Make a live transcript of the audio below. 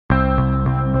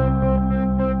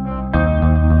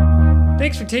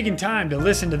Thanks for taking time to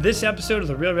listen to this episode of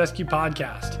the Real Rescue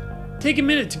Podcast. Take a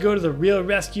minute to go to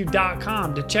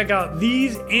therealrescue.com to check out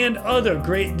these and other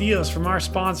great deals from our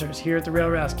sponsors here at the Real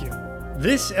Rescue.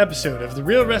 This episode of the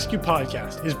Real Rescue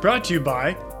Podcast is brought to you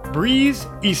by Breeze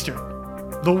Eastern,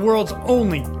 the world's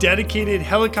only dedicated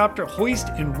helicopter hoist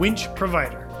and winch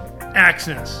provider.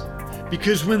 Axness,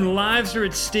 because when lives are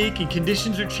at stake and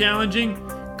conditions are challenging,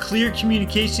 clear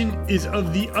communication is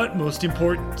of the utmost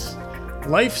importance.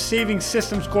 Life Saving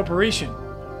Systems Corporation.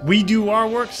 We do our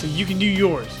work so you can do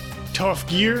yours. Tough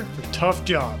gear for tough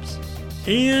jobs.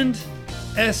 And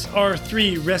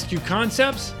SR3 Rescue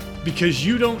Concepts, because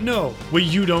you don't know what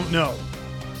you don't know.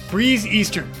 Breeze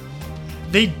Eastern.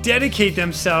 They dedicate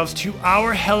themselves to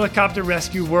our helicopter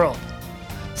rescue world.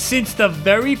 Since the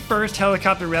very first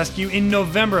helicopter rescue in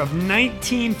November of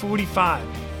 1945,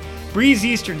 Breeze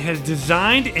Eastern has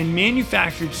designed and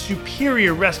manufactured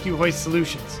superior rescue hoist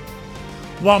solutions.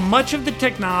 While much of the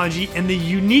technology and the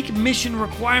unique mission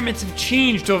requirements have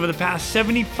changed over the past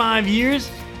 75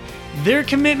 years, their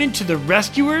commitment to the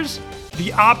rescuers,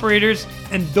 the operators,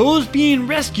 and those being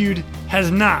rescued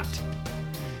has not.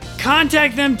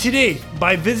 Contact them today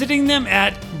by visiting them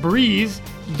at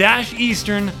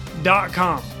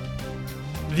breeze-eastern.com.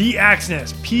 The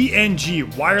Axness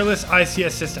PNG wireless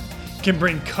ICS system can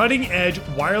bring cutting-edge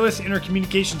wireless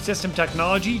intercommunication system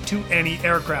technology to any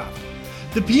aircraft.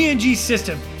 The PNG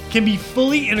system can be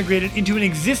fully integrated into an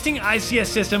existing ICS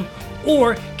system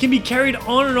or can be carried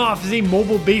on and off as a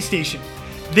mobile base station.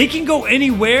 They can go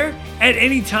anywhere at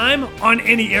any time on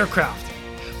any aircraft.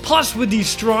 Plus, with the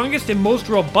strongest and most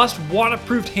robust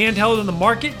waterproof handheld on the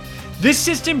market, this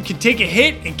system can take a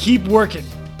hit and keep working.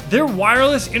 Their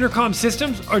wireless intercom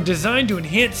systems are designed to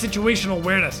enhance situational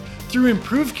awareness through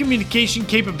improved communication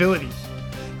capability.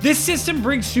 This system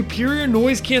brings superior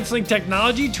noise canceling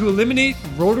technology to eliminate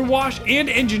rotor wash and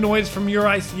engine noise from your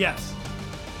ICS.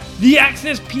 The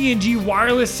Axness PNG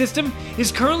wireless system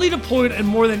is currently deployed in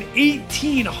more than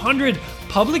 1,800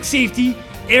 public safety,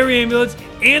 air ambulance,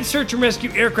 and search and rescue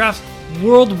aircrafts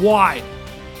worldwide.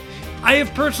 I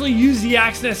have personally used the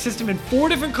Axness system in 4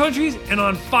 different countries and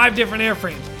on 5 different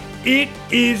airframes. It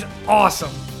is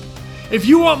awesome. If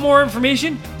you want more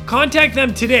information, contact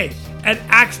them today at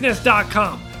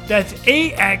axness.com. That's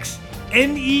AXNES.com.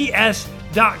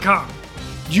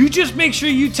 You just make sure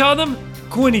you tell them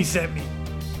Quinny sent me.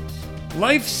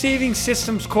 Life Saving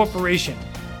Systems Corporation.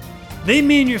 They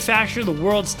manufacture the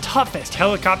world's toughest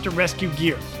helicopter rescue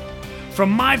gear. From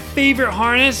my favorite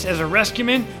harness as a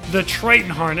rescueman, the Triton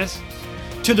harness,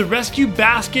 to the rescue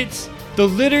baskets, the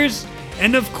litters,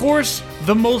 and of course,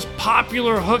 the most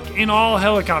popular hook in all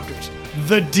helicopters,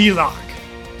 the D-Lock.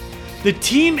 The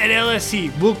team at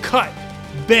LSC will cut,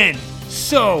 bend,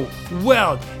 sew,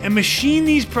 weld, and machine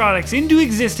these products into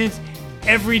existence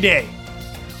every day.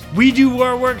 We do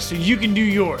our work so you can do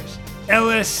yours.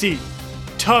 LSC.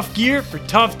 Tough gear for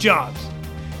tough jobs.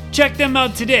 Check them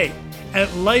out today at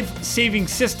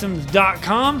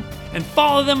lifesavingsystems.com and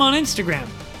follow them on Instagram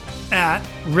at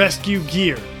Rescue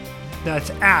Gear. That's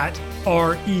at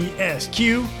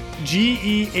RESQGEAR.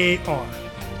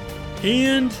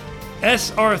 And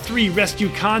SR3 Rescue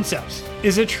Concepts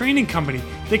is a training company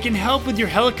that can help with your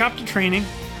helicopter training,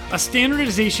 a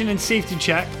standardization and safety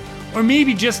check, or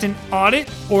maybe just an audit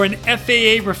or an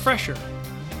FAA refresher.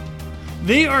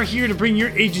 They are here to bring your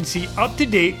agency up to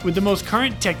date with the most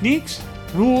current techniques,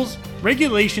 rules,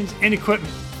 regulations, and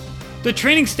equipment. The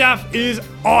training staff is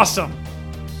awesome.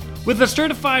 With the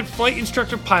certified flight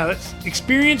instructor pilots,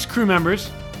 experienced crew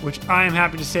members, which I am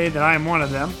happy to say that I am one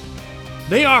of them,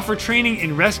 they offer training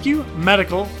in rescue,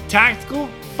 medical, tactical,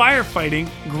 firefighting,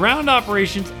 ground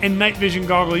operations, and night vision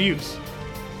goggle use.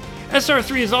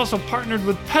 SR3 is also partnered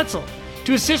with Petzl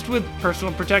to assist with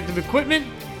personal protective equipment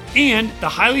and the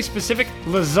highly specific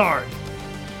Lazard.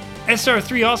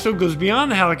 SR3 also goes beyond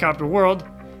the helicopter world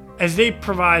as they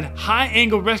provide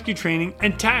high-angle rescue training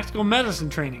and tactical medicine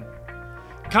training.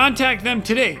 Contact them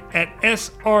today at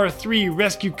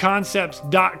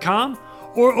sr3rescueconcepts.com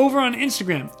or over on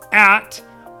Instagram at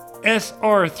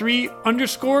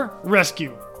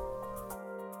sr3_rescue.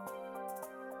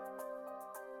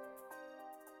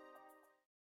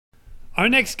 Our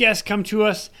next guests come to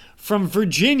us from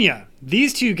Virginia.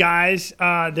 These two guys,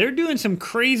 they're doing some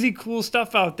crazy cool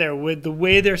stuff out there with the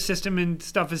way their system and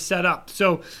stuff is set up.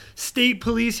 So state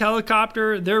police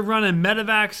helicopter, they're running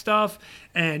medevac stuff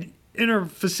and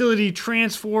inter-facility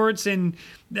transports and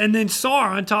then SAR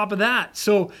on top of that.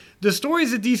 So the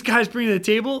stories that these guys bring to the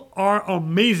table are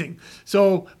amazing.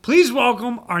 So please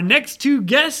welcome our next two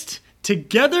guests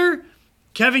together,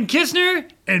 Kevin Kissner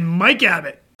and Mike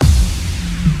Abbott.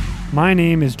 My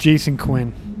name is Jason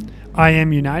Quinn. I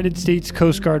am United States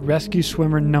Coast Guard Rescue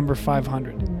Swimmer number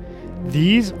 500.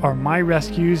 These are my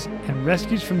rescues and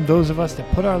rescues from those of us that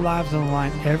put our lives on the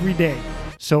line every day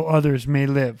so others may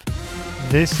live.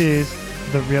 This is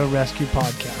the Real Rescue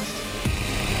Podcast.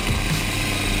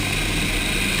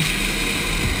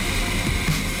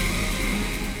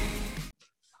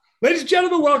 Ladies and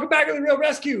gentlemen, welcome back to the Real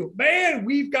Rescue. Man,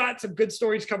 we've got some good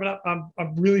stories coming up.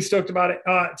 I'm really stoked about it.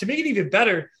 To make it even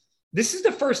better, this is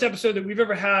the first episode that we've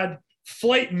ever had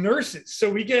flight nurses. So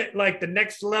we get like the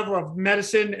next level of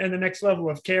medicine and the next level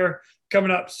of care coming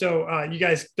up. So you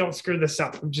guys don't screw this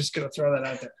up. I'm just going to throw that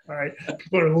out there. All right.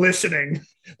 People are listening.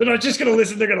 They're not just going to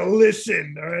listen. They're going to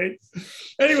listen. All right.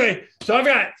 Anyway, so I've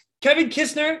got Kevin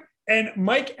Kissner and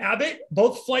Mike Abbott,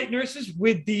 both flight nurses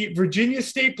with the Virginia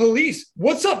State Police.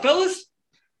 What's up, fellas?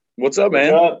 What's up,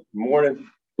 man? What's up? Morning.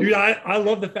 Dude, I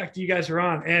love the fact that you guys are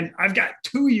on, and I've got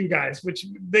two of you guys, which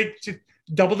they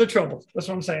double the trouble. That's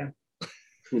what I'm saying.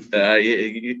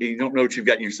 You don't know what you've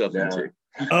gotten yourself into.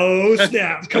 Oh,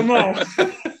 snap. Come on.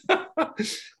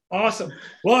 Awesome.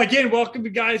 Well, again, welcome,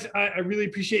 you guys. I really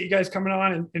appreciate you guys coming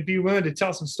on and being willing to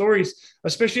tell some stories,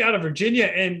 especially out of Virginia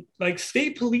and like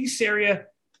state police area.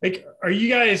 Like, are you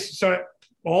guys so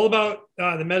all about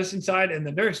the medicine side and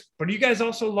the nurse, but are you guys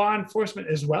also law enforcement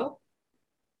as well?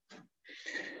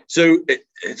 So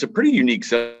it's a pretty unique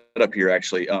setup here,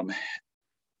 actually.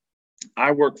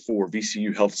 I work for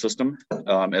VCU Health System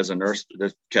as a nurse.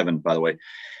 That's Kevin, by the way.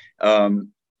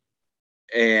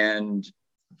 And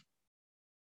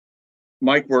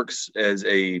Mike works as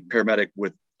a paramedic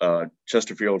with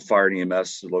Chesterfield Fire and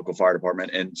EMS, the local fire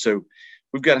department. And so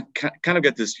we've got kind of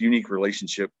got this unique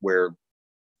relationship where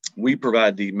we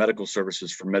provide the medical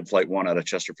services for Med Flight 1 out of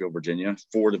Chesterfield, Virginia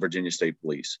for the Virginia State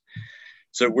Police.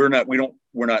 So we're not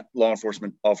law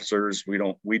enforcement officers.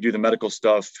 We do the medical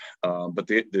stuff. But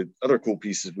the other cool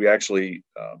piece is we actually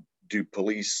do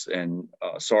police and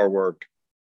SAR work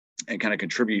and kind of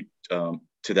contribute to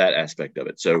that aspect of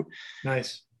it. So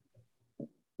nice.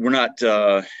 We're not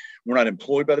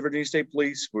employed by the Virginia State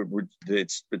Police.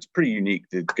 It's pretty unique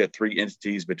to get three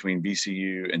entities between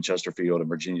VCU and Chesterfield and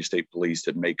Virginia State Police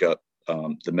that make up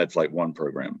the Med Flight 1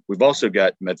 program. We've also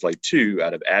got Med Flight 2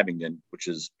 out of Abingdon, which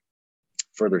is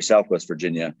further southwest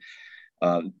Virginia.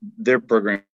 Their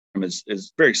program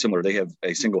is very similar. They have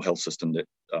a single health system that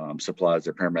supplies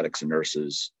their paramedics and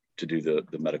nurses to do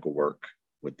the medical work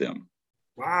with them.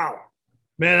 Wow,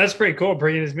 man, that's pretty cool.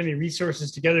 Bringing as many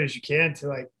resources together as you can to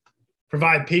like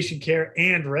provide patient care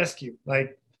and rescue.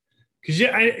 Like, because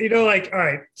all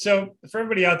right. So for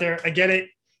everybody out there, I get it.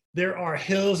 There are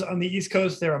hills on the East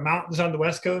Coast. There are mountains on the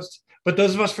West Coast. But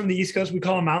those of us from the East Coast, we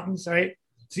call them mountains, right?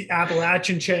 It's the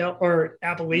Appalachian Trail or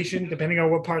Appalachian, depending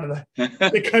on what part of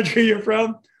the country you're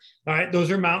from. All right, those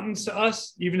are mountains to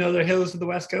us, even though they're hills to the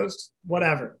West Coast.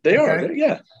 Whatever. They are,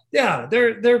 yeah. Yeah,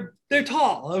 they're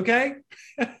tall. Okay.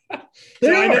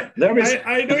 I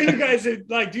know you guys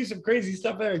like do some crazy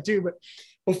stuff there too. But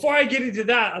before I get into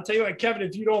that, I'll tell you what, Kevin,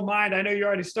 if you don't mind, I know you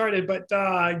already started, but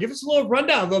give us a little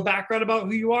rundown, a little background about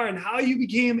who you are and how you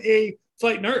became a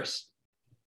flight nurse.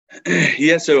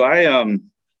 Yeah, so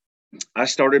I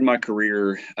started my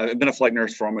career. I've been a flight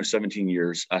nurse for almost 17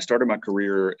 years. I started my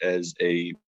career as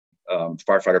a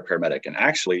firefighter paramedic, and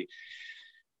actually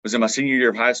was in my senior year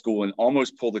of high school and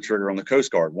almost pulled the trigger on the Coast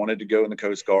Guard. Wanted to go in the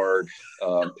Coast Guard.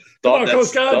 Thought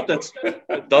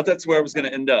that's where I was going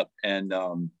to end up, and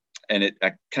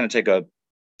I kind of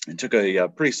took a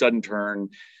pretty sudden turn.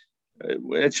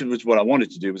 It was what I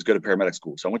wanted to do, was go to paramedic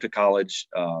school. So I went to college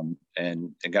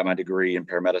and got my degree in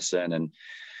paramedicine and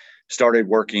started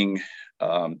working.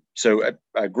 So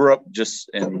I grew up just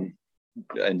in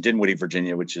Dinwiddie,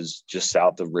 Virginia, which is just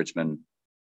south of Richmond,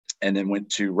 and then went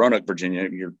to Roanoke, Virginia.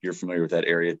 You're familiar with that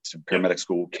area, to paramedic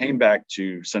school. Came back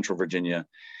to Central Virginia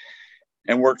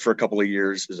and worked for a couple of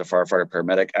years as a firefighter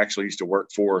paramedic. Actually used to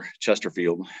work for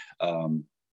Chesterfield, but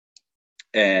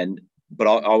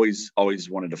I always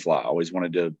wanted to fly. I always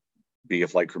wanted to be a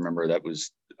flight crew member. I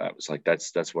was like,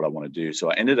 that's what I want to do. So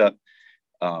I ended up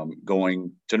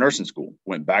going to nursing school.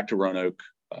 Went back to Roanoke,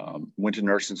 went to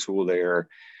nursing school there.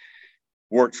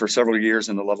 Worked for several years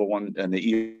in the level 1 and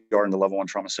the ER in the level 1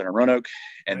 trauma center in Roanoke,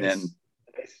 and then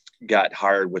got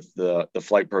hired with the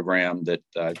flight program that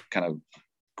I kind of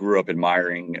grew up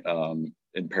admiring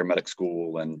in paramedic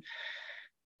school and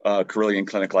Carillion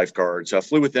Clinic lifeguard. So I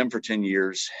flew with them for 10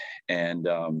 years and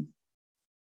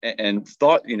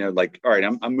thought, like, all right,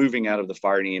 I'm moving out of the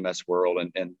fire and EMS world,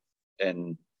 and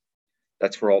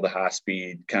that's where all the high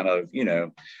speed kind of,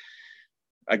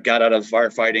 I got out of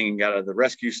firefighting and got out of the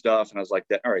rescue stuff. And I was like,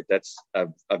 all right,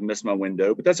 I've missed my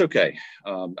window, but that's okay.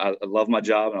 I love my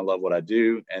job and I love what I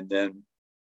do. And then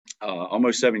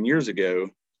almost 7 years ago,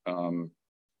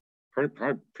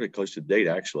 probably pretty close to the date,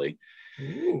 actually.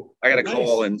 Ooh, I got a nice.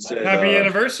 call and said, happy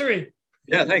anniversary.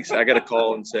 Yeah, thanks. I got a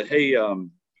call and said, hey,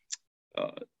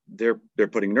 they're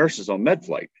putting nurses on med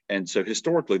flight. And so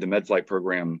historically, the med flight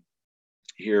program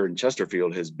here in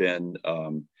Chesterfield has been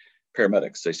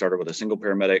paramedics. They started with a single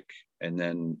paramedic and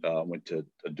then went to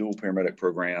a dual paramedic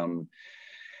program.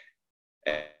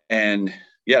 And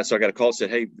yeah, so I got a call and said,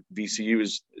 hey, VCU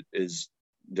is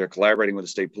they're collaborating with the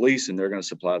state police and they're going to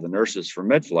supply the nurses for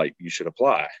med flight. You should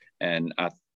apply. And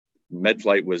med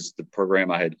flight was the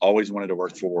program I had always wanted to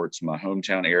work for. It's my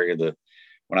hometown area.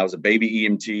 When I was a baby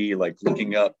EMT, like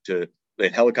looking up to the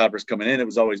helicopters coming in, it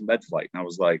was always med flight. And I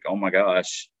was like, oh my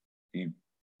gosh,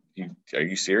 are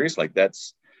you serious? Like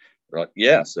that's right.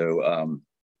 Yeah. So, are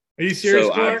you serious,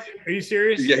 so Clark? Are you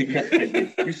serious? Yeah.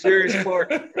 You serious,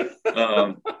 Clark?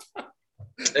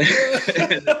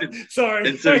 Sorry.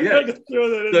 And so, yeah.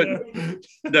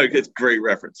 No, it's great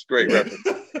reference.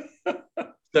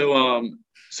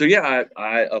 So yeah,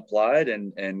 I applied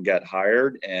and got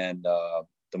hired, and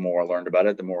the more I learned about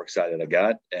it, the more excited I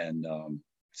got. And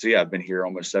so yeah, I've been here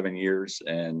almost 7 years,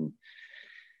 and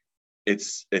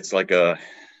it's like the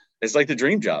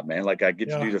dream job, man. Like I get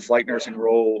to do the flight nursing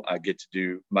role. I get to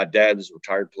do, my dad is a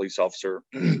retired police officer.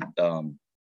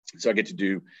 So I get to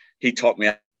do, he taught me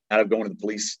out of going to the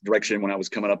police direction when I was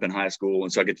coming up in high school.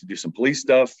 And so I get to do some police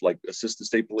stuff, like assist the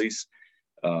state police.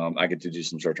 I get to do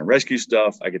some search and rescue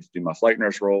stuff. I get to do my flight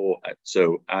nurse role.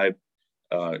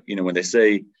 When they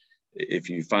say, if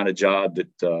you find a job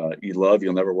that you love,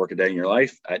 you'll never work a day in your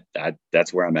life.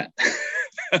 That's where I'm at.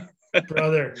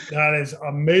 Brother, that is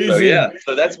amazing. So yeah,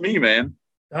 so that's me, man.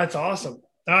 That's awesome.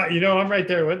 I'm right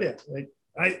there with you. Like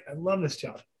I love this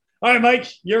job. All right, Mike,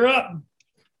 you're up.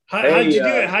 How'd you do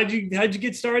it? How'd you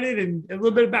get started? And a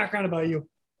little bit of background about you.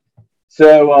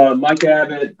 So Mike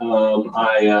Abbott,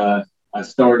 I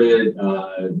started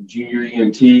junior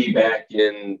EMT back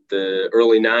in the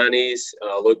early 90s,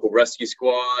 local rescue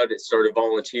squad. It started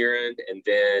volunteering, and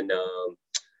then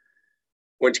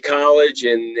went to college.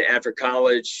 And after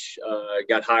college,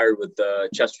 got hired with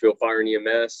Chesterfield Fire and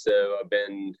EMS. So I've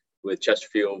been with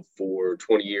Chesterfield for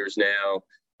 20 years now.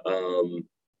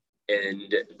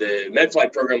 And the med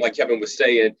flight program, like Kevin was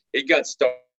saying, it got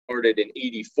started in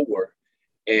 '84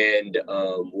 and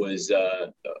was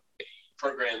a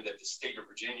program that the state of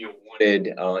Virginia wanted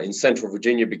in Central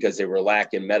Virginia because they were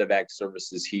lacking medevac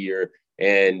services here.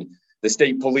 And the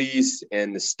state police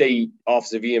and the state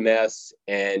office of EMS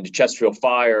and Chesterfield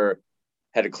Fire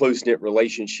had a close-knit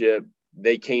relationship.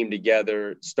 They came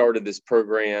together, started this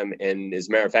program. And as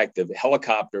a matter of fact, the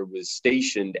helicopter was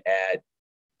stationed at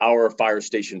our fire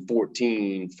station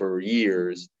 14 for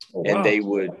years. Oh, wow. And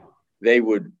they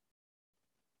would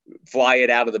fly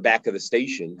it out of the back of the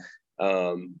station.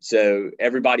 So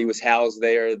everybody was housed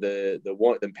there, the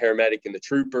paramedic and the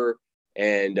trooper.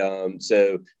 And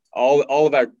so all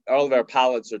of our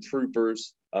pilots are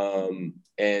troopers.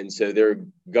 And so they're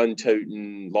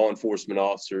gun-toting law enforcement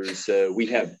officers. So we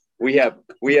have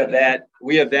that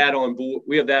on board.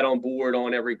 We have that on board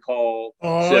on every call.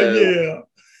 Oh, yeah.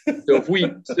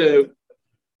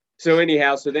 So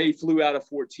anyhow, so they flew out of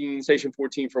Station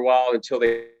 14 for a while until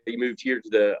they moved here to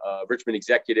the Richmond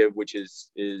Executive, which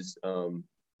is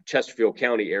Chesterfield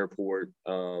County Airport,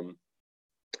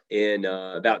 in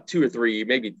about 2 or 3,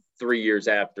 maybe 3 years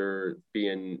after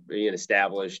being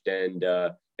established, and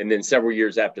then several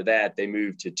years after that, they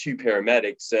moved to 2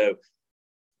 paramedics. So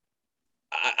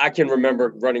I can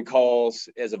remember running calls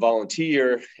as a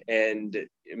volunteer, and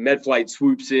MedFlight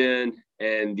swoops in,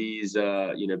 and these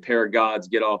paragods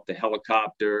get off the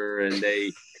helicopter, and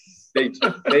they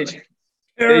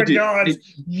paragods,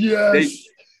 yes,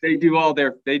 they do all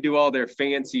their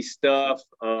fancy stuff.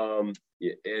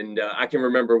 And I can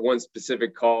remember one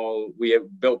specific call. We have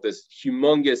built this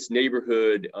humongous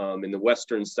neighborhood in the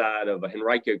western side of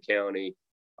Henrico County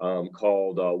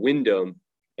called Wyndham.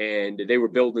 And they were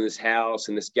building this house,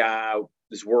 and this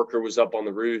worker was up on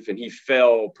the roof, and he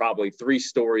fell probably 3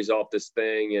 stories off this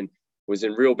thing and was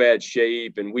in real bad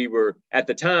shape. And we were, at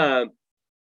the time,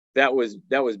 that was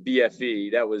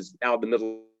BFE. That was out in the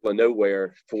middle of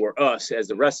nowhere for us as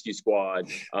the rescue squad.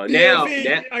 Now,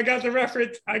 I got the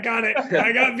reference. I got it.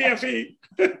 I got BFE.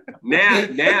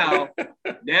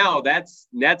 now that's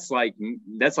like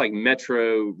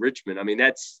Metro Richmond. I mean,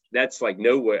 that's like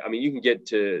nowhere. I mean, you can get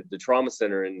to the trauma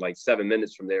center in like 7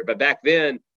 minutes from there. But back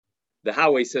then, the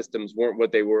highway systems weren't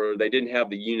what they were. They didn't have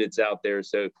the units out there.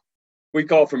 So we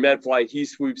call for MedFlight. He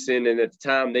swoops in, and at the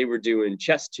time they were doing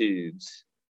chest tubes.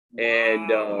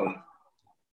 Wow.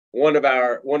 one of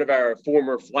our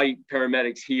former flight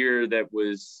paramedics here that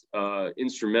was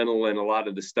instrumental in a lot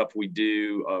of the stuff we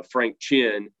do, Frank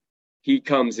Chin, he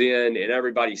comes in and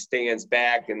everybody stands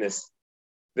back, and this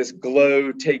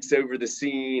glow takes over the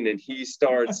scene, and he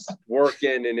starts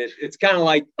working, and it's kind of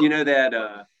like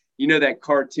that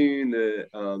cartoon,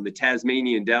 the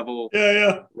Tasmanian Devil,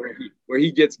 where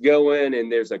he gets going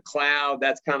and there's a cloud.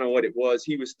 That's kind of what it was.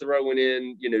 He was throwing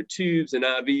in tubes and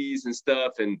IVs and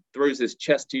stuff, and throws this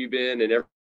chest tube in, and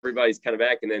everybody's kind of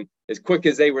back, and then as quick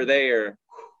as they were there,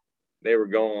 they were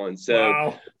gone. So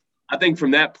wow. I think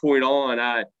from that point on,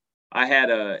 I had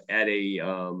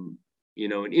an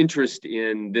interest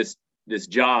in this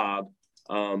job,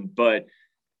 but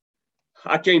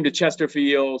I came to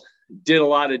Chesterfield, did a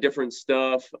lot of different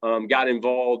stuff, got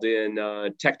involved in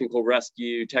tech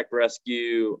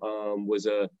rescue, was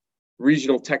a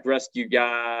regional tech rescue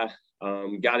guy,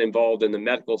 got involved in the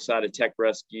medical side of tech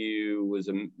rescue, was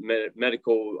a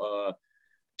medical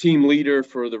team leader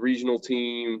for the regional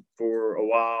team for a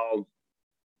while,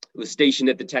 was stationed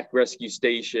at the tech rescue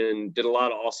station, did a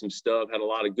lot of awesome stuff, had a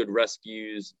lot of good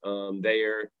rescues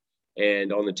there.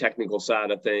 And on the technical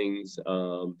side of things,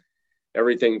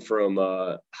 everything from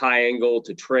high angle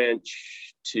to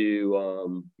trench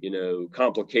to,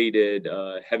 complicated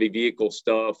heavy vehicle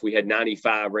stuff. We had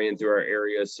 95 ran through our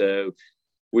area. So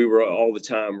we were all the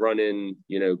time running,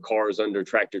 cars under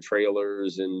tractor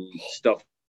trailers and stuff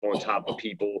on top of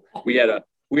people. We had a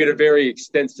very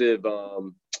extensive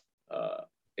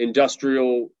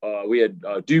industrial. We had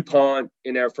DuPont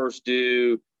in our first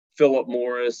Philip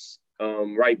Morris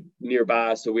right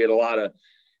nearby. So we had a lot of,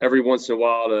 every once in a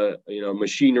while,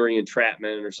 machinery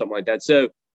entrapment or something like that. So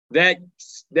that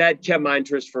kept my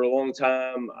interest for a long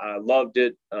time. I loved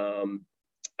it. I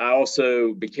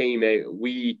also became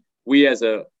we as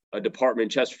a department in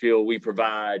Chesterfield, we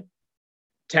provide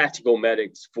tactical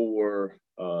medics for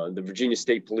the Virginia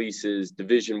State Police's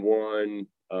Division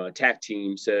I TAC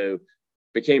team. So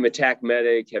became a TAC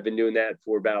medic, have been doing that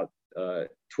for about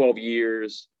 12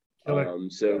 years.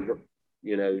 So,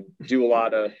 do a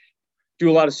lot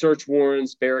of search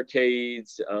warrants,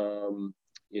 barricades,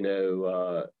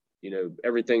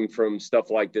 everything from stuff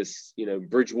like this,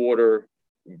 Bridgewater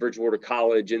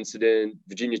College incident,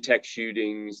 Virginia Tech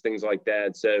shootings, things like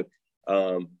that. So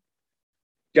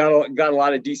got a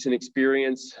lot of decent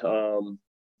experience,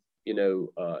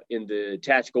 in the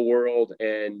tactical world.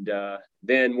 And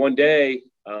then one day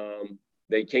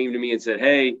they came to me and said,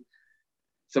 "Hey,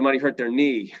 somebody hurt their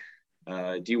knee.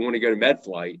 Do you want to go to med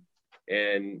flight?"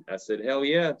 And I said, "Hell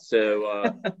yeah."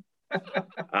 So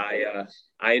I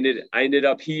ended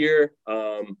up here.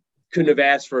 Couldn't have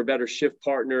asked for a better shift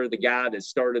partner. The guy that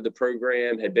started the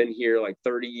program had been here like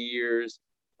 30 years.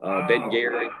 Ben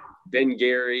Gary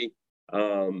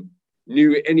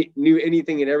knew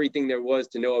anything and everything there was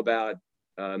to know about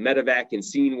medevac and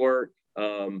scene work,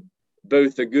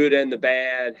 both the good and the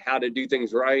bad, how to do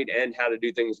things right and how to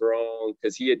do things wrong.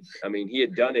 Because he had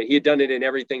done it. He had done it in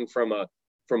everything from a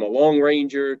long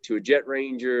ranger to a jet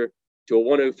ranger to a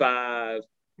 105,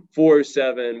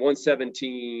 407,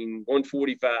 117,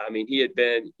 145. I mean, he had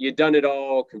done it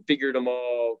all, configured them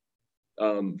all,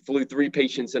 flew 3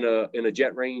 patients in a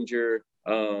jet ranger,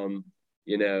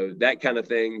 that kind of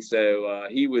thing. So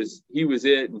he was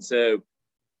it. And so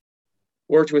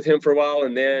worked with him for a while,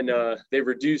 and then they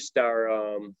reduced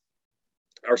our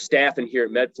staff in here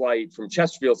at MedFlight from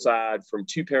Chesterfield side from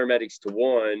 2 paramedics to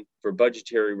 1 for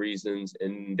budgetary reasons.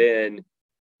 And then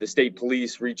the state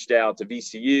police reached out to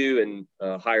VCU and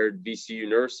hired VCU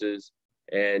nurses.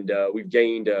 And we've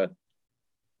gained a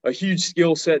huge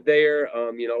skill set there.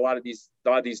 A lot of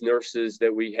these nurses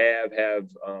that we have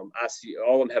ICU.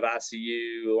 All of them have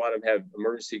ICU. A lot of them have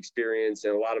emergency experience,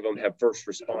 and a lot of them have first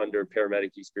responder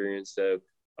paramedic experience. So,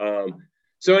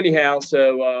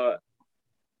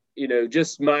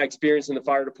 just my experience in the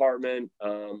fire department.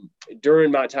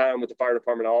 During my time with the fire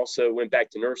department, I also went back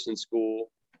to nursing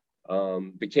school.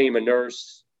 Became a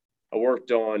nurse. I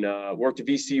worked at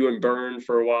VCU in Bern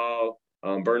for a while,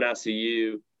 Bern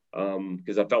ICU.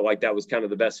 Because I felt like that was kind of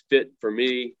the best fit for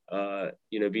me,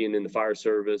 being in the fire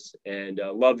service, and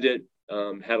loved it.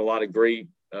 Had a lot of great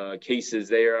cases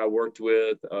there I worked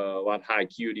with, a lot of high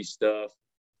acuity stuff,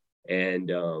 and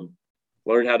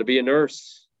learned how to be a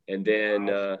nurse. And then,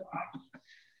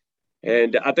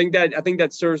 and I think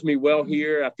that serves me well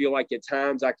here. I feel like at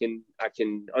times I can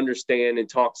understand and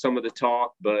talk some of the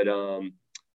talk, but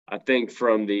I think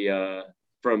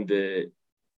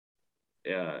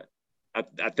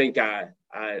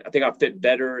I think I fit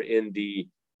better in the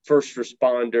first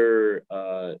responder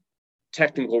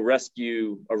technical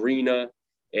rescue arena,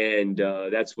 and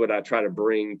that's what I try to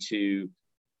bring to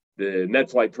med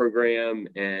flight program.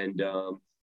 And,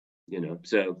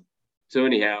 so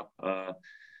anyhow,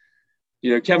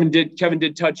 Kevin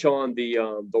did touch on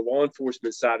the law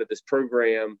enforcement side of this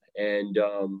program. And,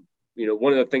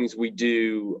 one of the things we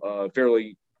do a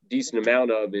fairly decent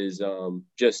amount of is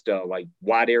just like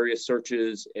wide area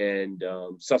searches and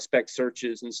suspect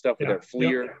searches and stuff with our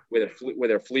FLIR,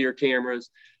 with our FLIR cameras.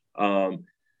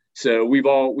 So we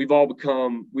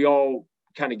all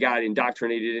kind of got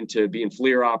indoctrinated into being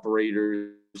FLIR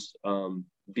operators,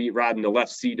 riding the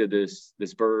left seat of this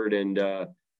bird. And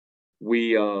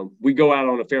we go out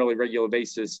on a fairly regular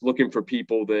basis looking for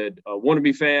people that want to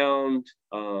be found,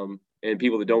 and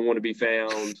people that don't want to be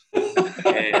found,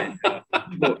 and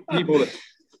people that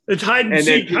it's hide and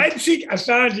seek. Hide and seek. I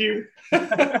found you.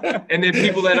 And then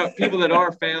people that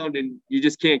are found and you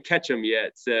just can't catch them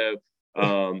yet. So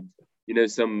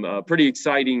some pretty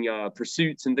exciting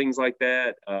pursuits and things like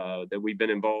that that we've been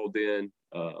involved in.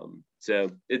 So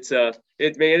it's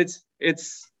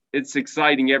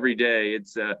exciting every day.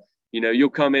 It's you'll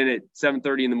come in at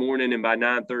 7:30 in the morning, and by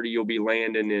 9:30 you'll be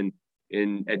landing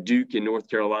at Duke in North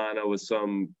Carolina with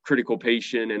some critical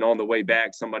patient, and on the way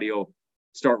back somebody will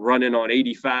start running on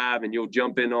 85 and you'll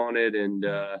jump in on it. And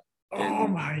oh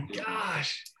my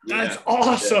gosh, that's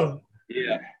awesome.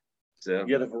 So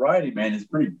the variety, man, is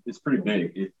pretty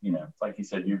big. It's like you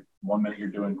said, you're 1 minute you're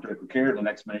doing critical care, the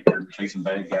next minute you're chasing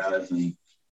bad guys, and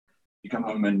you come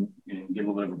home and get a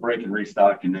little bit of a break and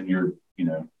restock, and then you're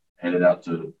headed out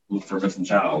to look for a missing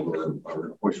child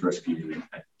or hoist rescue.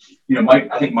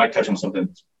 I think Mike touched on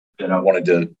something that I wanted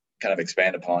to kind of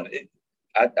expand upon.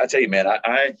 I tell you, man,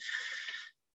 I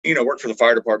work for the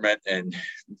fire department, and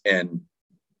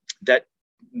that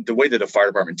the way that a fire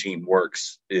department team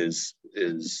works is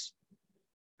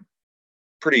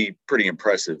pretty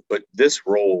impressive. But this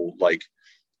role, like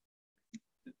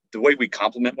the way we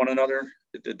complement one another,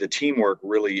 the teamwork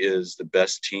really is the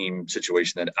best team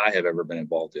situation that I have ever been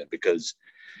involved in, because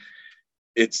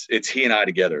it's he and I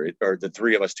together, or the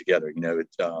three of us together.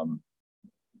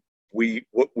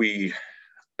 What we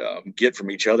get from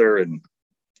each other and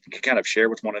can kind of share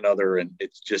with one another, and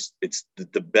it's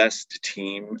the best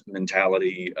team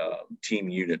mentality, team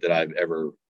unit that I've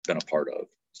ever been a part of.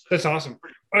 That's awesome.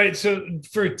 All right, so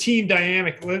for team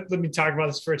dynamic, let me talk about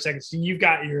this for a second. So you've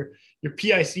got your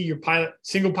PIC, your pilot,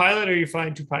 single pilot, or are you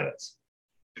flying two pilots?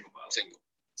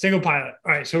 Single pilot.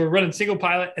 All right, so we're running single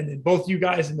pilot, and then both you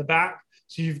guys in the back.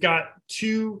 So you've got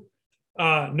two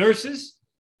nurses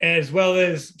as well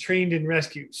as trained in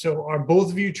rescue. So are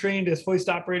both of you trained as hoist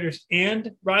operators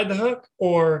and ride the hook,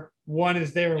 or one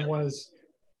is there and one is?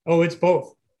 Oh, it's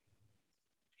both.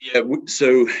 Yeah.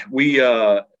 So we.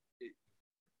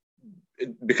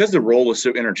 Because the role is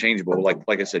so interchangeable, like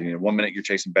I said, 1 minute you're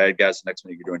chasing bad guys, the next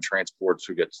minute you're doing transports.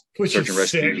 We get search and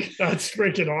rescue. Sick. That's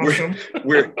freaking awesome.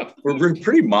 We're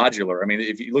pretty modular. I mean,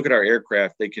 if you look at our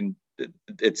aircraft,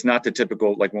 it's not the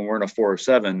typical, like when we're in a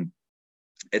 407,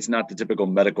 it's not the typical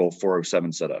medical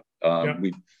 407 setup.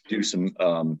 We do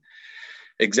some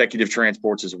executive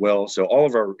transports as well. So all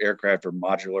of our aircraft are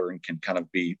modular and can kind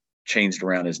of be changed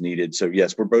around as needed. So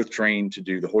yes, we're both trained to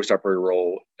do the hoist operator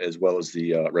role as well as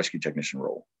the rescue technician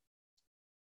role.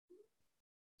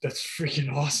 That's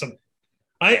freaking awesome.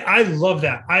 I love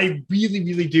that. I really,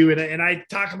 really do. And I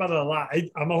talk about it a lot.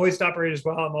 I'm a hoist operator as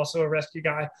well. I'm also a rescue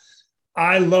guy.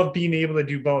 I love being able to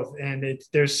do both. And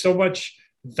there's so much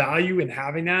value in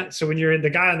having that. So when you're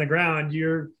the guy on the ground,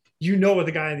 what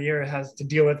the guy in the air has to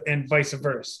deal with, and vice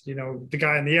versa. The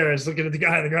guy in the air is looking at the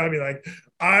guy on the ground and be like,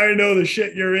 I know the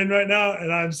shit you're in right now,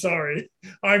 and I'm sorry.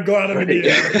 I'm glad I'm in the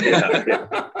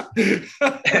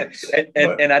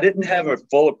air. And I didn't have a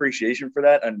full appreciation for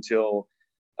that until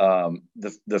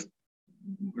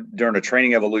during a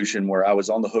training evolution where I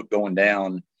was on the hook going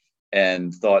down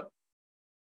and thought,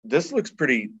 this looks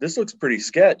pretty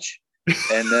sketch.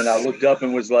 And then I looked up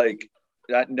and was like,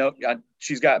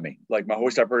 she's got me. Like my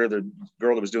hoist operator, the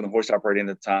girl that was doing the hoist operating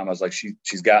at the time, I was like,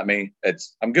 she's got me.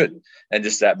 I'm good. And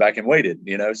just sat back and waited,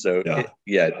 So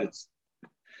it's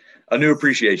a new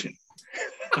appreciation.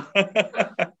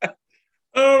 Oh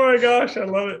my gosh, I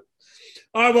love it.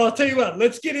 All right, well, I'll tell you what,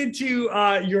 let's get into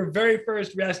your very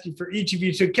first rescue for each of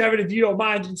you. So Kevin, if you don't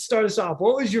mind, start us off.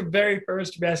 What was your very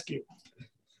first rescue?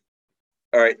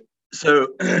 All right.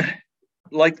 So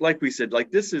like we said,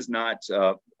 this is not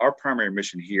our primary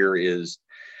mission here. Is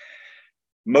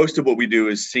most of what we do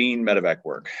is scene medevac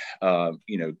work.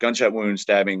 Gunshot wounds,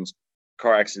 stabbings,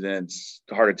 car accidents,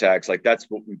 heart attacks. That's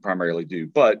what we primarily do.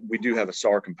 But we do have a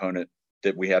SAR component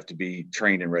that we have to be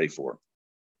trained and ready for.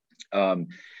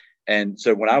 And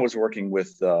so when I was working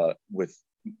with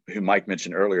who Mike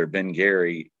mentioned earlier, Ben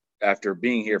Gary, after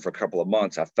being here for a couple of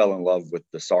months, I fell in love with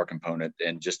the SAR component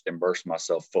and just immersed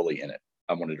myself fully in it.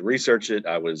 I wanted to research it.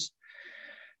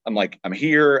 I'm like, I'm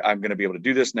here. I'm going to be able to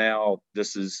do this now.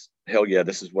 This is hell yeah.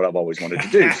 This is what I've always wanted to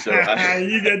do. So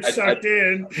you get sucked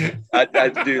in.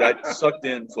 I sucked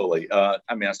in fully. I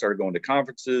started going to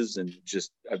conferences and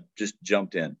I just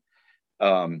jumped in.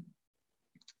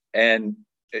 And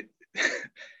it,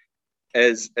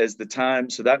 as the time,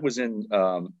 so that was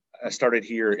I started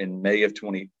here in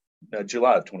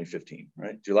July of 2015,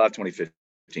 right? July of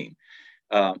 2015.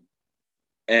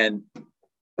 And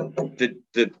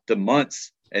the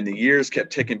months and the years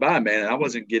kept ticking by, man. And I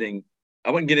wasn't getting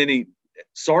any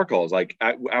SAR calls. Like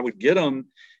I would get them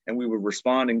and we would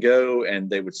respond and go, and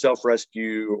they would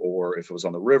self-rescue, or if it was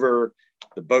on the river,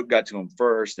 the boat got to them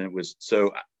first. And it was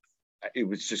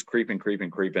just creeping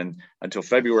until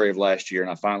February of last year.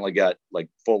 And I finally got like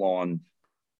full on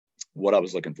what I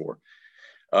was looking for.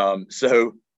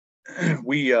 So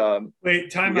we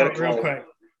wait, time out real quick.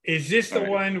 Is this the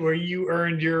one where you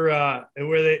earned your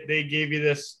where they gave you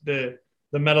the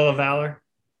Medal of Valor?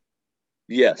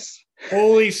 Yes.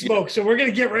 Holy smoke. Yeah. So we're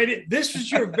gonna get right in. This was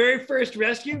your very first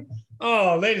rescue?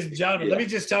 Oh, ladies and gentlemen, Let me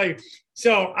just tell you.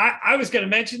 So I was gonna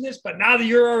mention this, but now that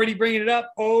you're already bringing it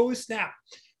up, oh snap.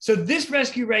 So this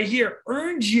rescue right here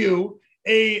earned you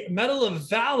a Medal of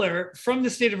Valor from the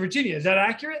state of Virginia. Is that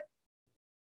accurate?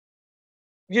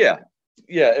 Yeah.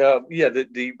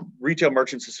 The Retail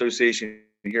Merchants Association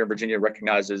here in Virginia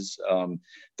recognizes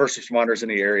first responders in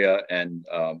the area, and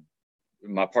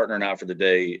my partner and I for the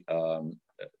day,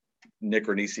 Nick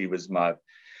Renisi, was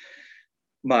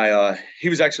he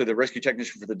was actually the rescue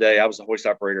technician for the day. I was the hoist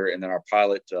operator, and then our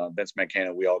pilot, Vince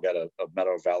Mancana, we all got a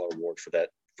Medal of Valor award for that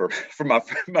for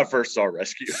my first SAR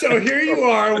rescue. So here you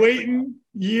are waiting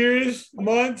years,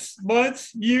 months,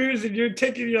 years, and you're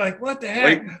like, what the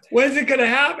heck? When's it gonna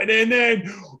happen? And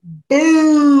then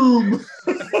boom.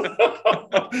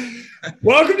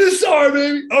 Welcome to SAR,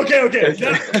 baby. Okay.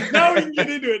 Now we can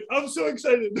get into it. I'm so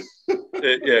excited.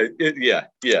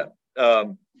 Yeah.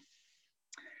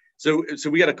 So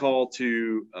we got a call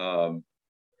to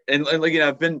and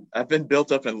again, I've been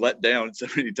built up and let down so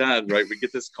many times, right? We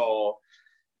get this call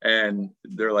and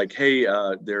they're like, hey,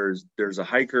 there's a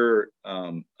hiker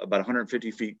about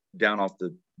 150 feet down off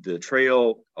the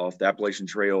trail, off the Appalachian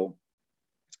Trail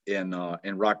in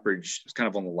Rockbridge. It's kind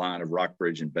of on the line of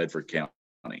Rockbridge and Bedford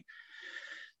County.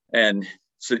 And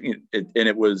so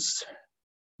it was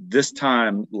this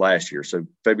time last year, so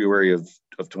February of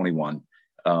 21,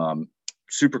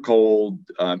 super cold.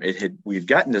 We had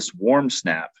gotten this warm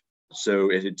snap.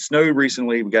 So it had snowed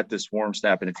recently. We got this warm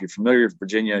snap. And if you're familiar with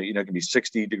Virginia, it can be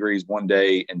 60 degrees one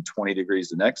day and 20 degrees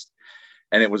the next.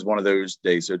 And it was one of those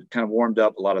days. So it kind of warmed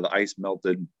up. A lot of the ice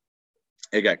melted.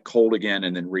 It got cold again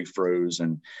and then refroze.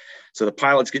 And so the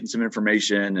pilot's getting some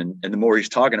information. And the more he's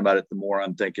talking about it, the more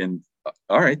I'm thinking,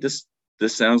 all right, this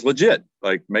sounds legit.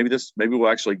 Like maybe we'll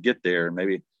actually get there.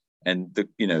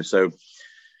 So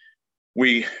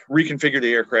we reconfigure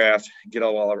the aircraft, get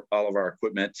all of our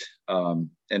equipment,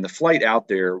 and the flight out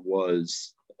there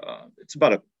was it's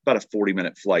about a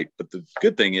 40-minute flight. But the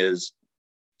good thing is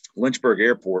Lynchburg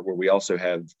Airport, where we also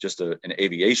have just an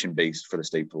aviation base for the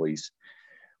state police,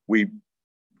 we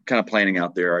kind of planning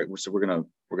out there. Right? So we're gonna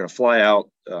fly out.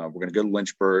 We're gonna go to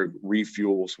Lynchburg,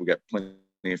 refuel. So we got plenty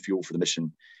of fuel for the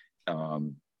mission,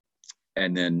 and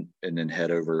then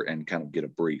head over and kind of get a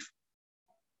brief.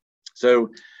 So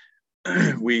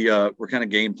we're kind of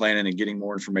game planning and getting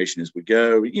more information as we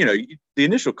go. The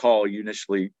initial call, you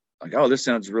initially like, oh, this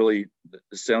sounds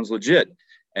legit.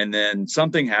 And then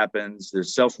something happens,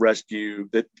 there's self-rescue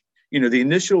that, the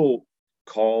initial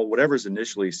call, whatever's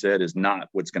initially said is not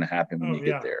what's going to happen when you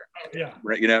get there. Yeah.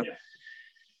 Right.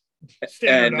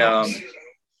 And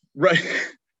right.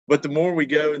 But the more we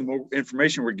go and the more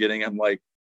information we're getting, I'm like,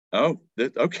 oh,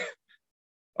 okay.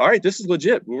 All right. This is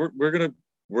legit. We're going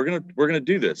to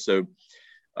do this. So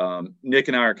Nick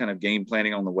and I are kind of game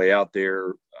planning on the way out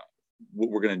there, what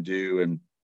we're going to do. And,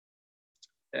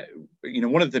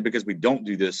 one of the things, because we don't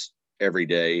do this every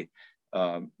day,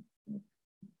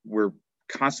 we're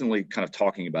constantly kind of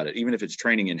talking about it, even if it's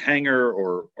training in hangar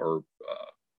or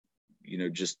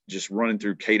just running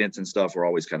through cadence and stuff. We're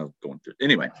always kind of going through.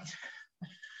 Anyway,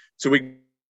 so we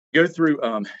go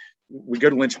through, we go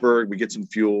to Lynchburg, we get some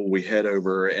fuel, we head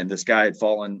over, and this guy had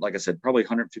fallen, like I said, probably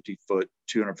 150 foot,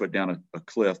 200 foot down a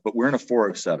cliff, but we're in a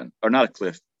 407, or not a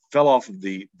cliff, fell off of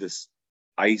this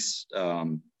ice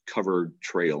covered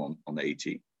trail on the AT.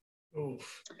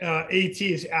 Oof. AT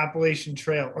is Appalachian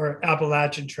Trail or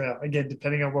Appalachian Trail. Again,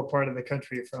 depending on what part of the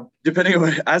country you're from. Depending on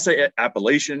what I say,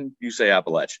 Appalachian, you say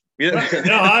Appalachian. No,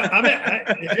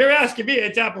 if you're asking me,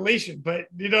 it's Appalachian, but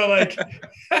like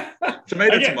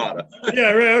tomato.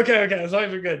 Yeah, right. Okay. As long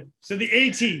as we're good. So the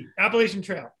AT, Appalachian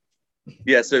Trail.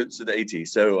 Yeah. So the AT.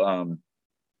 So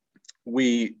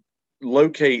we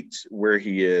locate where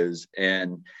he is,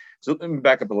 and so let me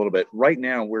back up a little bit. Right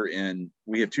now,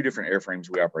 we have two different airframes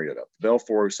we operate out of. The Bell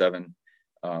 407,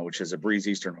 which has a Breeze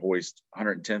Eastern hoist,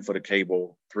 110 foot of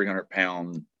cable,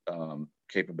 300-pound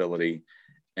capability,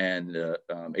 and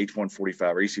H145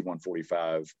 or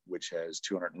EC145, which has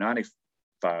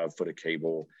 295 foot of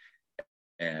cable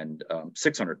and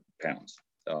 600 pounds.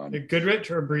 A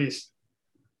Goodrich or a Breeze?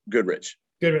 Goodrich.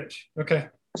 Okay.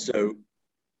 So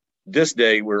this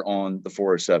day we're on the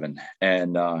 407,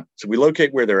 and so we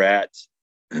locate where they're at,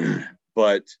 and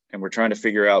we're trying to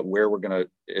figure out where we're going to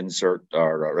insert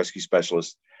our rescue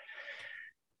specialist,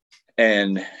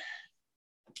 and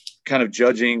kind of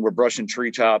judging. We're brushing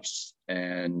treetops,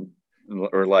 or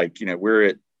we're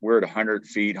at 100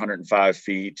 feet, 105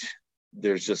 feet.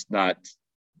 There's just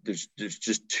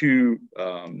too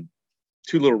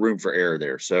little room for error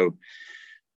there. So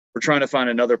we're trying to find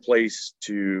another place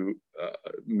to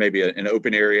maybe an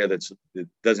open area that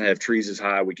doesn't have trees as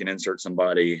high. We can insert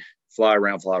somebody, fly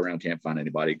around, can't find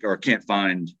anybody, or can't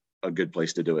find a good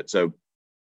place to do it. So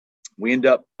we end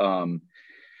up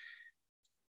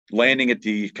landing at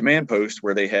the command post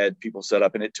where they had people set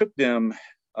up, and it took them,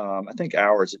 I think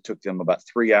hours. It took them about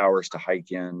 3 hours to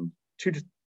hike in, 2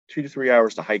 to 3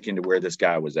 hours to hike into where this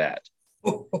guy was at.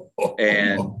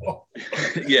 And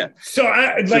yeah, so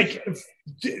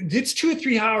it's 2 or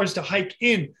 3 hours to hike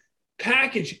in.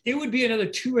 Package, it would be another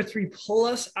 2 or 3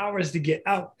 plus hours to get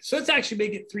out. So it's actually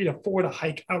make it 3 to 4 to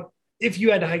hike out if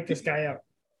you had to hike this guy out.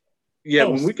 Yeah,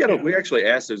 we actually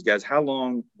asked those guys, how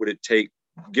long would it take,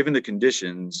 given the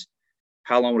conditions,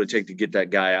 how long would it take to get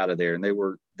that guy out of there? And they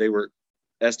were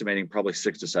estimating probably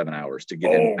 6 to 7 hours to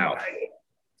get him out.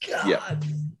 God.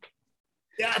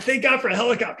 Yeah, thank God for a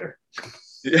helicopter.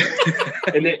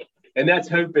 and that's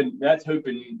hoping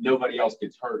nobody else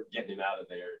gets hurt getting him out of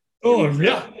there. Oh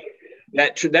yeah.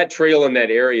 That trail in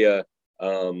that area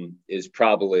is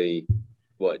probably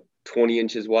 20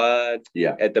 inches wide,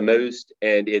 at the most,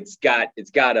 and it's got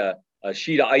a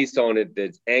sheet of ice on it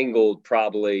that's angled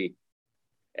probably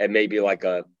at maybe like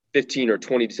a 15 or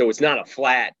 20, so it's not a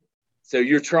flat. So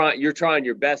you're trying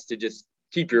your best to just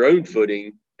keep your own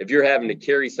footing. If you're having to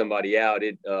carry somebody out,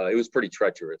 it was pretty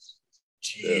treacherous.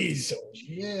 Jeez,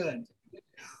 man.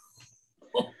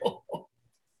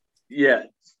 Yeah.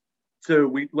 So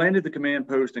we landed the command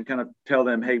post and kind of tell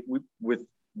them, hey,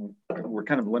 we're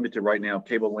kind of limited right now,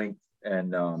 cable length,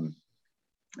 and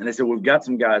they said, we've got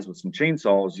some guys with some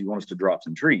chainsaws. You want us to drop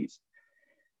some trees?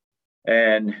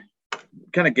 And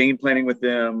kind of game planning with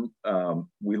them.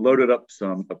 We loaded up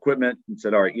some equipment and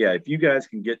said, all right, yeah, if you guys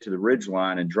can get to the ridge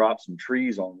line and drop some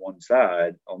trees on one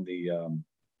side, on the,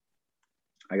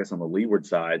 I guess on the leeward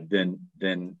side, then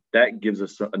that gives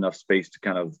us enough space to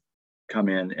kind of come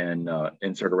in and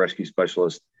insert a rescue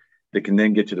specialist that can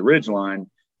then get to the ridge line,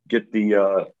 get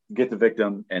the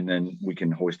victim, and then we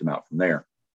can hoist them out from there.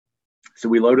 So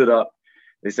we loaded up.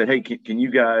 They said, hey, can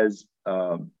you guys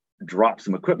drop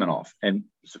some equipment off? And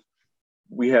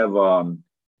we also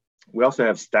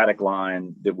have static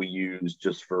line that we use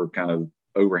just for kind of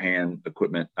overhand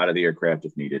equipment out of the aircraft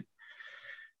if needed.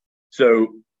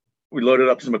 So we loaded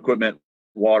up some equipment,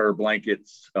 water,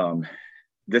 blankets.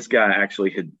 This guy actually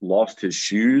had lost his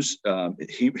shoes. So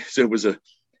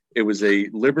it was a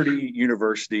Liberty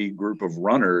University group of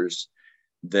runners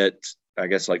that, I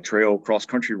guess, like trail cross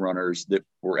country runners that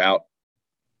were out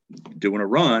doing a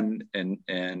run and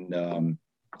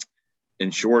in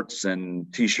shorts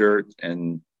and t-shirt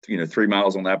and 3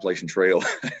 miles on the Appalachian Trail.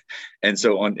 And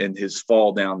so in his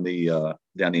fall down the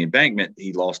embankment,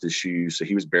 he lost his shoes, so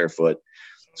he was barefoot.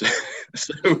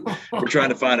 So we're trying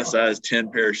to find a size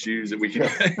 10 pair of shoes that we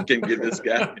can give this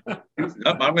guy.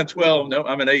 Nope, I'm in 12. No,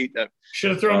 I'm in 8.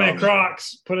 Should have thrown me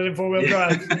Crocs, put it in 4-wheel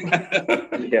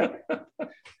drive. Yeah.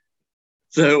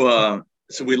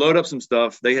 So we load up some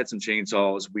stuff. They had some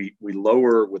chainsaws. We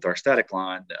lower with our static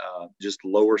line, just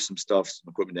lower some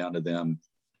equipment down to them,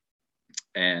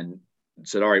 and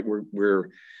said, all right, we're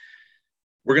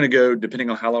going to go, depending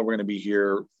on how long we're going to be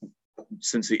here,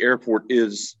 since the airport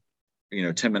is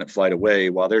 10-minute flight away.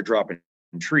 While they're dropping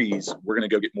trees, we're going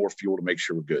to go get more fuel to make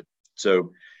sure we're good.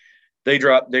 So they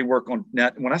work on,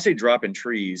 now when I say dropping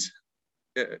trees,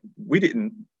 we're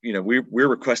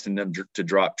requesting them to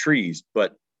drop trees,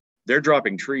 but they're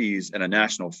dropping trees in a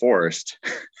national forest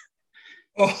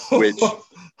which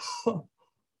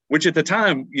which at the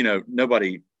time,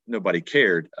 nobody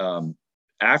cared.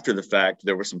 After the fact,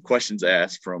 there were some questions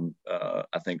asked from,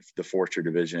 I think, the forestry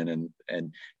division,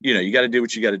 and you got to do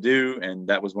what you got to do, and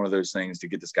that was one of those things to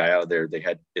get this guy out of there.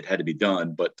 It had to be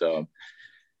done, but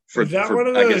was that one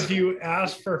of those you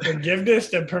asked for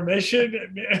forgiveness and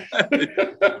permission?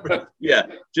 Yeah,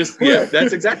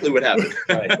 that's exactly what happened.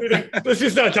 Right. Let's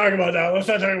just not talk about that. Let's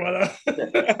not talk about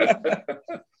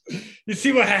that. You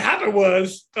see, what happened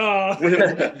was,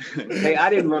 hey, I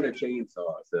didn't run a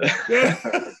chainsaw. So.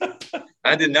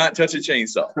 I did not touch a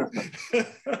chainsaw.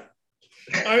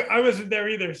 I wasn't there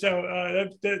either. So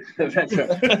That's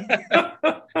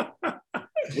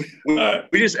right.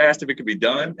 We just asked if it could be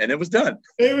done, and it was done.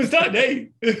 It was done.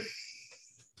 Hey.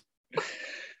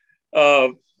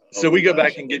 So we go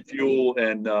back and get fuel,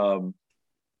 and are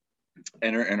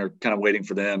kind of waiting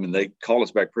for them, and they called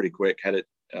us back pretty quick.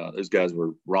 Those guys were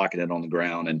rocking it on the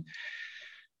ground, and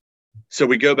so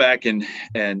we go back and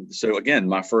so again,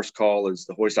 my first call is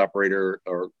the hoist operator,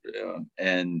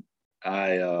 and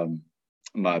I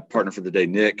my partner for the day,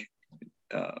 Nick,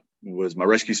 was my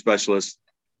rescue specialist.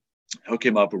 Hook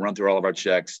him up and run through all of our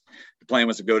checks. The plan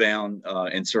was to go down,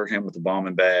 insert him with the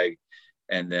bombing bag,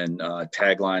 and then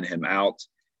tagline him out.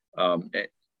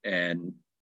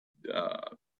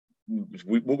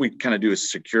 What we kind of do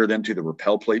is secure them to the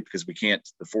rappel plate, because we can't,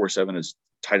 the 407 is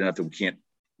tight enough that we can't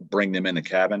bring them in the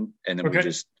cabin. And then we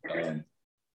just,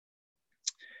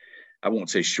 I won't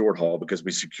say short haul, because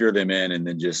we secure them in and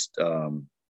then just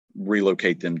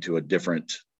relocate them to a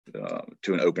different,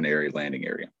 to an open area landing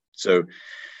area. So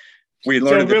we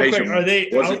learned real quick, are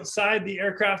they outside the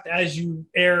aircraft as you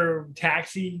air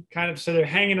taxi kind of? So they're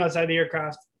hanging outside the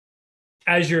aircraft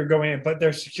as you're going in, but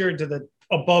they're secured to the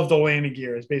above the landing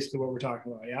gear is basically what we're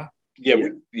talking about.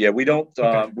 Yeah. We don't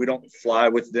fly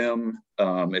with them.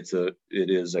 It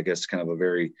is, I guess, kind of a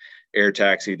very air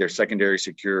taxi. They're secondary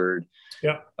secured.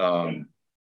 Yeah.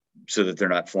 So that they're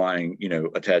not flying,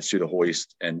 attached to the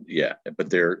hoist, but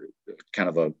they're kind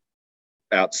of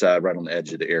outside, right on the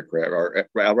edge of the aircraft, or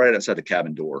right outside the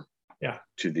cabin door. Yeah.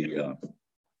 To the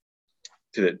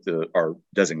our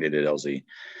designated LZ.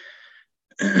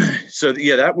 So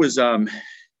that was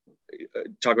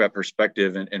talk about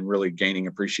perspective and really gaining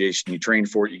appreciation. You train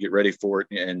for it, you get ready for it,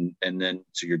 and then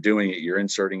so you're doing it. You're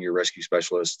inserting your rescue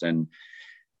specialist, and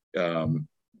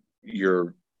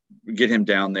you're get him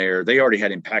down there. They already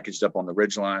had him packaged up on the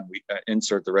ridge line. We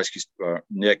insert the rescue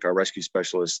Nick, our rescue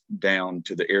specialist, down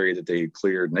to the area that they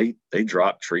cleared, and they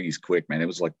dropped trees quick, man. It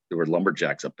was like there were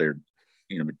lumberjacks up there,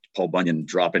 Paul Bunyan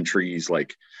dropping trees.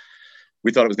 Like,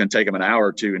 we thought it was going to take them an hour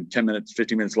or two, and 10 minutes,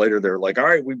 15 minutes later, they're like, all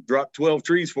right, we've dropped 12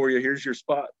 trees for you. Here's your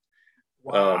spot.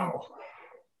 Wow.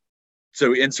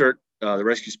 So we insert the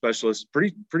rescue specialist,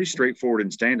 pretty straightforward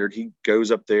and standard. He goes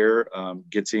up there,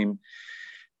 gets him,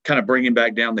 kind of bring him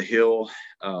back down the hill,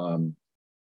 and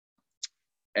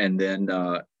then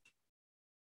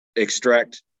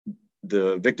extract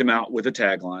the victim out with a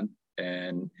tagline.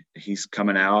 And he's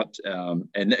coming out,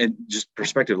 and just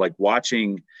perspective, like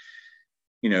watching,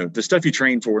 the stuff you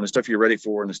train for and the stuff you're ready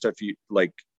for and the stuff you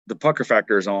like, the pucker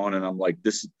factor is on. And I'm like,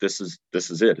 this is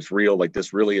it. It's real. Like,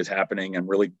 this really is happening. I'm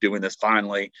really doing this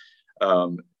finally.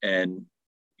 And,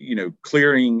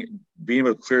 being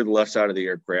able to clear the left side of the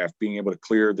aircraft, being able to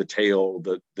clear the tail,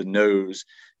 the nose,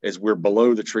 as we're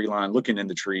below the tree line, looking in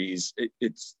the trees.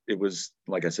 It was,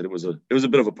 like I said, it was a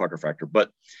bit of a pucker factor, but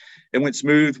it went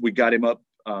smooth. We got him up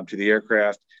to the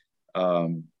aircraft.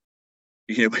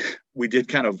 We did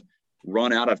kind of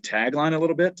run out of tagline a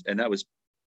little bit, and that was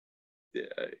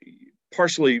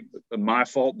partially my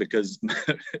fault, because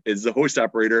as the hoist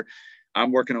operator,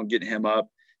 I'm working on getting him up,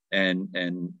 and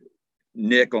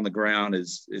Nick on the ground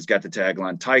is got the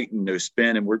tagline tight and no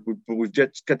spin, and we've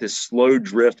just got this slow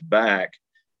drift back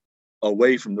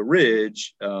away from the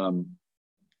ridge,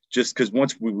 just because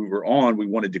once we were on, we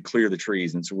wanted to clear the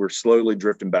trees, and so we're slowly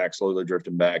drifting back.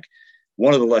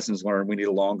 One of the lessons learned, we need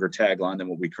a longer tagline than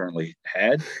what we currently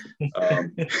had,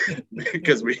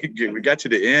 because we got to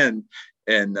the end,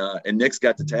 and Nick's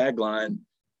got the tagline,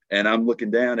 and I'm looking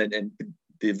down, and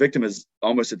the victim is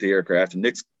almost at the aircraft, and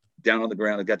Nick's down on the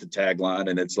ground and got the tagline,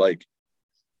 and it's like,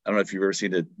 I don't know if you've ever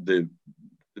seen the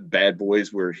Bad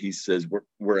Boys where he says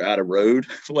we're out of road.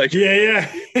 Like,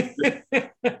 yeah.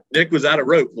 Nick was out of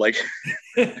rope, like,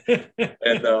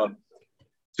 and so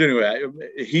anyway,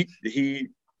 he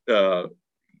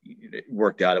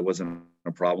worked out. It wasn't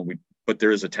a problem. But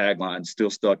there is a tagline still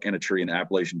stuck in a tree in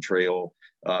Appalachian Trail.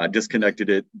 I disconnected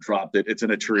it, dropped it. It's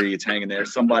in a tree. It's hanging there.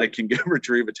 Somebody can go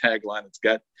retrieve a tagline. It's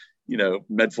got,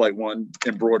 Med Flight 1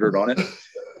 embroidered on it.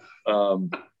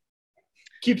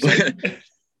 Keep saying.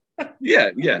 Yeah.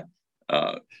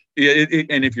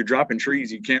 And if you're dropping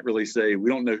trees, you can't really say we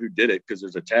don't know who did it because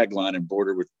there's a tagline and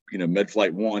border with Med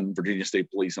Flight 1 Virginia State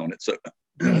Police on it. So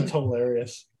that's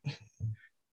hilarious.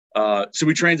 So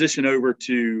we transitioned over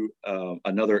to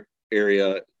another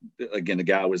area. Again, the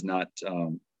guy was not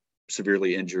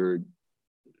severely injured.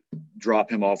 Drop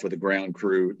him off with a ground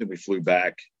crew. Then we flew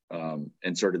back,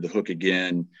 inserted the hook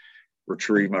again,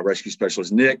 retrieved my rescue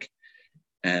specialist Nick,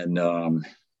 and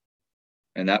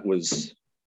that was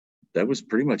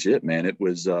pretty much it, man. It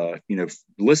was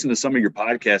listen to some of your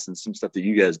podcasts and some stuff that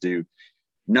you guys do.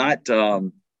 Not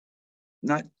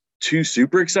too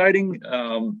super exciting,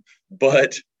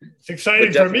 but it's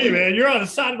exciting for me, man. You're on the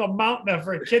side of a mountain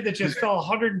for a kid that just fell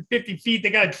 150 feet.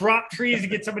 They got to drop trees to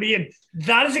get somebody in.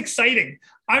 That is exciting.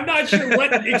 I'm not sure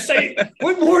what exciting.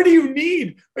 What more do you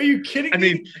need? Are you kidding me? I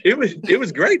mean, it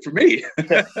was great for me.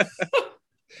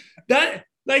 that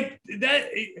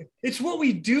it's what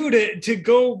we do to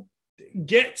go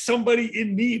get somebody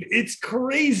in need. It's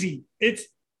crazy.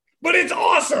 But it's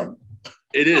awesome.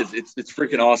 It is. It's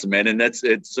freaking awesome, man. And it's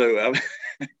so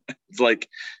it's like,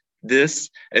 this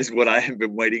is what I have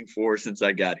been waiting for since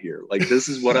I got here. Like, this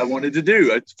is what I wanted to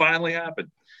do. It's finally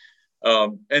happened.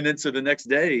 And then so the next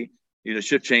day,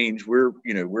 shift change. We're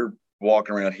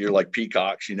walking around here like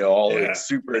peacocks, all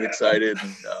super excited.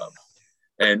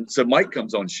 And so Mike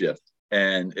comes on shift,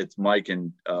 and it's Mike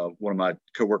and one of my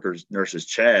coworkers, nurses,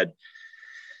 Chad.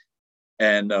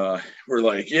 And we're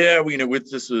like,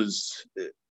 this was,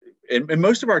 and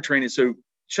most of our training. So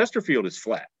Chesterfield is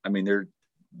flat. I mean,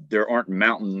 there aren't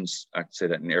mountains. I can say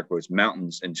that in air quotes,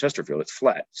 mountains in Chesterfield. It's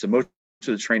flat. So most of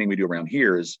the training we do around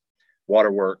here is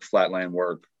water work, flatland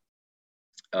work.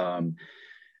 And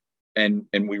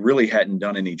we really hadn't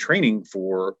done any training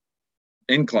for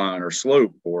incline or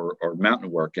slope or mountain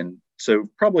work. And so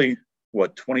probably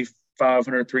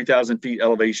 2,500, 3,000 feet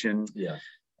elevation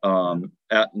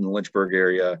out in the Lynchburg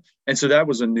area. And so that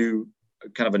was a new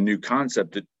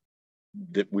concept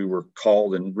that we were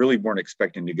called and really weren't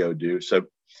expecting to go do. So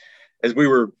as we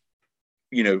were,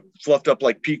 fluffed up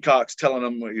like peacocks, telling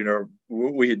them, what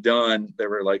we had done, they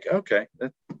were like, okay,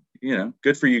 that,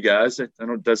 good for you guys. I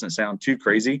know it doesn't sound too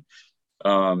crazy.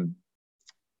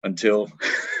 Until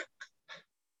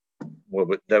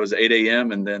that was 8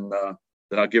 a.m. And then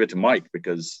I'll give it to Mike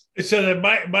because. So then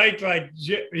Mike, like,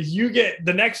 you get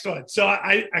the next one. So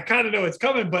I kind of know it's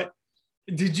coming, but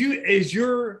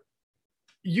you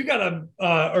got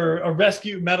a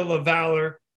Rescue Medal of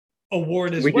Valor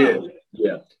award as well. We did.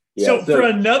 Yeah. So for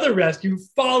another rescue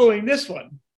following this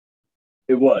one.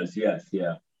 It was, yes.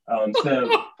 Yeah. That's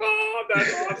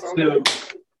awesome.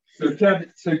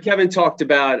 So Kevin talked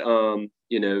about,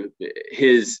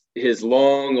 his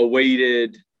long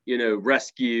awaited,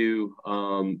 rescue.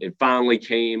 It finally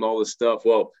came, all this stuff.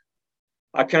 Well,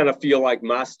 I kind of feel like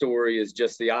my story is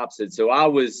just the opposite. So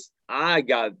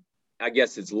I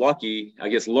guess it's lucky. I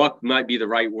guess luck might be the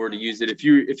right word to use it. If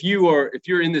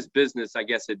you're in this business, I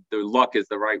guess the luck is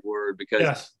the right word, because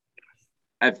yes.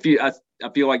 I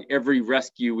feel like every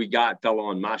rescue we got fell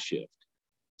on my shift.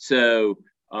 So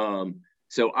like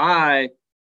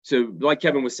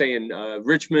Kevin was saying,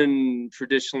 Richmond,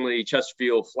 traditionally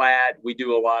Chesterfield flat. We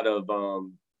do a lot of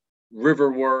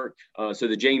river work. So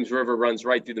the James River runs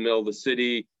right through the middle of the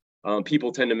city.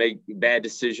 People tend to make bad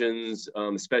decisions,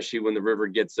 especially when the river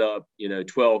gets up,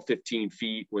 12, 15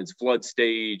 feet. When it's flood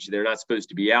stage, they're not supposed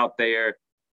to be out there.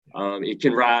 It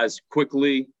can rise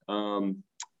quickly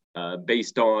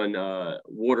based on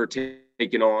water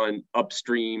taken on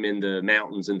upstream in the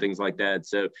mountains and things like that.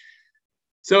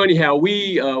 So anyhow,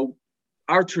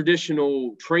 our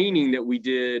traditional training that we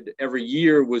did every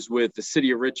year was with the City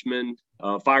of Richmond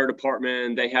Fire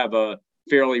Department. They have a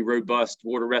fairly robust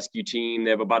water rescue team. They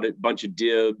have about a bunch of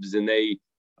dibs, and they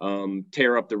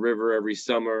tear up the river every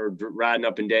summer, riding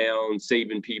up and down,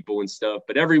 saving people and stuff.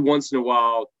 But every once in a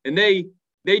while, and they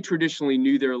traditionally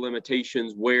knew their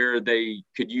limitations, where they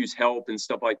could use help and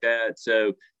stuff like that.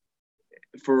 So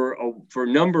for a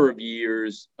number of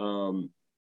years,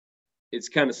 it's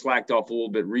kind of slacked off a little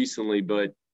bit recently,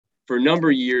 but for a number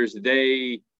of years,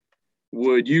 they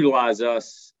would utilize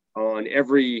us on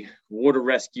every water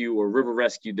rescue or river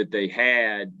rescue that they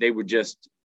had. They would just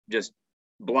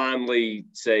blindly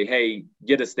say, hey,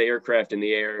 get us the aircraft in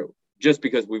the air, just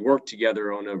because we worked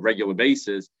together on a regular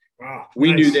basis. Wow.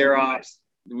 We knew their ops.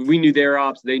 We knew their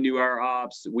ops. They knew our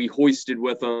ops. We hoisted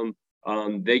with them.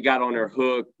 They got on our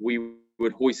hook. We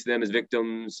would hoist them as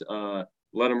victims,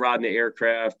 let them ride in the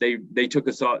aircraft. They took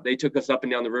us up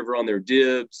and down the river on their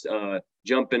dibs,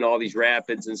 jumping all these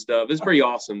rapids and stuff. It's pretty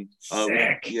awesome.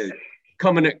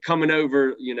 coming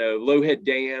over, low head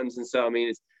dams. And so, I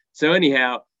mean, so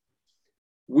anyhow,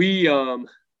 we, on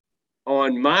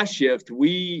my shift,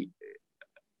 we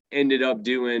ended up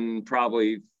doing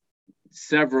probably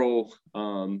several,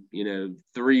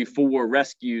 3-4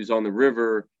 rescues on the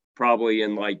river, probably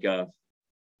in like a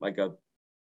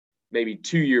maybe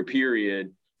 2-year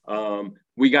period.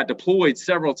 We got deployed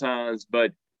several times,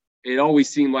 but it always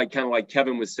seemed like, kind of like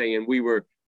Kevin was saying, we were,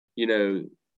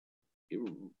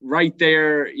 right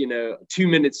there, 2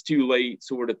 minutes too late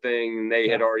sort of thing. And they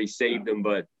had already saved them.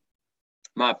 But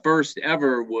my first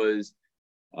ever was,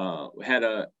 had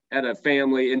a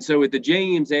family. And so at the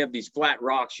James, they have these flat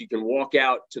rocks. You can walk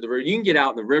out to the river. You can get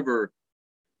out in the river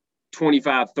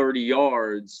 25, 30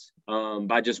 yards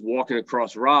by just walking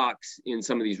across rocks in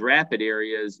some of these rapid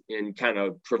areas and kind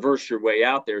of traverse your way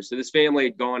out there. So this family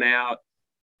had gone out.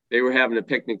 They were having a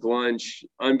picnic lunch.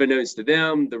 Unbeknownst to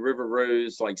them, the river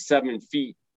rose like 7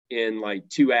 feet in like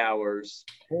 2 hours.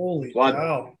 Holy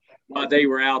cow. While they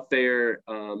were out there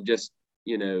just,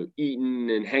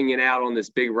 eating and hanging out on this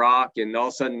big rock. And all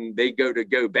of a sudden they go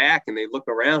back and they look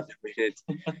around. I mean,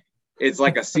 it's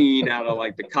like a scene out of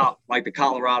like the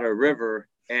Colorado River,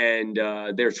 and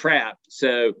they're trapped.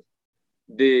 So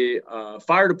the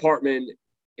fire department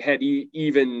had they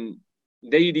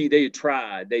had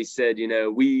tried. They said,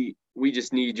 we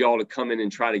just need y'all to come in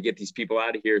and try to get these people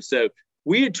out of here. So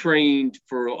we had trained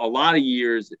for a lot of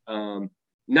years,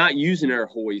 not using our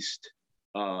hoist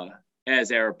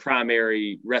as our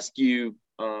primary rescue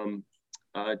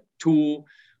tool.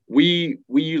 We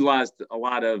utilized a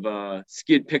lot of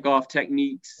skid pick-off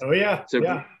techniques. Oh yeah. So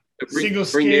yeah. Single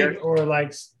skid or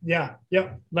like,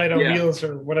 light on wheels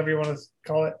or whatever you want to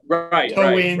call it. Right.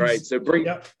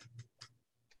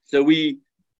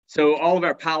 So all of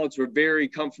our pilots were very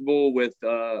comfortable with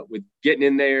getting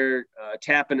in there,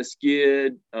 tapping a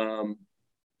skid,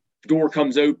 door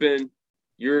comes open,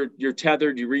 you're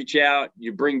tethered, you reach out,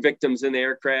 you bring victims in the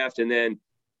aircraft, and then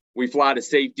we fly to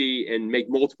safety and make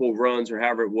multiple runs or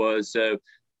however it was. So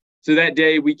that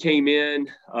day we came in,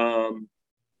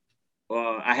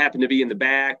 I happened to be in the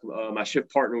back. My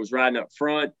shift partner was riding up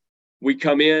front. We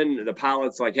come in, the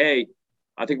pilot's like, hey,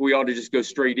 I think we ought to just go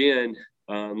straight in.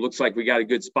 Looks like we got a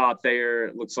good spot there.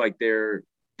 It looks like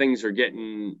things are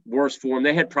getting worse for them.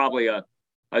 They had probably at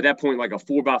that point, like a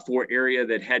 4x4 area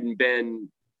that hadn't been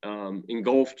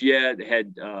engulfed yet. They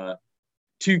had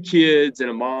 2 kids and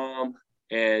a mom,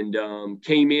 and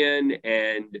came in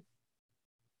and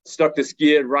stuck the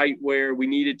skid right where we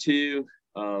needed to,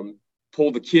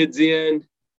 pull the kids in.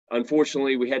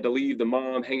 Unfortunately, we had to leave the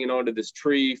mom hanging onto this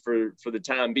tree for the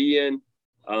time being,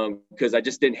 because I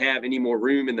just didn't have any more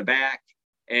room in the back,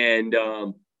 and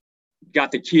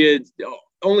got the kids.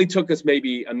 Only took us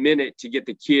maybe a minute to get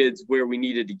the kids where we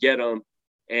needed to get them.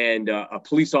 And a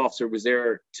police officer was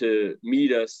there to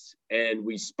meet us, and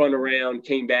we spun around,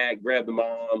 came back, grabbed the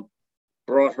mom,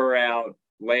 brought her out,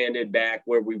 landed back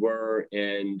where we were,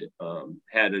 and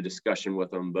had a discussion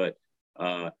with them. But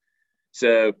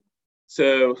so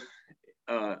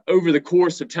over the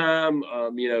course of time,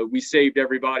 we saved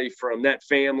everybody from that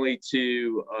family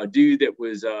to a dude that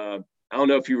was, I don't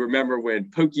know if you remember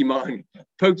when Pokemon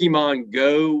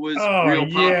Go was real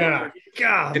popular. Yeah.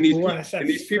 God bless that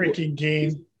freaking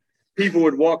game. People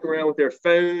would walk around with their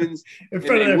phones in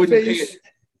front of their face.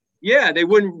 They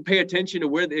wouldn't pay attention to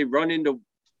where they run into.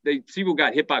 People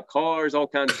got hit by cars, all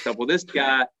kinds of stuff. Well, this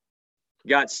guy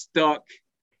got stuck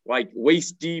like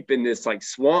waist deep in this like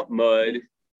swamp mud,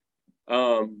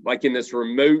 like in this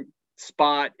remote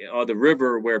spot of the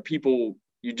river where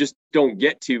you just don't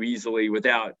get to easily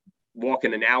without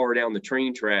walking an hour down the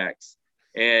train tracks.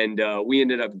 And we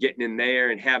ended up getting in there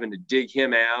and having to dig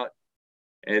him out.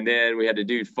 And then we had a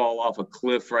dude fall off a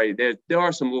cliff right there. There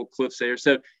are some little cliffs there.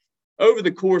 So over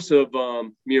the course of,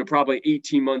 probably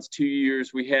 18 months, 2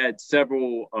 years, we had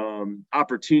several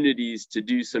opportunities to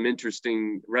do some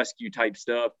interesting rescue type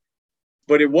stuff.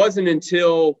 But it wasn't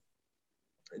until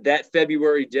that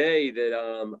February day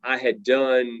that I had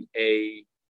done a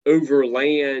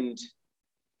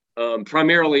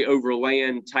primarily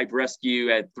overland type rescue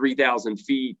at 3,000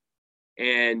 feet.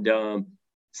 And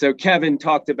so Kevin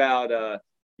talked about,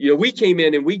 we came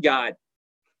in and we got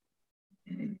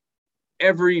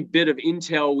every bit of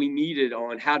intel we needed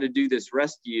on how to do this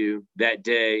rescue that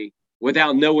day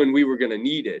without knowing we were going to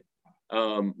need it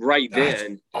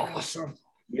then. Awesome.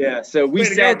 Yeah. So we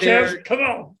sat there. Kev. Come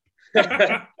on.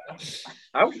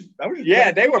 I was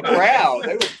yeah, they were proud.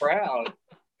 They were proud.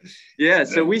 Yeah.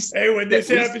 So hey, when this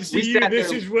happens to you, this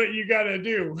there. is what you got to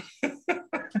do.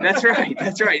 That's right.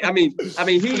 That's right. I mean,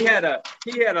 he had a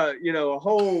a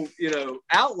whole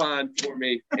outline for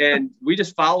me, and we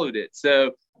just followed it.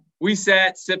 So we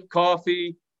sat, sipped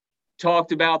coffee,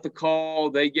 talked about the call.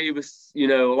 They gave us a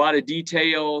lot of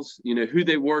details, who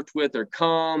they worked with, their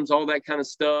comms, all that kind of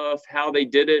stuff, how they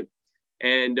did it,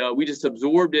 and we just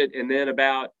absorbed it. And then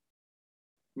about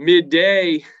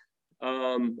midday,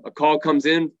 a call comes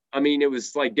in. I mean, it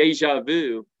was like deja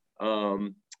vu.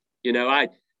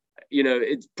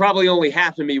 It's probably only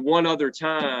happened to me one other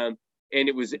time, and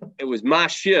it was my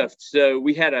shift. So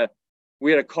we had a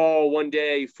call one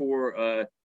day for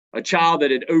a child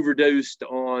that had overdosed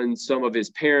on some of his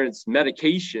parents'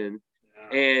 medication,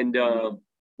 and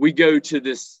we go to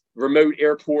this remote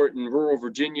airport in rural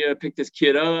Virginia, pick this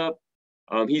kid up.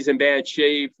 He's in bad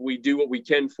shape. We do what we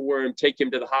can for him, take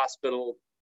him to the hospital.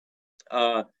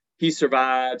 He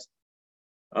survives.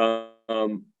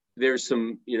 There's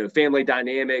some, family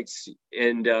dynamics,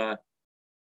 and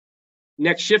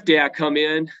next shift day I come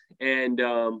in, and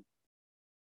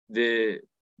the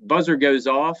buzzer goes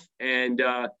off, and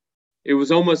it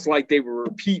was almost like they were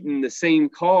repeating the same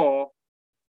call.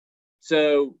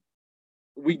 So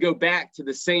we go back to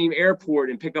the same airport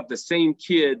and pick up the same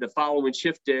kid the following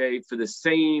shift day for the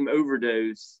same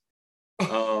overdose.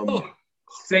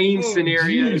 Same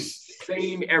scenario,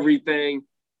 same everything.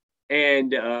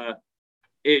 And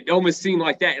it almost seemed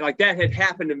like that had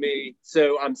happened to me.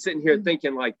 So I'm sitting here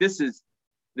thinking, like, this is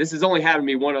only happened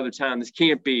to me one other time. This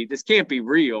can't be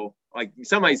real. Like,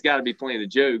 somebody's got to be playing a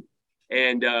joke.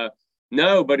 And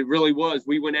no, but it really was.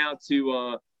 We went out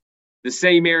to the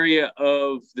same area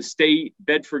of the state,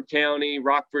 Bedford County,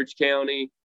 Rockbridge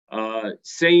County,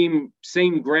 same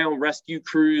ground rescue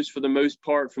crews for the most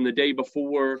part from the day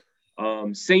before,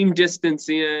 same distance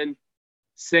in,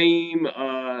 same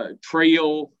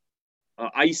trail,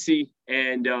 icy,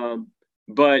 and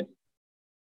but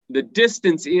the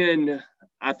distance in,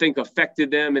 I think, affected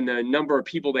them, and the number of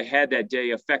people they had that day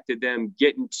affected them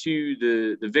getting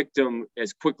to the victim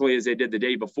as quickly as they did the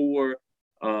day before.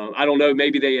 I don't know,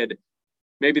 maybe they had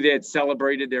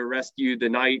celebrated their rescue the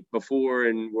night before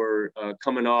and were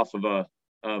coming off of a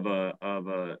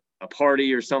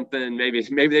party or something. Maybe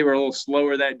they were a little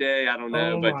slower that day. I don't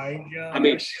know. Oh, but my gosh. I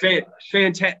mean,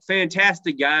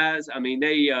 fantastic guys. I mean,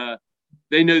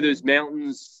 they know those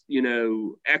mountains,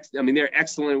 they're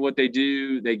excellent at what they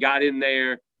do. They got in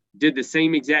there, did the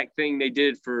same exact thing they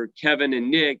did for Kevin and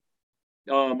Nick.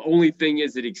 Only thing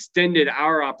is, it extended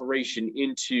our operation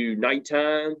into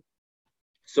nighttime.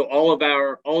 So all of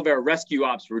our rescue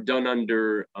ops were done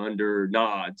under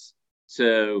nods.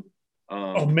 So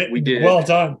we did. Well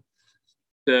done.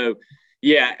 So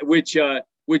yeah, which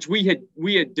we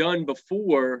had done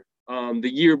before, the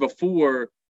year before.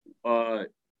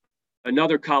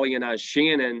 Another colleague and I,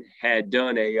 Shannon, had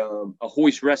done a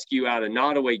hoist rescue out of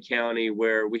Nottoway County,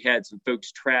 where we had some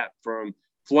folks trapped from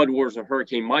floodwaters of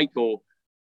Hurricane Michael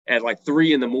at like 2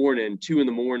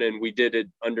 a.m. We did it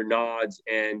under nods.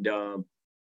 And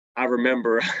I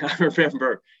remember,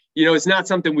 it's not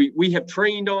something we have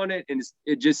trained on it. And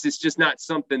it's just not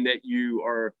something that you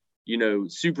are,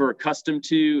 super accustomed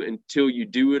to until you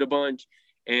do it a bunch.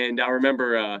 And I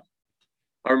remember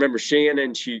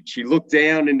Shannon, she looked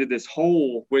down into this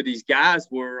hole where these guys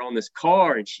were on this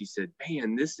car, and she said,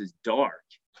 "Man, this is dark."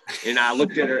 And I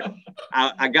looked at her,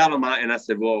 I got on and I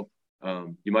said, "Well,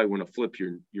 you might want to flip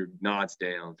your nods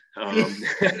down."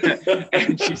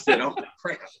 And she said, "Oh,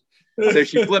 crap." So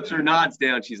she flips her nods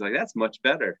down. She's like, "That's much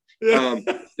better."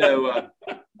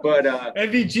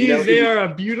 NVGs, they are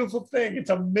a beautiful thing.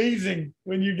 It's amazing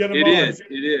when you get them on. It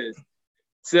is.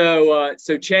 So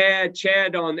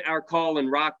Chad on our call in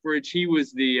Rockbridge, he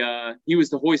was the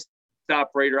hoist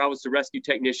operator. I was the rescue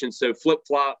technician. So flip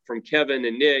flop from Kevin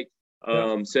and Nick.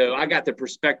 So I got the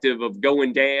perspective of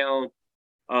going down.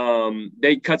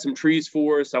 They cut some trees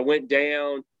for us. I went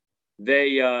down.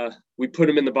 We put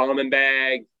him in the bombing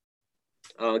bag.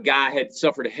 Guy had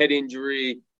suffered a head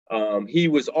injury. He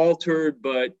was altered,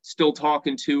 but still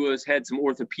talking to us. Had some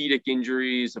orthopedic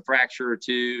injuries, a fracture or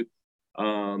two.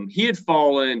 He had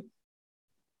fallen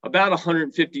about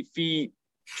 150 feet,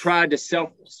 tried to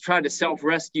self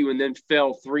rescue, and then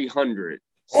fell 300.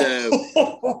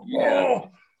 So yeah.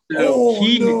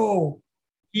 So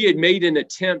he had made an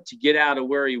attempt to get out of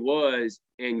where he was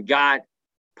and got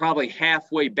probably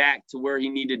halfway back to where he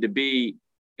needed to be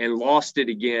and lost it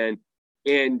again.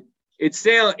 And it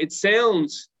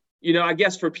sounds, I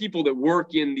guess for people that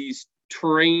work in these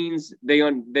terrains, they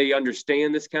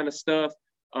understand this kind of stuff.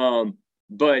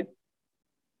 But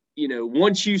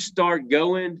once you start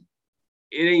going,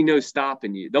 it ain't no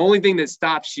stopping you. The only thing that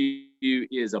stops you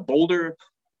is a boulder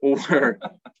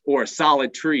or a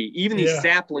solid tree. Even these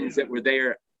saplings that were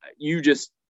there, you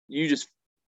just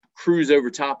cruise over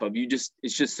top of. It's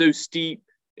just so steep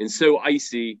and so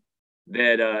icy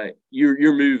that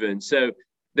you're moving. So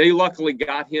they luckily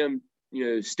got him,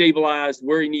 stabilized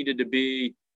where he needed to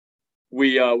be.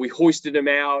 We hoisted him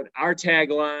out. Our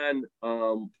tagline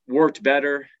worked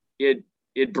better. It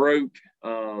broke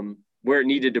where it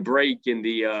needed to break in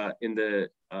the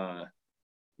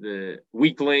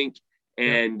weak link,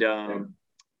 and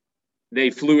they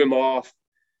flew him off.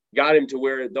 Got him to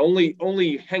where the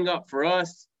only hang up for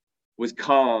us was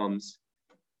comms.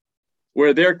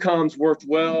 Where their comms worked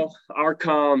well, our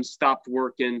comms stopped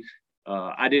working.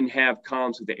 I didn't have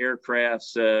comms with the aircraft,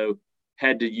 so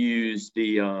had to use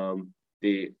the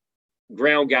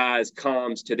ground guys'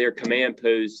 comms to their command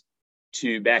post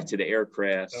back to the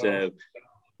aircraft. So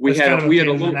we had a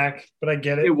little neck, but I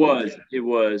get it. It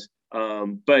was,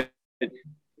 but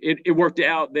it worked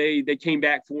out. They came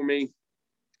back for me.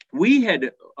 We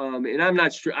had, and I'm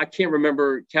not sure, I can't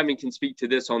remember, Kevin can speak to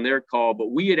this on their call, but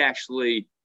we had actually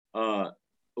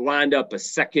lined up a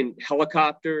second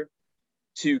helicopter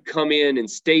to come in and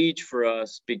stage for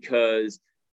us, because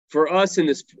for us in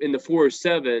the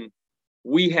 407,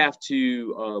 we have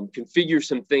to configure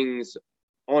some things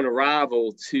on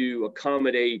arrival to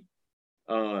accommodate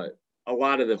a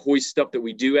lot of the hoist stuff that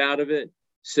we do out of it.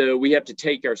 So we have to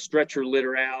take our stretcher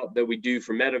litter out that we do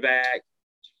for medevac,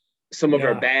 some of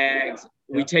our bags.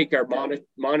 We take our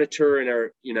monitor and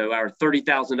our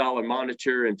 $30,000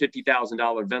 monitor and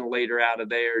 $50,000 ventilator out of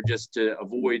there just to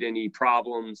avoid any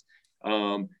problems.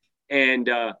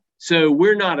 So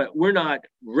we're not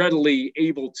readily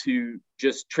able to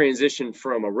just transition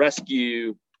from a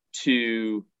rescue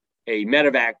to a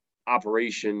medevac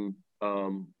operation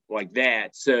like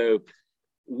that. So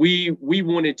we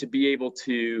wanted to be able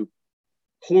to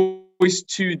hoist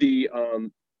to the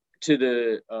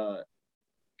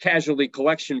casualty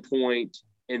collection point,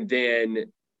 and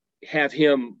then have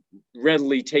him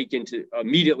immediately taken to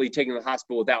the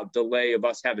hospital without delay of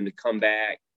us having to come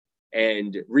back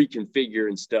and reconfigure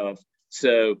and stuff.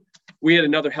 So we had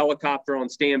another helicopter on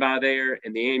standby there,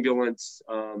 and the ambulance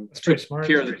took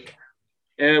care of it.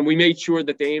 And we made sure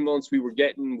that the ambulance we were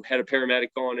getting had a paramedic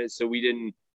on it, so we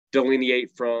didn't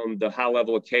delineate from the high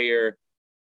level of care.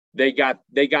 They got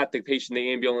the patient in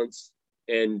the ambulance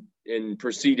and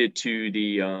proceeded to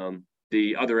the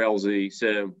other LZ.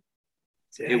 So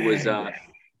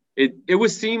it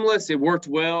was seamless. It worked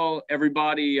well.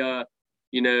 Everybody, I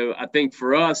think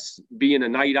for us being a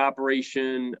night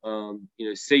operation,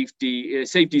 safety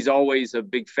is always a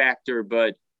big factor,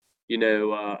 but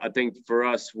I think for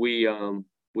us, we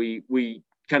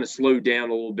kind of slowed down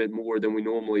a little bit more than we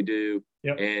normally do,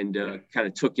 and kind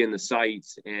of took in the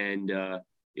sights, and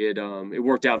it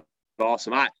worked out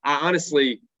awesome. I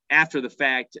honestly, after the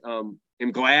fact, am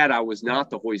glad I was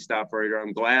not the hoist operator.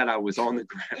 I'm glad I was on the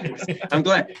ground. I'm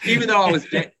glad, even though I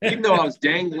was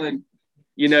dangling,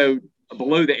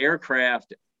 below the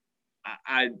aircraft,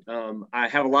 I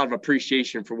have a lot of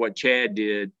appreciation for what Chad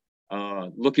did,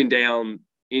 looking down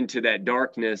into that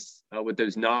darkness with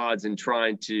those nods and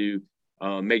trying to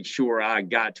make sure I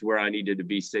got to where I needed to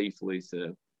be safely.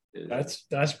 So that's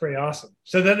pretty awesome.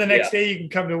 So then the next day you can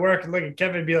come to work and look at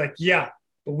Kevin and be like, yeah,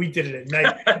 but we did it at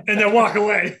night, and then walk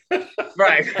away.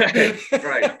 Right.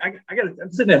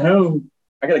 I'm sitting at home.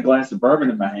 I got a glass of bourbon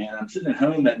in my hand. I'm sitting at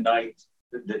home that night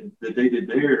that they did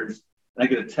theirs. And I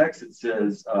get a text that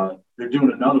says they're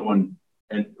doing another one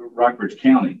in Rockbridge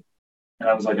County. And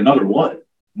I was like, another what?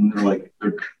 And they're like,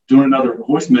 they're doing another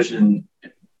hoist mission,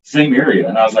 same area.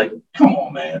 And I was like, come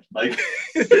on, man. Like,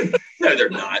 no, they're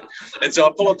not. And so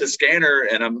I pull up the scanner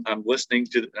and I'm listening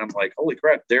to, I'm like, holy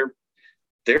crap, they're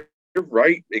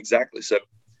right. Exactly. So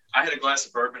I had a glass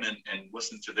of bourbon and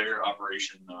listened to their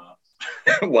operation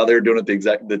while they were doing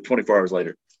it the 24 hours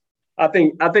later. I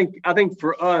think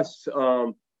for us,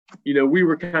 we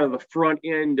were kind of the front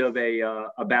end of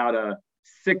about a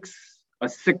six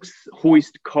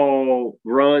hoist call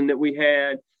run that we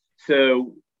had.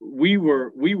 So we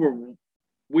were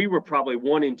probably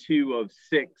 1 and 2 of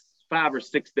 5 or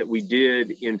 6 that we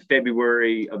did in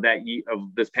February of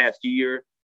this past year,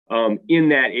 in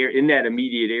that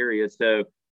immediate area. So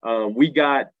we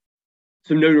got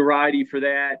some notoriety for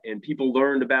that, and people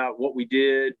learned about what we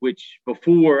did, which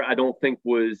before I don't think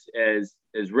was as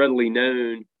readily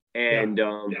known. And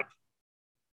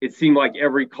it seemed like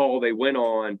every call they went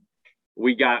on,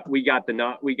 we got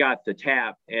the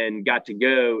tap and got to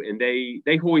go. And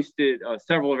they hoisted,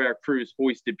 several of our crews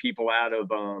hoisted people out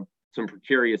of some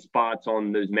precarious spots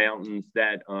on those mountains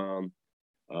that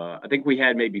I think we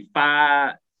had maybe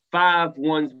five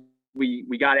ones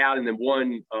we got out, and then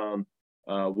one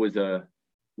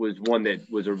was one that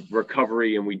was a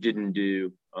recovery, and we didn't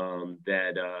do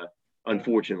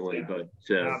unfortunately. But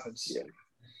yeah.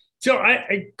 So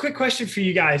a quick question for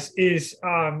you guys is,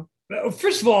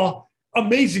 first of all,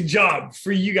 amazing job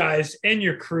for you guys and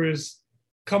your crews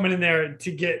coming in there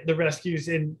to get the rescues,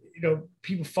 and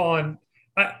people falling.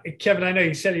 Kevin, I know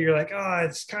you said it. You're like,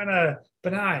 it's kind of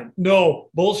benign. No,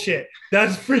 bullshit.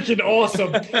 That's freaking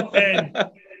awesome. And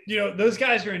those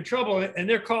guys are in trouble and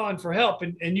they're calling for help,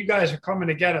 and you guys are coming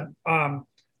to get them.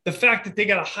 The fact that they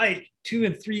got to hike 2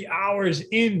 and 3 hours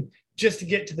in just to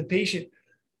get to the patient.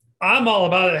 I'm all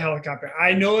about a helicopter.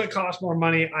 I know it costs more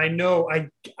money. I know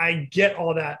I get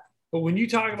all that. But when you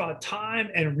talk about time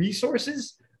and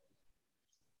resources,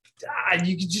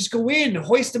 you can just go in,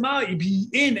 hoist them out. You'd be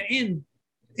in,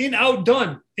 out,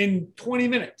 done in 20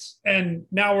 minutes. And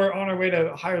now we're on our way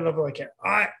to a higher level of care.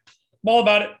 I'm all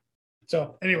about it.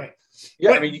 So anyway.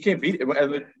 Yeah, I mean, you can't beat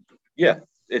it. Yeah,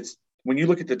 it's when you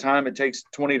look at the time it takes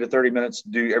 20 to 30 minutes to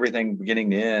do everything beginning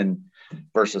to end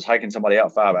versus hiking somebody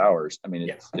out 5 hours. I mean,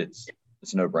 it's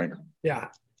a no-brainer. Yeah.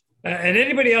 And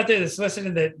anybody out there that's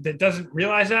listening that doesn't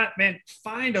realize that, man,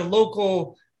 find the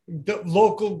local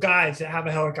guys that have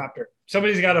a helicopter.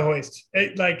 Somebody's got a hoist.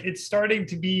 It's starting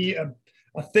to be a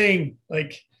thing.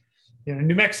 Like,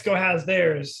 New Mexico has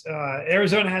theirs.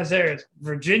 Arizona has theirs.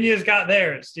 Virginia's got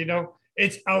theirs.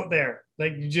 It's out there.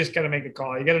 Like, you just got to make a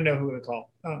call. You got to know who to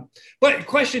call. But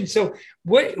question. So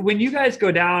when you guys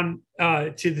go down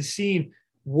to the scene,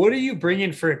 what are you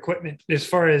bringing for equipment as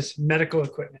far as medical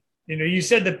equipment? You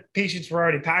said the patients were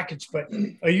already packaged, but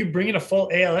are you bringing a full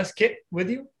ALS kit with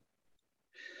you?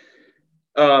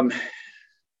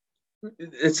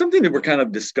 It's something that we're kind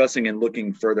of discussing and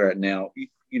looking further at now.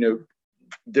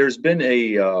 There's been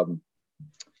a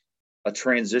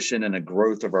transition and a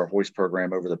growth of our hoist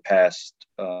program over the past.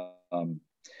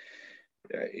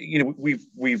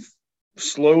 We've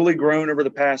slowly grown over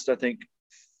the past, I think,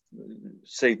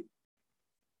 say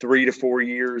 3 to 4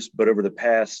 years, but over the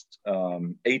past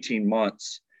 18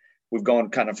 months, we've gone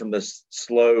kind of from this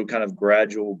slow, kind of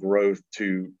gradual growth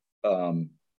to,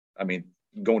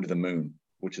 going to the moon,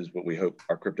 which is what we hope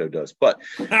our crypto does, but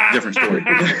different story.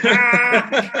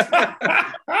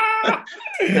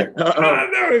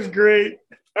 That was great.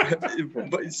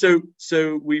 But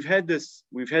so we've had this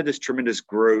tremendous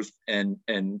growth, and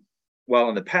while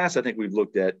in the past I think we've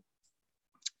looked at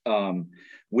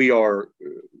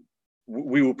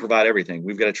we will provide everything.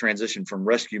 We've got to transition from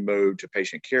rescue mode to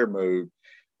patient care mode.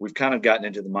 We've kind of gotten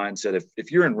into the mindset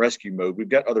if you're in rescue mode, we've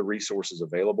got other resources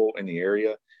available in the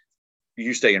area.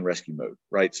 You stay in rescue mode,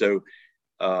 right? So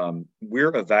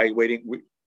we're evaluating.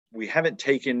 We haven't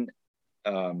taken.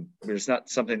 It's not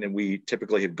something that we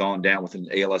typically have gone down with an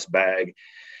ALS bag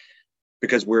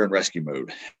because we're in rescue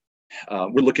mode.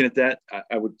 We're looking at that.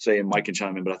 I would say, and Mike can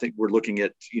chime in, but I think we're looking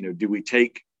at,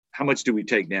 how much do we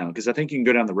take down? Because I think you can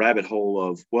go down the rabbit hole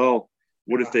of, well,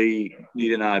 what if they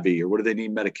need an IV, or what if they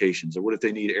need medications, or what if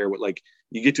they need air? Like,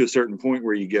 you get to a certain point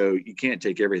where you go, you can't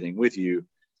take everything with you.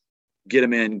 Get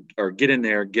them in, or get in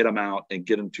there, get them out, and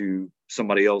get them to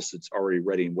somebody else that's already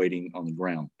ready and waiting on the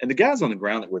ground. And the guys on the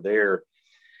ground that were there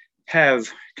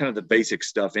have kind of the basic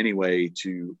stuff anyway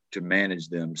to manage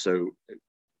them. So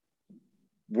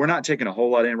we're not taking a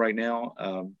whole lot in right now.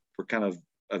 We're kind of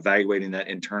evaluating that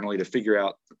internally to figure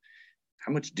out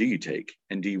how much do you take,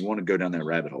 and do you want to go down that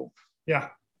rabbit hole? Yeah.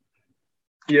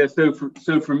 Yeah. So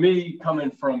for me, coming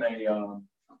from a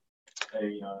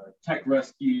tech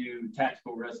rescue,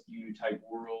 tactical rescue type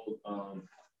world,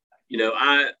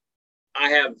 I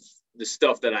have the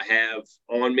stuff that I have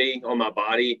on me, on my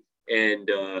body, and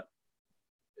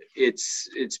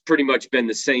it's pretty much been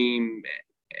the same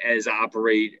as I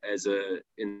operate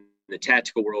in the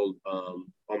tactical world,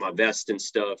 on my vest and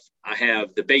stuff. I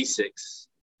have the basics,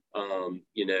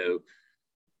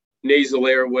 nasal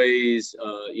airways,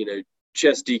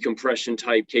 chest decompression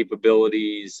type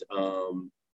capabilities,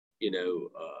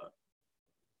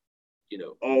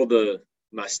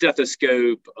 my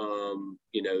stethoscope,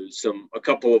 a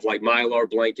couple of like Mylar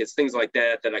blankets, things like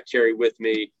that I carry with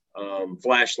me,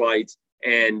 flashlights,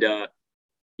 and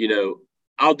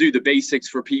I'll do the basics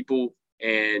for people,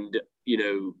 and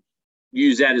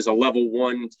use that as a level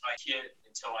 1 kit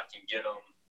until I can get them,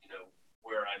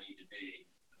 where I need to be.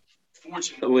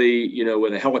 Fortunately,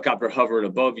 with a helicopter hovering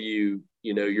above you,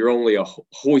 you're only a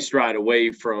hoist ride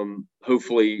away from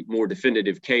hopefully more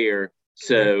definitive care.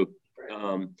 So,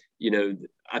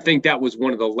 I think that was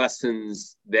one of the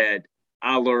lessons that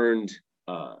I learned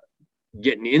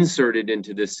getting inserted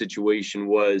into this situation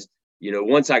was,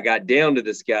 once I got down to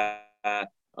this guy,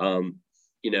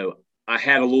 I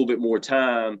had a little bit more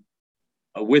time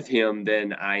with him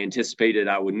than I anticipated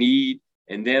I would need.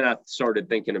 And then I started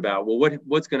thinking about, well,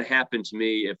 what's going to happen to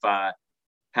me if I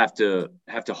have to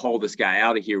haul this guy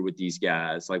out of here with these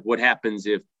guys? Like, what happens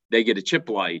if they get a chip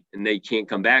light and they can't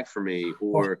come back for me,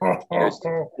 or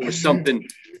something,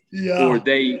 or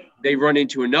they run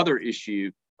into another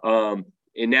issue. And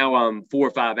now I'm 4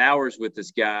 or 5 hours with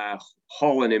this guy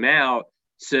hauling him out.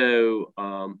 So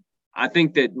I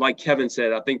think that, like Kevin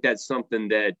said, I think that's something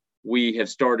that we have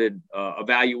started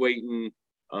evaluating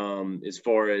as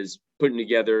far as putting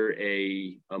together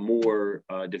a more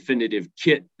definitive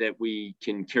kit that we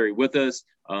can carry with us.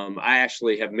 I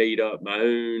actually have made up my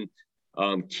own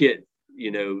kit,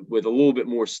 with a little bit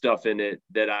more stuff in it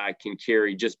that I can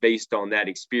carry just based on that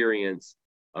experience,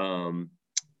 to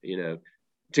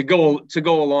go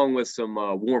along with some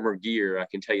warmer gear. I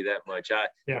can tell you that much.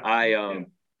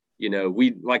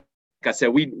 We, like I said,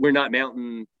 we're not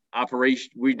mountain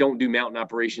operation. We don't do mountain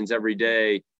operations every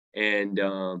day. And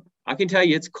I can tell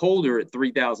you it's colder at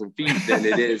 3,000 feet than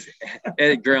it is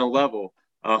at ground level.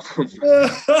 I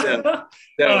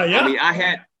mean,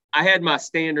 I had my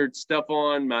standard stuff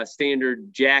on, my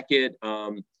standard jacket.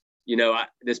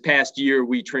 This past year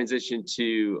we transitioned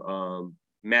to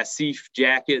Massif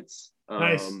jackets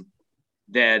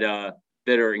that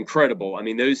are incredible. I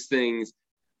mean, those things,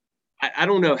 I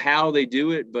don't know how they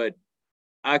do it, but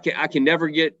I can never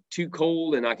get too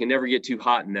cold and I can never get too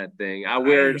hot in that thing. I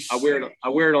wear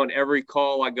it on every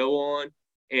call I go on.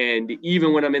 And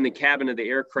even when I'm in the cabin of the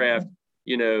aircraft,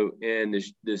 and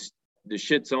the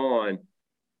shit's on,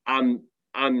 I'm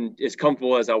as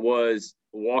comfortable as I was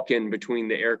walking between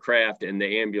the aircraft and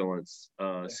the ambulance.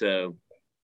 But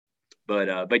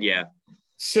yeah.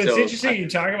 So it's interesting you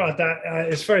talk about that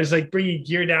as far as like bringing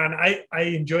gear down. I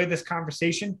enjoy this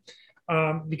conversation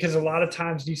because a lot of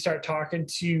times you start talking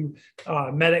to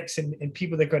medics and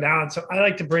people that go down. So I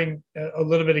like to bring a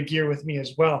little bit of gear with me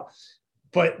as well.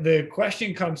 But the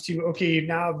question comes to, okay,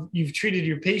 now you've treated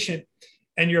your patient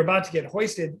and you're about to get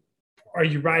hoisted. Are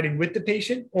you riding with the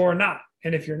patient or not?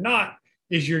 And if you're not,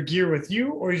 is your gear with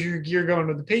you or is your gear going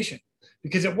with the patient?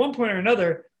 Because at one point or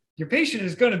another, your patient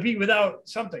is going to be without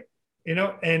something,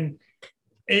 and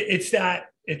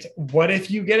it's what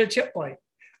if you get a chip light?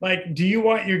 Like, do you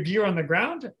want your gear on the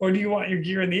ground or do you want your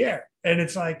gear in the air? And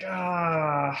it's like, do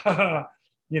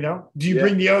you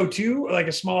bring the O2, like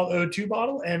a small O2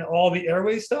 bottle and all the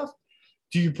airway stuff?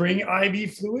 Do you bring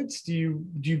IV fluids? Do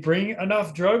you bring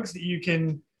enough drugs that you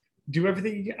can do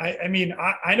everything?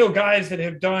 I know guys that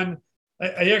have done,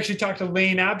 I actually talked to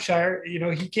Lane Abshire,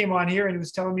 he came on here and he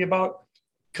was telling me about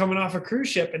coming off a cruise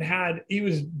ship and he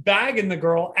was bagging the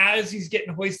girl as he's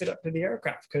getting hoisted up to the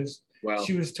aircraft because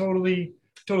she was totally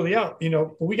out.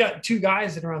 But we got 2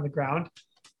 guys that are on the ground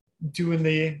doing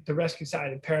the rescue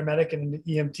side and paramedic and the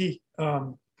EMT.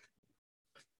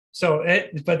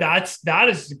 But that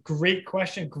is a great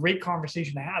question, great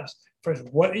conversation to have. First,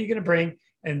 what are you going to bring?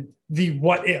 And the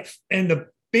what if, and the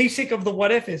basic of the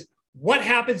what if is what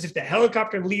happens if the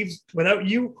helicopter leaves without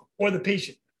you or the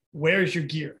patient? Where's your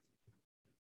gear?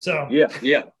 So yeah.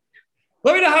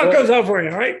 Let me know how it goes out for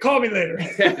you. All right, call me later.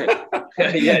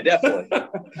 Yeah, definitely.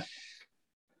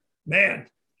 Man,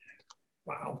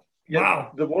 wow. Yeah,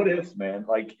 wow. The what ifs, man.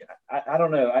 Like I don't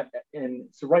know. And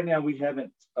so right now we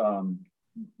haven't.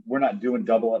 We're not doing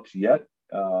double ups yet.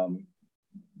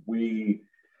 We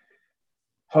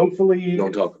hopefully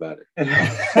don't talk about it.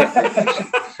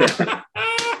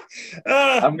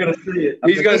 I'm gonna say it.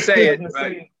 He's gonna say it.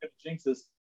 Right. Jinx us.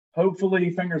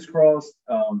 Hopefully, fingers crossed.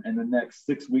 In the next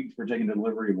 6 weeks, we're taking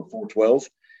delivery of a 412,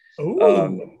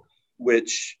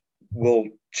 which will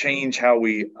change how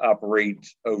we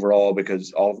operate overall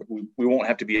because we won't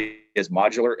have to be as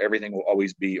modular. Everything will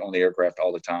always be on the aircraft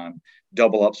all the time.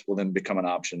 Double ups will then become an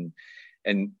option.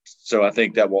 And so I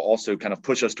think that will also kind of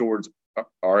push us towards,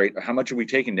 all right, how much are we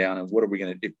taking down and what are we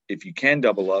going to, if you can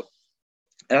double up.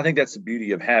 And I think that's the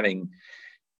beauty of having,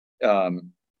 a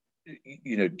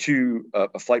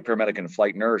flight paramedic and a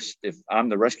flight nurse. If I'm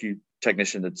the rescue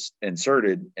technician that's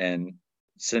inserted and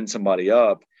send somebody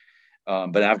up,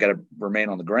 but I've got to remain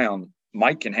on the ground,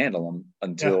 Mike can handle them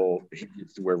until he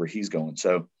gets to wherever he's going.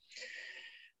 So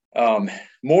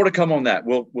more to come on that.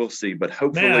 We'll see, but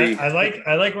hopefully. Man, I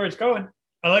like where it's going.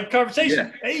 I like the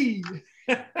conversation. Yeah. Hey.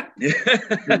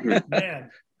 Yeah.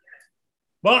 Man.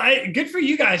 Well, good for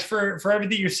you guys for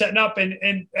everything you're setting up.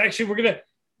 And actually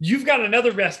you've got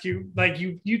another rescue. Like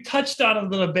you touched on a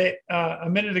little bit a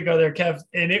minute ago there, Kev,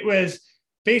 and it was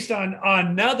based on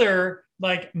another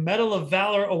like Medal of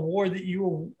Valor award that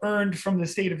you earned from the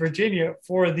state of Virginia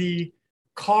for the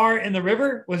car in the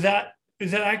river. Is that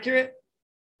accurate?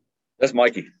 That's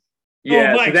Mikey.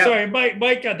 Yeah, Mike. Sorry,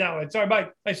 Mike got that one. Sorry,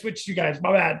 Mike. I switched you guys.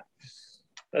 My bad.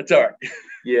 That's all right.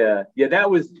 Yeah. That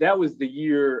was the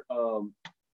year. I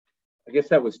guess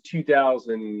that was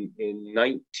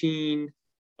 2019.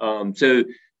 So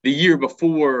the year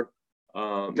before,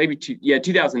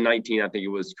 2019. I think it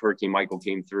was Hurricane Michael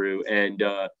came through, and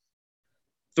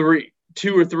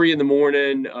 2 or 3 in the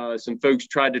morning, some folks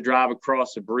tried to drive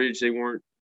across a bridge they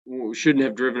shouldn't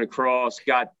have driven across.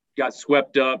 Got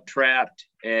swept up, trapped,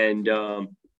 and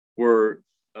were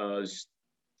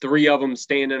 3 of them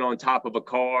standing on top of a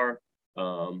car,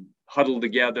 huddled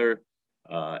together,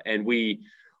 and we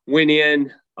went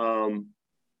in.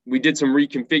 We did some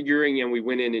reconfiguring, and we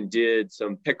went in and did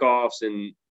some pickoffs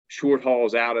and short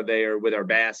hauls out of there with our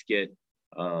basket.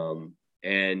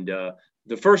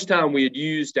 The first time we had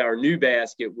used our new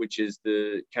basket, which is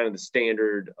the kind of the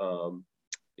standard,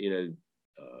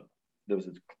 there was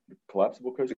a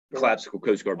collapsible Coast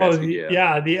Guard basket.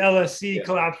 The LSC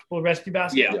collapsible rescue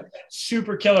basket. Yeah.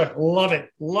 Super killer. Love it.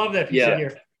 Love that piece of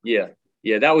gear. Yeah.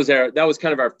 That was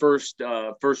kind of our first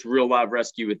real live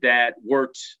rescue with that.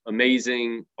 Worked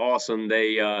amazing. Awesome.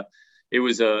 It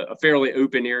was a fairly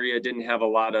open area. Didn't have a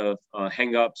lot of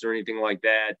hang-ups or anything like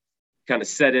that. Kind of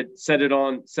Shannon set it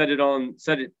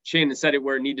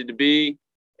where it needed to be.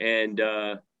 And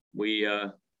we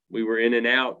were in and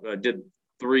out, did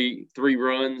three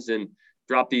runs and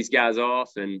dropped these guys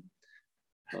off. And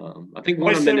I think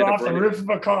one of them ended up running off the roof of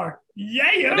a car.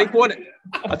 Yeah. I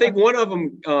think one of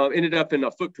them ended up in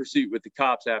a foot pursuit with the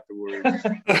cops afterwards.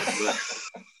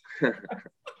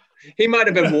 He might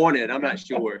have been wanted. I'm not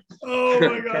sure. Oh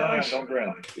my gosh. Don't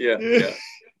drown. Yeah.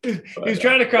 He was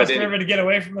trying to cross the river to get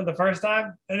away from it the first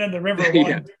time, and then the river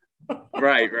won.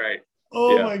 Right.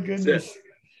 Oh my goodness.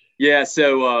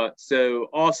 So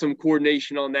awesome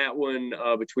coordination on that one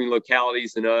between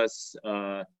localities and us.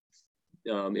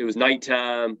 It was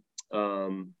nighttime,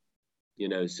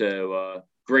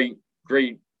 great,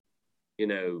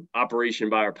 operation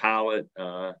by our pilot,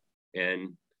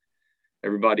 and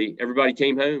everybody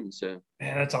came home. So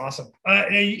man, that's awesome.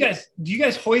 Do you guys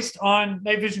hoist on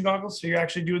night vision goggles? So you're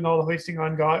actually doing all the hoisting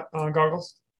on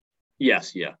goggles?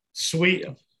 Yes. Yeah. Sweet.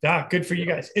 Yeah. Good for you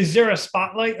guys. Is there a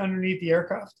spotlight underneath the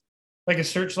aircraft? Like a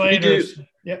searchlight? We do.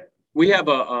 Yeah. We have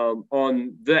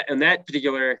on that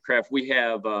particular aircraft, we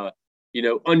have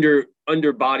under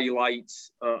body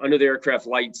lights, under the aircraft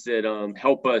lights that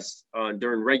help us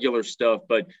during regular stuff.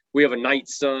 But we have a night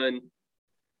sun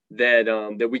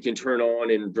that we can turn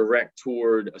on and direct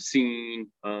toward a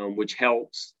scene, which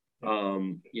helps.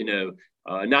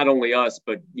 Not only us,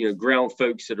 but ground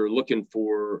folks that are looking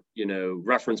for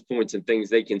reference points and things,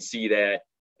 they can see that.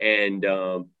 And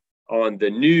on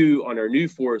our new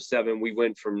 407, we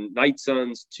went from night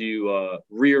suns to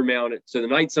rear mounted. So the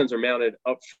night suns are mounted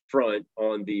up front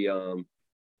on the old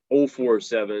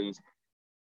 407s.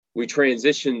 We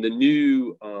transitioned the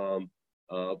new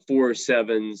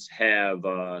 407s have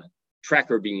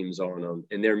tracker beams on them,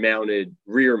 and they're mounted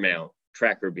rear mount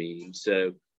tracker beams.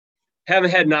 So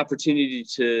haven't had an opportunity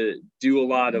to do a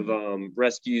lot of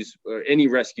rescues or any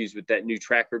rescues with that new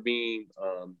tracker beam.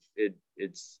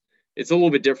 It's a little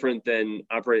bit different than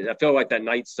operating. I feel like that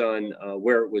night sun,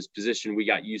 where it was positioned, we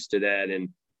got used to that, and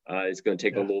it's going to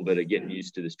take a little bit of getting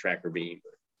used to this tracker beam.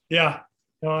 Yeah,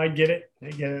 no, I get it.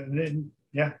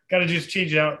 Yeah, got to just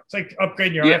change it out. It's like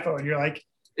upgrading your iPhone. You're like,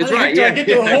 it's right. I get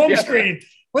to the home screen.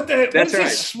 What is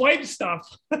this swipe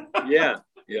stuff? Yeah,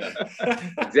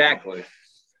 exactly.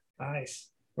 Nice.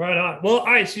 Right on. Well, all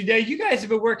right. So now you guys have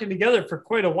been working together for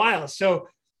quite a while. So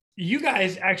you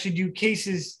guys actually do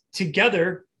cases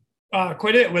together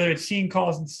quite a bit, whether it's scene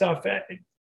calls and stuff.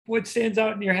 What stands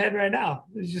out in your head right now?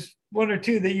 There's just one or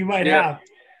two that you might have.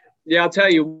 Yeah, I'll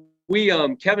tell you. We,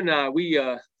 Kevin and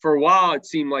I, for a while, it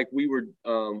seemed like we were,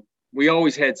 we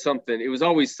always had something. It was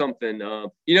always something,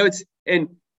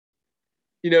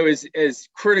 as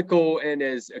critical and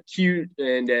as acute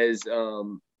and as,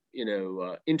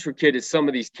 intricate as some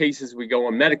of these cases we go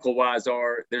on medical wise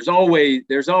are, there's always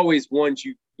ones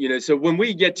so when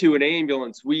we get to an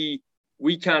ambulance, we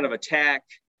kind of attack,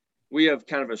 we have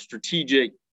kind of a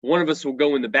strategic, one of us will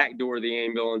go in the back door of the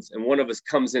ambulance and one of us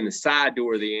comes in the side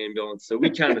door of the ambulance. So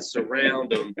we kind of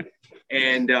surround them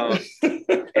and the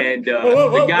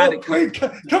guy that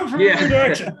come from your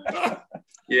direction.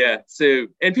 Yeah. So,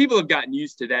 and people have gotten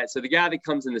used to that. So the guy that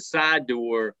comes in the side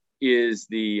door is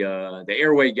the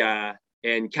airway guy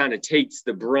and kind of takes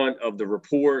the brunt of the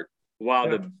report while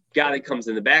the guy that comes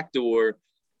in the back door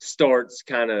starts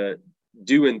kind of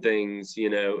doing things,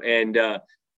 and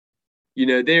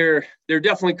there are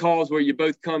definitely calls where you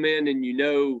both come in and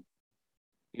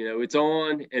it's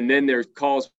on, and then there's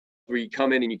calls where you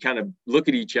come in and you kind of look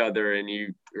at each other and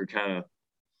you are kind of,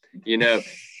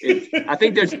 I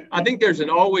think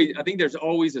there's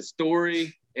always a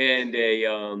story and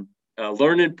a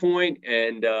learning point.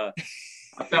 And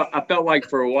I felt like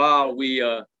for a while we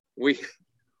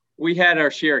had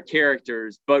our share of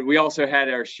characters, but we also had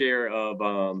our share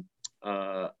of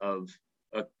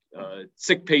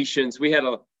sick patients. We had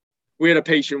a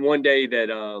patient one day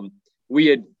that we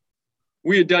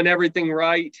had done everything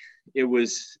right. It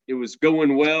was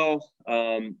going well,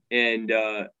 and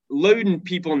loading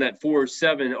people in that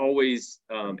 407 always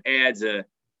adds a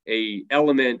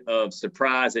element of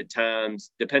surprise at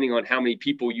times, depending on how many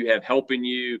people you have helping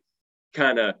you,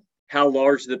 kind of how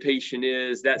large the patient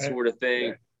is, that sort of thing.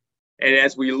 Right. And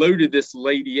as we loaded this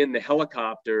lady in the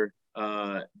helicopter,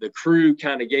 the crew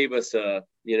kind of gave us a,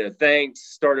 thanks,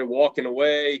 started walking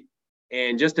away.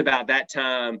 And just about that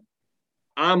time,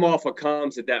 I'm off of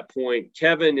comms at that point.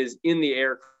 Kevin is in the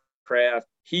aircraft.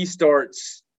 He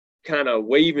starts kind of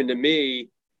waving to me,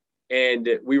 and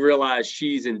we realize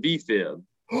she's in VFib.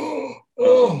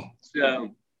 So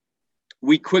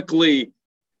we quickly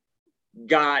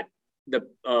got the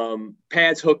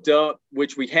pads hooked up,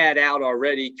 which we had out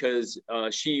already because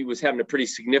she was having a pretty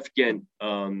significant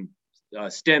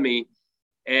STEMI,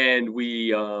 and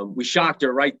we shocked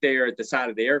her right there at the side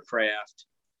of the aircraft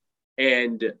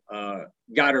and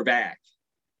got her back.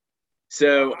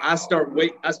 So I start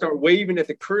waving at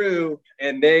the crew,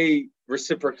 and they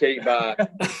reciprocate by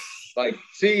like,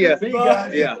 see ya.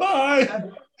 Bye. Yeah.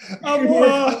 Bye.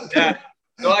 Yeah.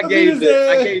 So I gave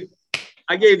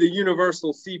the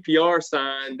universal CPR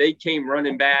sign. They came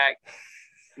running back.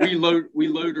 We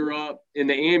load her up in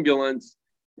the ambulance,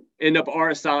 end up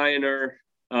RSIing her,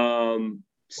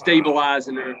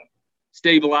 stabilizing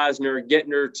her,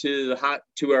 getting her to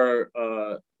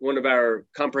our one of our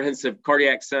comprehensive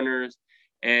cardiac centers,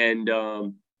 and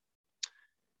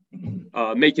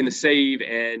making the save.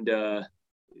 And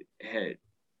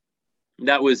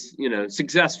that was,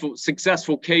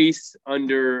 successful case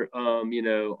under,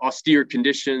 austere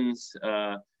conditions,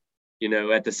 at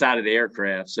the side of the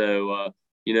aircraft. So,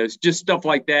 it's just stuff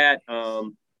like that.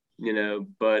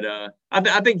 But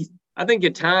I think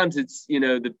at times it's,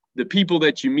 the people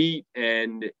that you meet,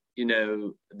 and,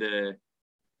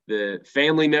 the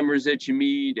family members that you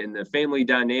meet, and the family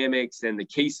dynamics and the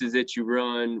cases that you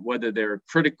run, whether they're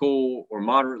critical or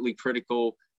moderately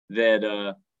critical, that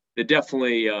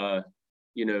definitely,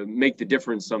 make the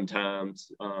difference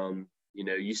sometimes.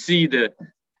 You see the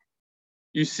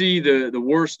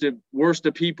worst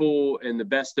of people and the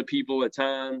best of people at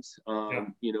times.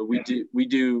 We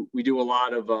do a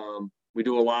lot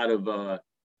of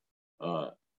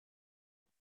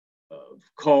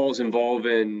calls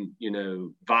involving,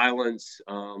 violence.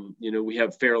 We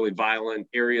have fairly violent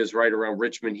areas right around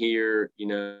Richmond here,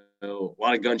 a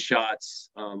lot of gunshots,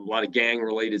 a lot of gang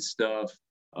related stuff,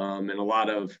 and a lot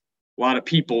of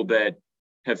people that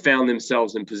have found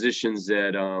themselves in positions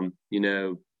that,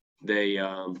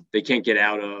 they can't get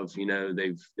out of.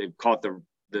 They've caught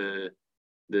the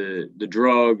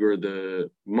drug or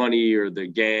the money or the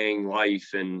gang life,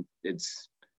 and it's,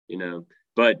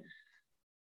 but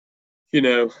you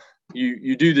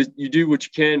do what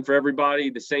you can for everybody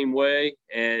the same way,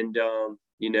 and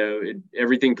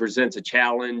everything presents a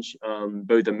challenge,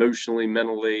 both emotionally,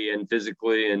 mentally, and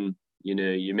physically, and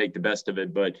you make the best of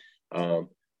it. But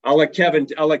I'll let Kevin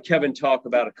talk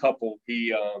about a couple.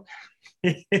 He a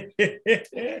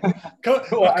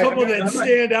couple that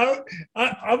stand out.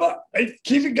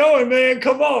 Keep it going, man.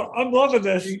 Come on, I'm loving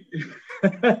this.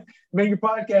 Man, your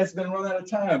podcast has been run out of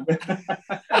time.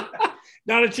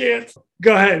 Not a chance.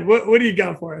 Go ahead. What do you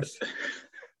got for us?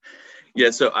 Yeah,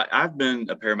 so I've been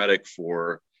a paramedic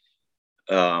for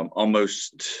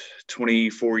almost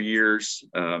 24 years,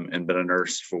 and been a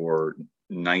nurse for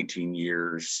 19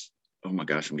 years. Oh my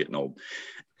gosh, I'm getting old.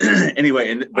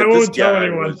 Anyway, I won't tell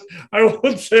anyone. I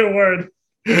won't say a word.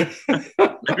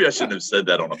 Maybe I shouldn't have said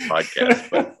that on a podcast,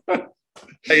 but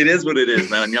hey, it is what it is,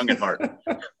 man. I'm young at heart.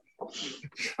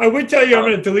 I would tell you I'm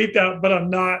going to delete that, but I'm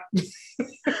not.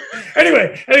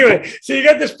 Anyway, so you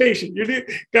got this patient. You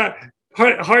got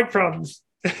heart problems.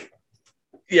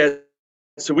 Yeah.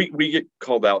 So we get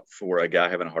called out for a guy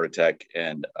having a heart attack,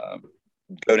 and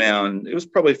go down. It was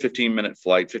probably a 15-20 minute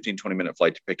flight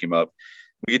to pick him up.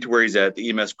 We get to where he's at. The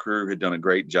EMS crew had done a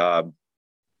great job.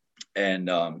 And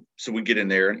so we get in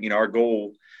there, and, our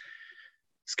goal,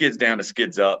 skids down to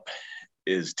skids up,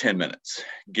 is 10 minutes.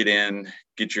 Get in,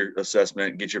 get your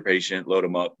assessment, get your patient, load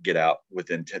them up, get out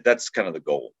within 10. That's kind of the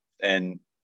goal. And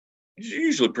it's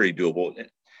usually pretty doable.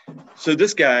 So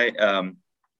this guy,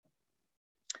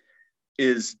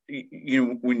 is,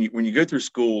 when you go through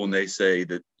school and they say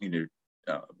that,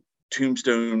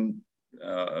 tombstone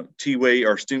T-wave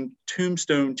or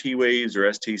tombstone T-waves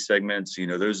or ST segments,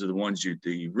 those are the ones you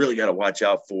really got to watch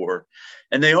out for.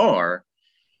 And they are,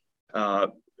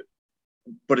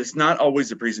 but it's not always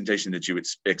the presentation that you would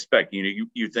expect.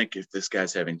 You think if this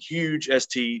guy's having huge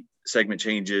ST segment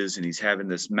changes and he's having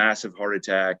this massive heart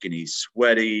attack and he's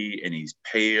sweaty and he's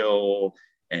pale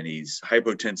and he's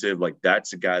hypotensive, like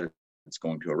that's a guy that's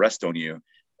going to arrest on you,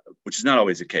 which is not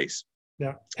always the case.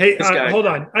 Yeah. Hey, hold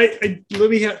on.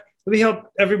 Let me help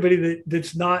everybody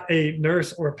that's not a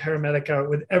nurse or a paramedic out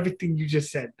with everything you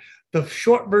just said. The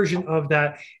short version of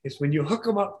that is when you hook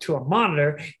them up to a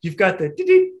monitor, you've got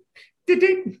the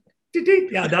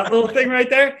yeah, that little thing right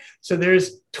there. So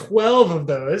there's 12 of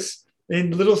those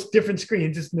in little different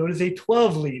screens. It's known as a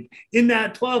 12 lead. In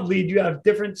that 12 lead, you have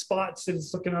different spots that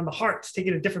it's looking on the heart. It's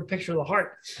taking a different picture of the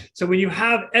heart. So when you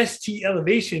have ST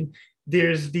elevation,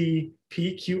 there's the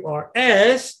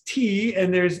PQRST,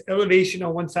 and there's elevation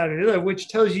on one side or the other, which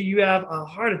tells you have a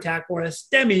heart attack or a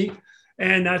STEMI,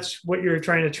 and that's what you're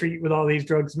trying to treat with all these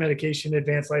drugs, medication,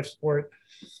 advanced life support,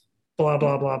 blah,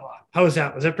 blah, blah, blah. How was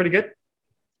that? Was that pretty good?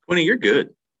 Quinny, you're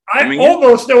good. I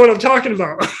almost know what I'm talking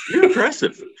about. You're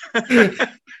impressive.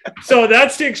 So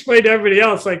that's to explain to everybody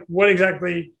else, like what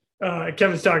exactly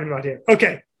Kevin's talking about here.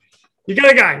 Okay. You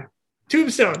got a guy,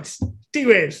 tombstones,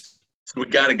 T-waves. So we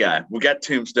got a guy. We got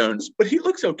tombstones, but he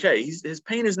looks okay. His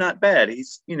pain is not bad.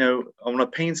 He's, on a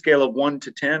pain scale of 1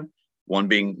 to 10, 1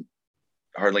 being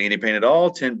hardly any pain at all,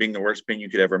 10 being the worst pain you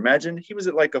could ever imagine. He was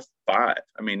at like a 5.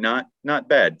 I mean, not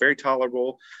bad, very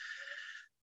tolerable,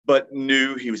 but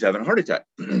knew he was having a heart attack.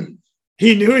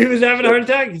 He knew he was having a heart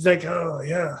attack? He's like, oh,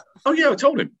 yeah. Oh, yeah, I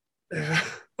told him.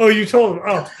 Oh, you told him.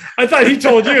 Oh, I thought he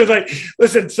told you. He was like,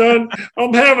 listen, son,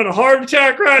 I'm having a heart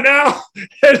attack right now.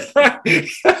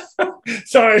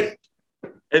 Sorry.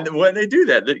 And when they do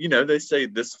that, they say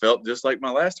this felt just like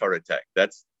my last heart attack.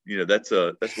 That's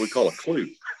what we call a clue.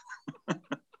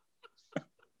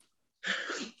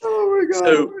 Oh my God.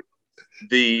 So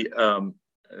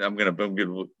I'm going to give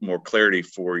more clarity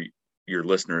for your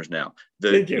listeners now.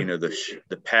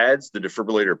 The pads, the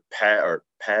defibrillator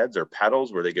pads or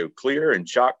paddles where they go clear and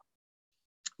shock.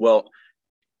 Well,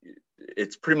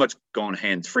 it's pretty much gone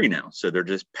hands-free now. So they're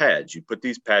just pads. You put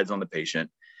these pads on the patient,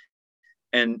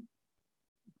 and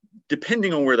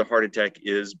depending on where the heart attack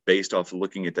is, based off of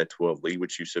looking at that 12 lead,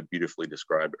 which you so beautifully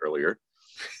described earlier,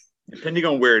 depending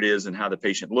on where it is and how the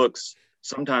patient looks,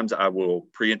 sometimes I will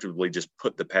preemptively just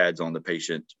put the pads on the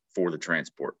patient for the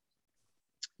transport,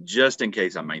 just in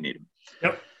case I may need them.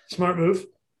 Yep. Smart move.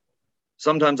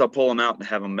 Sometimes I'll pull them out and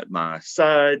have them at my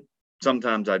side.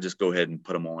 Sometimes I just go ahead and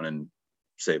put them on and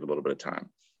save a little bit of time.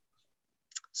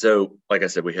 So, like I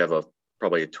said, we have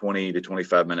probably a 20 to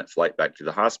 25 minute flight back to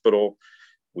the hospital.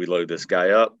 We load this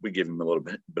guy up. We give him a little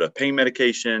bit of pain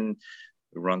medication.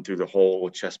 We run through the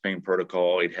whole chest pain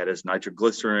protocol. He'd had his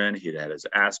nitroglycerin. He'd had his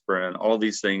aspirin, all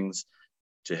these things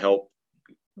to help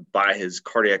buy his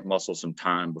cardiac muscle some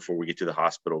time before we get to the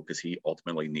hospital, because he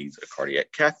ultimately needs a cardiac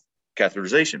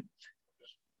catheterization.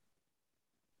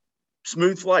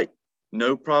 Smooth flight.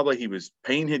 No problem.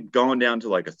 Pain had gone down to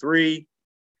like a 3.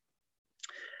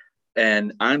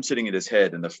 And I'm sitting at his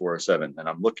head in the 407, and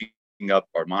I'm looking up.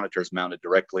 Our monitor's mounted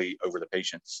directly over the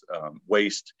patient's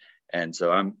waist. And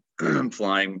so I'm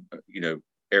flying,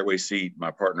 airway seat.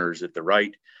 My partner's at the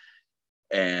right.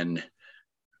 And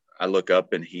I look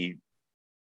up and he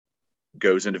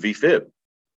goes into VFib,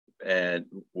 and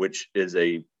which is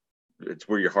it's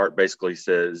where your heart basically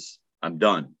says, I'm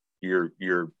done.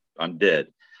 I'm dead.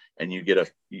 And you get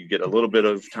a little bit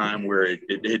of time where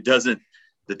it doesn't,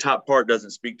 the top part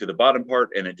doesn't speak to the bottom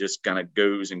part, and it just kind of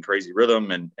goes in crazy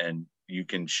rhythm, and you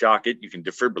can shock it, you can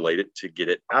defibrillate it to get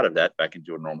it out of that back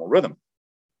into a normal rhythm.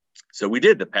 So we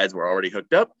did. The pads were already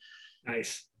hooked up.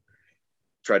 Nice.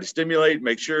 Try to stimulate,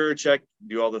 make sure, check,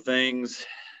 do all the things,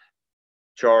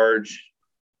 charge,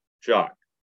 shock.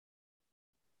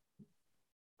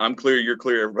 I'm clear, you're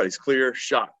clear, everybody's clear,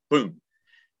 shock, boom.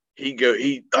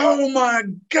 Oh my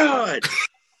God.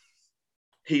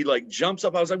 He like jumps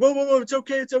up. I was like, whoa, it's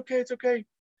okay.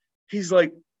 He's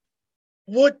like,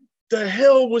 what the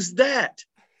hell was that?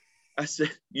 I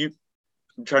said,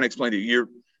 I'm trying to explain to you,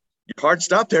 your heart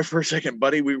stopped there for a second,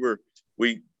 buddy.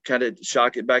 We kind of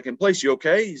shock it back in place. You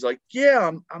okay? He's like,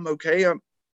 yeah, I'm okay. I'm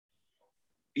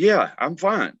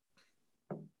fine.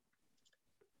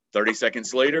 30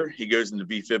 seconds later, he goes into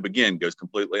VFib again, goes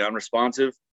completely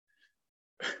unresponsive.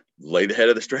 Lay the head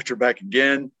of the stretcher back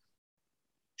again.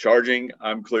 Charging,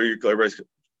 I'm clear, you're clear.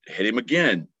 Hit him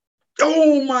again.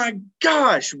 Oh my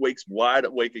gosh, wakes wide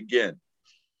awake again.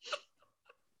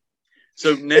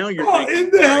 So now you're thinking, in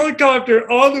the helicopter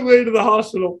all the way to the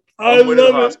hospital. I all the way to the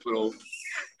love it. hospital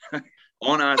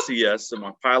on ICS, so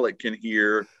my pilot can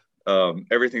hear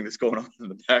everything that's going on in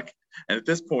the back. And at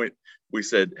this point, we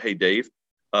said, "Hey, Dave,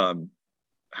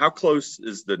 how close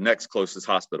is the next closest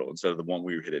hospital instead of the one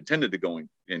we had intended to going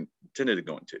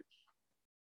to?"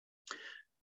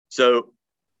 So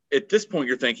at this point,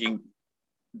 you're thinking,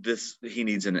 he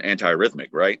needs an antiarrhythmic,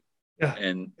 right? Yeah.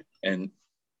 And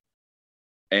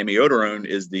amiodarone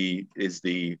is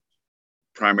the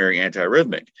primary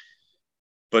antiarrhythmic.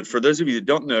 But for those of you that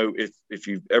don't know, if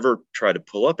you've ever tried to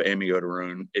pull up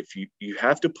amiodarone, if you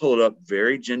have to pull it up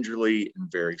very gingerly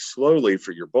and very slowly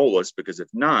for your bolus, because if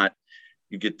not,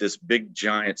 you get this big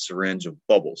giant syringe of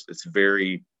bubbles. It's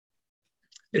very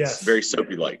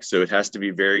soapy-like. So it has to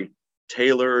be very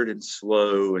tailored and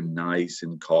slow and nice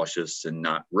and cautious and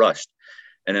not rushed.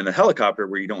 And in a helicopter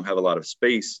where you don't have a lot of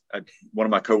space, one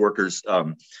of my coworkers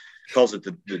calls it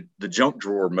the junk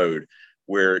drawer mode,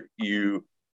 where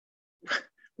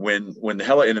when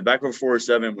the in the back of a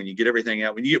 407, when you get everything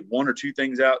out, when you get one or two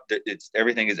things out,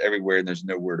 everything is everywhere and there's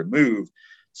nowhere to move.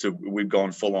 So we've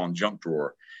gone full on junk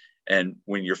drawer. And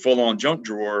when you're full on junk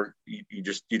drawer,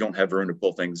 you don't have room to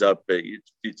pull things up. But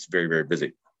it's very, very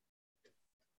busy.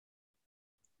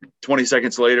 20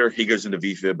 seconds later, he goes into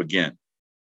VFib again.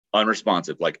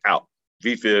 Unresponsive, like out.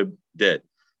 VFib, dead.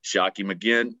 Shock him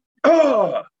again.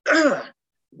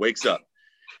 Wakes up.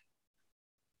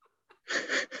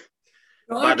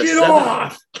 Knock it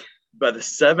off. By the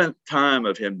seventh time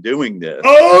of him doing this.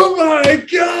 Oh my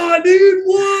God, dude,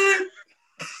 what?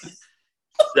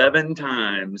 7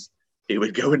 times he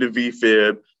would go into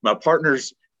VFib. My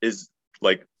partner's is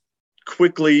like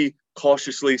quickly,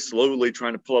 cautiously, slowly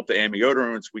trying to pull up the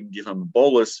amiodarone so we can give him a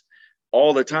bolus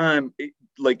all the time.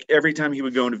 Like every time he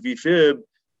would go into VFib,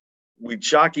 we'd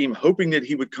shock him, hoping that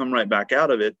he would come right back out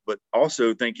of it, but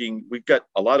also thinking we've got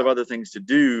a lot of other things to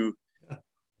do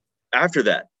after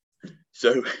that.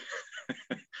 So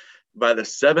by the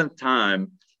 7th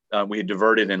time, we had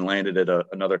diverted and landed at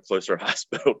another closer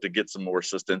hospital to get some more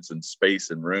assistance and space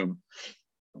and room.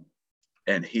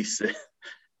 And he said,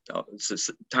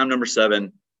 time number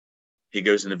 7, he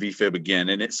goes into VFib again.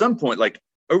 And at some point, like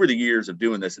over the years of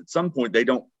doing this, at some point they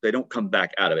don't come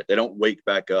back out of it. They don't wake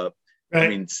back up. Right. I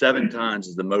mean, 7 times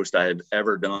is the most I have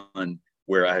ever done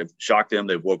where I have shocked them,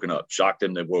 they've woken up, shocked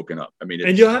them, they've woken up. I mean,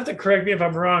 and you'll have to correct me if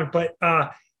I'm wrong, but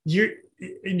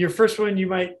in your first one, you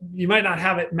might not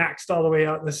have it maxed all the way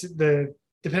out.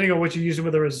 Depending on what you're using,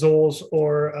 whether it's Zols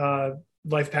or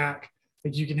Life Pack,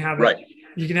 like you can have it. Right.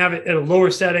 You can have it at a lower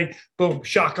setting. Boom,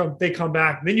 shock them, they come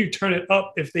back. Then you turn it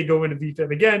up if they go into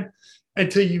VFib again,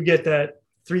 until you get that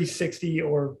 360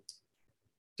 or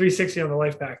 360 on the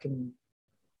Life Pack and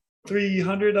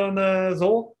 300 on the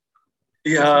Zol.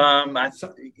 Yeah,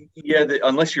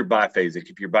 unless you're biphasic.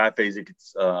 If you're biphasic,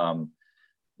 it's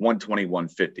 120,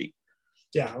 150.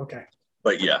 Yeah, okay.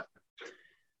 But yeah.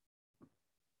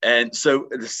 And so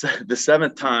the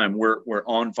 7th time we're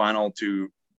on final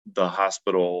to the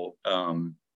hospital,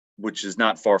 which is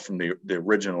not far from the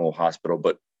original hospital,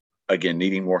 but again,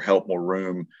 needing more help, more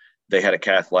room. They had a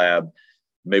cath lab.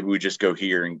 Maybe we just go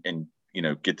here and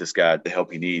get this guy the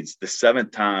help he needs. The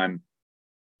 7th time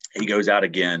he goes out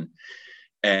again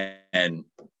and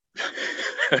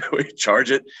we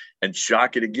charge it and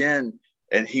shock it again.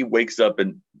 And he wakes up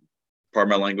and, pardon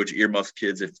my language, earmuffs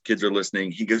kids, if kids are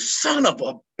listening, he goes, "Son of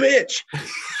a bitch.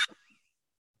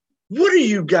 What are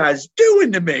you guys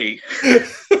doing to me?"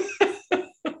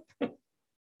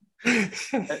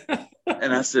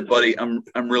 And I said, "Buddy, I'm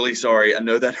really sorry. I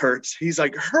know that hurts." He's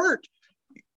like, "Hurt?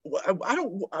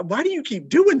 Why do you keep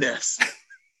doing this?"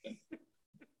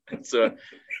 So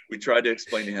we tried to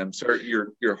explain to him, "Sir,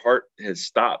 your heart has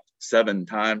stopped 7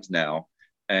 times now,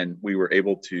 and we were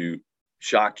able to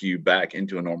shock you back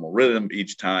into a normal rhythm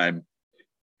each time."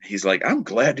 He's like, "I'm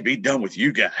glad to be done with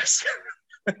you guys."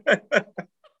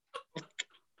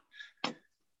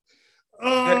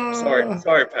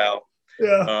 Sorry, pal.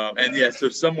 Yeah. So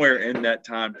somewhere in that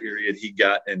time period, he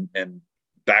got and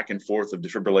back and forth of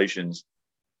defibrillations,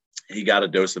 he got a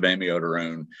dose of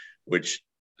amiodarone, which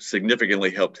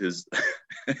significantly helped his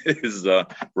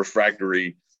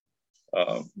refractory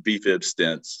VFib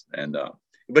stents. And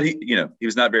but he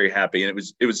was not very happy, and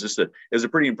it was a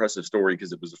pretty impressive story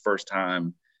because it was the first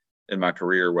time in my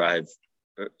career where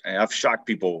I've shocked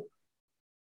people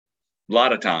a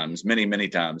lot of times, many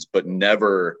times, but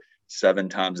never 7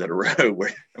 times in a row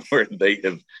where they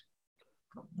have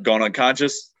gone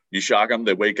unconscious. You shock them,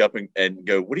 they wake up and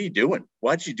go, "What are you doing?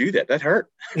 Why'd you do that? That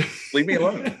hurt. Leave me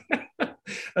alone."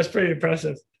 That's pretty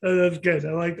impressive. That's good.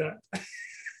 I like that.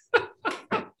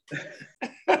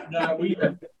 No,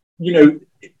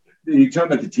 you talk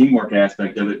about the teamwork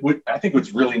aspect of it. I think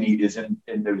what's really neat is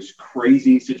in those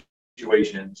crazy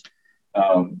situations,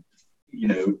 the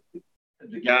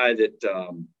guy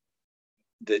that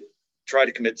tried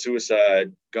to commit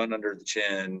suicide, gun under the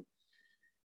chin,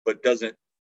 but doesn't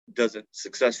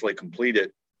successfully complete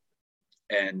it,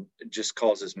 and just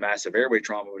causes massive airway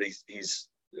trauma. But he's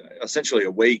essentially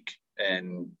awake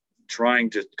and trying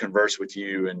to converse with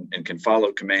you and can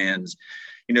follow commands.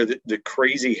 The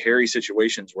crazy hairy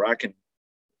situations where I can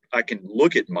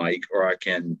look at Mike, or I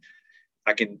can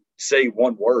say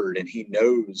one word and he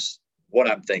knows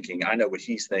what I'm thinking. I know what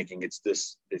he's thinking. It's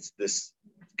this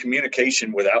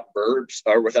communication without verbs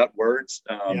or without words.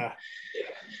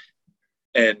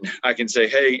 And I can say,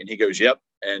 hey, and he goes, yep.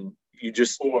 And you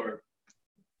just,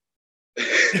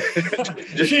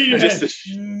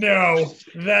 no,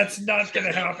 that's not going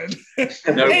to happen.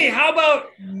 No. Hey, how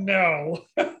about no?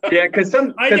 Yeah, because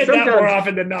I get that more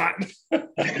often than not.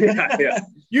 Yeah.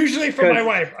 Usually from my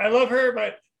wife. I love her,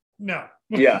 but no.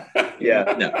 Yeah.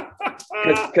 No.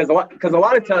 Because a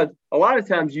lot of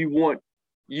times you want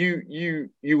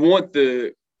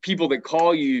the people that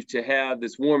call you to have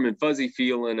this warm and fuzzy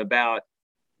feeling about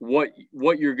what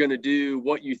you're going to do,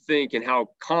 what you think, and how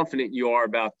confident you are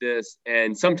about this.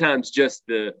 And sometimes just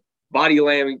the body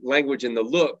language and the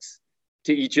looks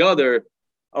to each other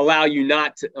allow you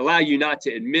not to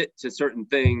admit to certain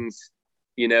things,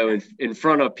 in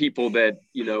front of people that,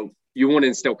 you want to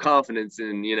instill confidence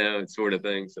in, sort of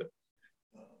thing. So,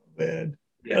 man,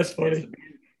 that's funny.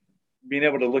 Being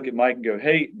able to look at Mike and go,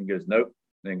 hey, and he goes, nope.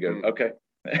 And then go, okay.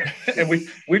 And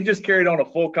we've just carried on a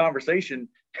full conversation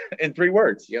in 3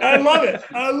 words. I love it.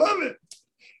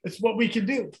 It's what we can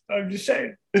do. I'm just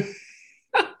saying.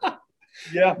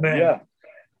 Yeah, man. Yeah.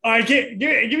 All right,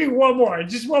 give me one more,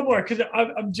 just one more, because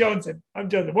I'm jonesing.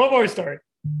 One more story,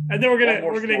 and then we're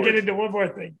gonna get into one more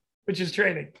thing, which is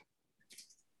training.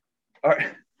 All right.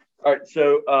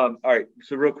 So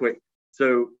real quick.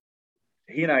 So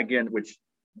he and I, again, which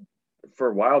for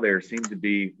a while there seemed to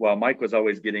be, while Mike was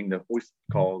always getting the hoist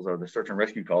calls or the search and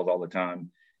rescue calls all the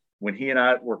time, when he and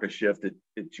I work a shift,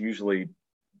 it's usually,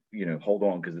 hold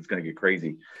on, because it's going to get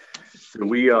crazy.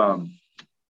 So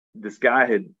this guy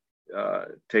had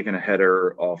taken a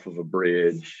header off of a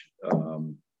bridge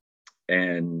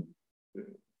and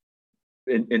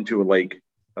into a lake.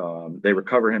 They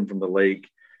recover him from the lake.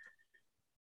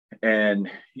 And,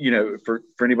 for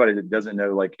anybody that doesn't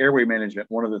know, like airway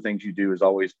management, one of the things you do is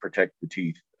always protect the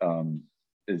teeth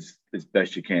as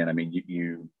best you can. I mean,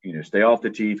 you stay off the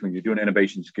teeth when you're doing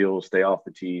intubation skills, stay off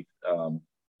the teeth.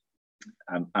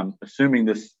 I'm assuming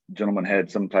this gentleman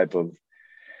had some type of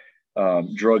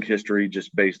drug history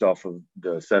just based off of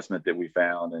the assessment that we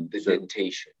found, and the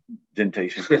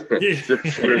dentation. So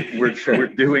we're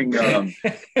doing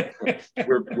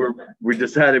we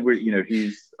decided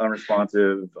he's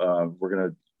unresponsive. We're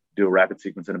gonna do a rapid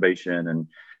sequence intubation, and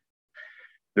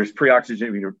there's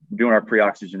pre-oxygen. We're doing our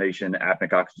pre-oxygenation,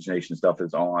 apneic oxygenation stuff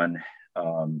is on,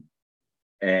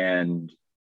 and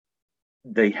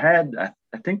they had, I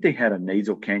think they had a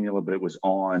nasal cannula, but it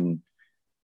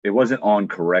wasn't on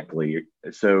correctly.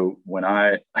 So when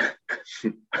I'm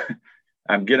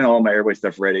getting all my airway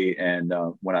stuff ready, and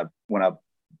when I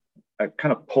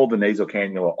kind of pulled the nasal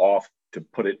cannula off to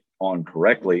put it on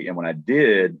correctly, and when I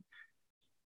did,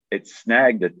 it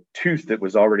snagged a tooth that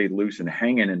was already loose and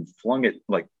hanging, and flung it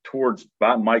like towards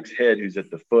by Mike's head, who's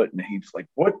at the foot, and he's like,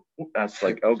 "What?" I was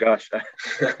like, "Oh gosh,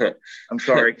 I'm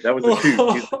sorry, that was a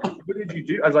tooth." He's like, "What did you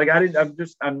do?" I was like,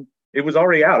 It was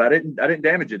already out. I didn't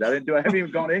damage it. I haven't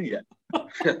even gone in yet.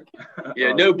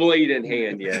 Yeah, no blade in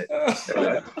hand yet.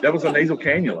 That was a nasal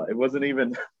cannula. It wasn't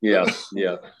even. Yeah.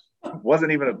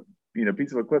 Wasn't even a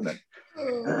piece of equipment.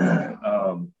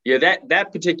 That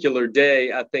particular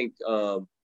day, I think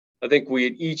we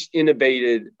had each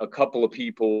intubated a couple of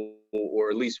people,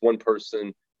 or at least one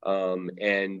person.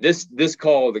 And this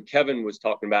call that Kevin was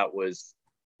talking about was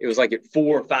like at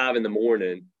 4 or 5 in the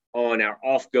morning on our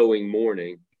off-going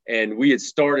morning. And we had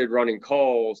started running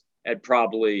calls at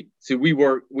probably, so we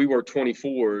work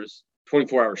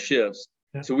 24-hour shifts.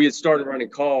 Yeah. So we had started running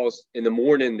calls in the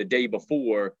morning the day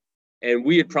before, and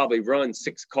we had probably run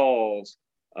 6 calls.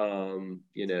 I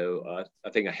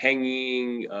think a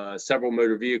hanging, several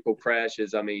motor vehicle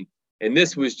crashes. I mean, and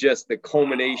this was just the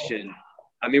culmination.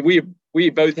 I mean, we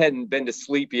both hadn't been to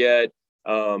sleep yet.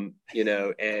 And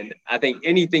I think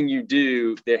anything you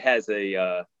do that has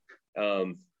a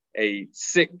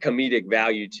sick comedic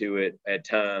value to it at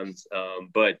times.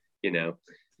 But to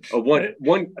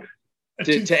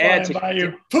add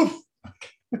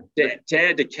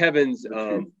to Kevin's,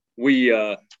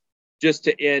 we just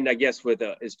to end, I guess, with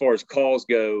as far as calls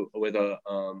go, with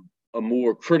a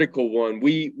more critical one,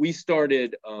 we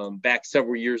started back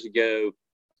several years ago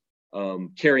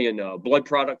carrying blood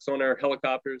products on our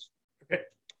helicopters. Okay.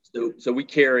 So we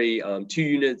carry 2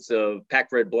 units of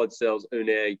packed red blood cells,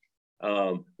 ONA,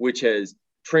 which has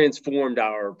transformed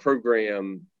our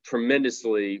program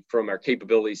tremendously from our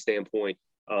capability standpoint.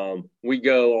 We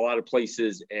go a lot of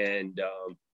places, and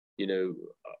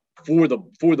for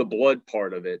the blood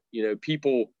part of it,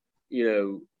 people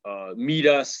meet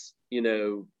us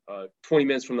 20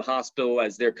 minutes from the hospital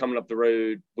as they're coming up the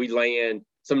road. We land.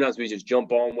 Sometimes we just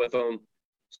jump on with them,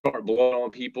 start blood on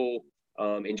people,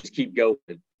 and just keep going.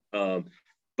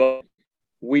 But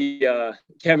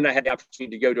Kevin and I had the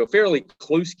opportunity to go to a fairly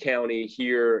close county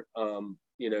here,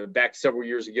 back several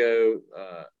years ago.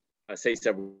 I say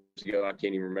several years ago, I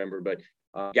can't even remember, but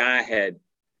a guy had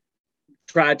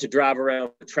tried to drive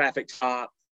around a traffic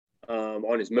stop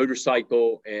on his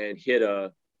motorcycle and hit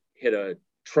a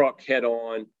truck head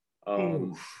on.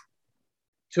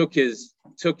 Took his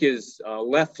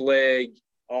left leg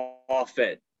off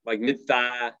at like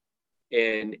mid-thigh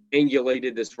and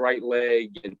angulated this right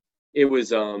leg, and it was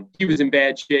he was in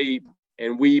bad shape,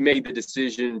 and we made the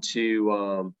decision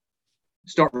to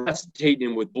start resuscitating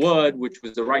him with blood, which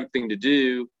was the right thing to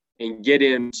do, and get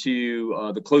him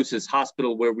to the closest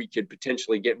hospital where we could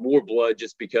potentially get more blood,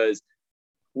 just because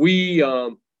we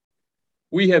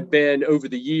have been over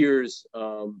the years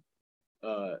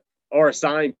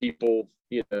RSIing people,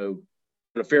 on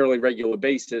a fairly regular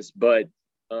basis, but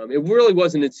it really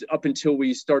wasn't up until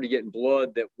we started getting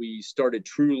blood that we started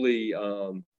truly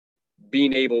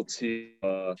being able to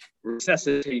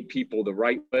resuscitate people the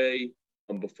right way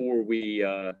before we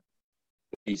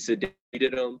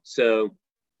sedated them. So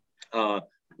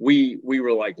we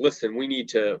were like, listen, we need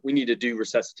to do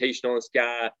resuscitation on this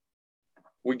guy.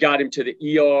 We got him to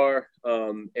the ER,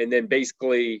 and then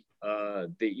basically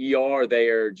the ER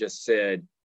there just said,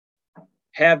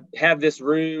 have this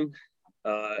room.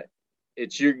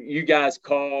 It's you guys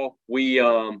call.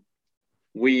 We'll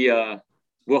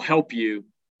help you.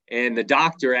 And the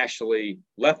doctor actually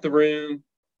left the room,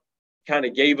 kind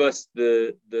of gave us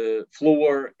the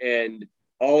floor and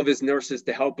all of his nurses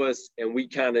to help us, and we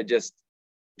kind of just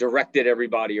directed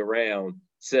everybody around.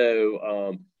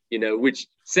 So which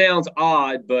sounds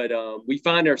odd, but we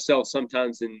find ourselves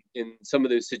sometimes in some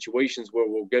of those situations where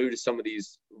we'll go to some of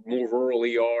these more rural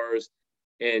ERs,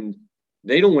 and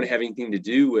they don't want to have anything to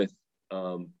do with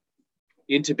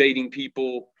intubating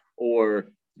people or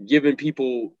giving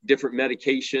people different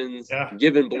medications,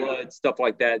 giving blood, stuff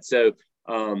like that. So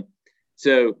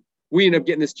we ended up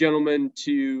getting this gentleman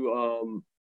to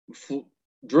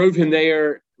drove him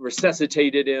there,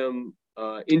 resuscitated him,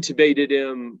 intubated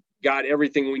him, got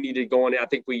everything we needed going. I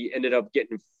think we ended up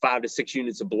getting 5 to 6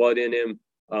 units of blood in him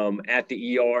at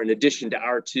the ER, in addition to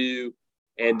our 2,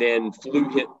 and then flew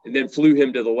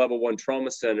him to the level 1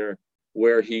 trauma center,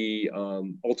 where he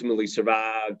ultimately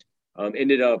survived.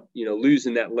 Ended up,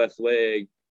 losing that left leg,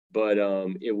 but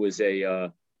it was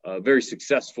a very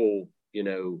successful,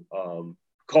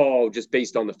 call, just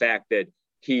based on the fact that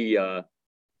he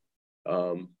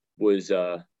was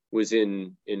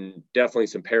in definitely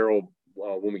some peril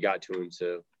when we got to him.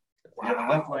 So the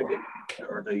left leg,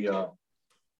 or the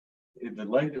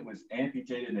leg that was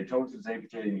amputated, and they told us it was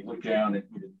amputated, and you look down, and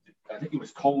I think it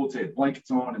was cold, so it had blankets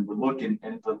on, and we're looking,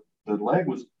 and the leg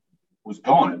was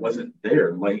gone. It wasn't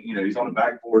there. Like, he's on a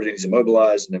backboard and he's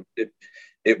immobilized, and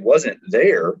it wasn't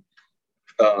there.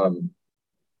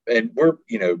 And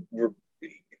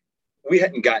we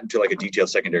hadn't gotten to like a detailed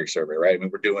secondary survey, right? I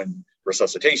mean, we're doing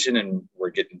resuscitation, and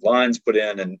we're getting lines put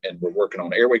in, and we're working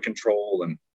on airway control,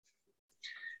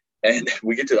 and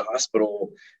we get to the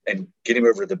hospital and get him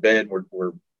over to the bed.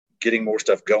 We're getting more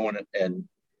stuff going, and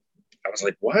I was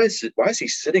like, why is he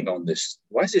sitting on this?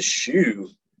 Why is his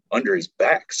shoe under his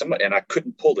back? And I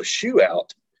couldn't pull the shoe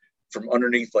out from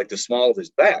underneath like the small of his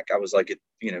back. I was like,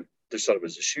 just thought it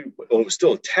was a shoe. Well, it was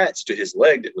still attached to his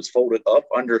leg that was folded up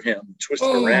under him,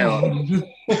 twisted around.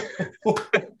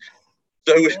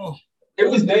 So it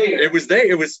was there. It was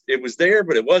there. It was there,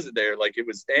 but it wasn't there. Like, it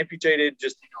was amputated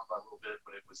just by a little bit,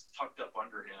 but it was tucked up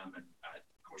under him. And I,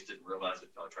 of course, didn't realize it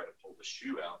until I tried to pull the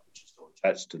shoe out, which is still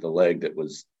attached to the leg that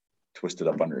was twisted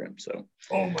up under him. So,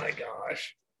 oh my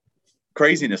gosh,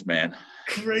 craziness, man.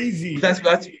 Crazy. That's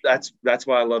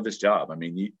why I love this job. I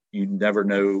mean, you never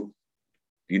know.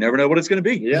 You never know what it's going to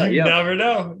be. You never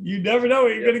know. You never know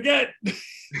what you're going to get.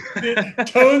 The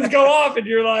tones go off, and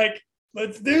you're like,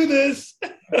 let's do this.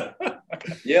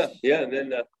 Yeah.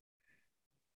 And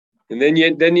then you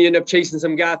end up chasing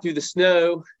some guy through the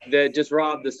snow that just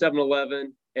robbed the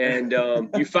 7-Eleven. And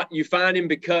you find him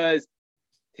because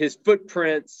his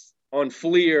footprints on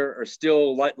FLIR are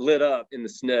still lit up in the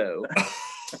snow.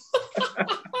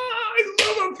 I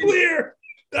love a FLIR.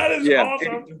 That is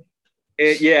awesome.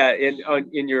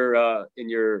 In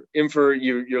your info,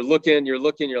 you're looking, you're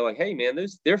like, hey man,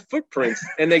 they're footprints,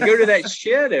 and they go to that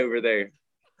shed over there.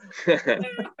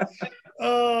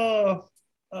 Oh,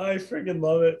 I freaking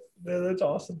love it. Man, that's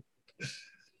awesome.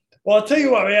 Well, I'll tell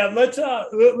you what, man.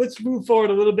 Let's move forward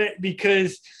a little bit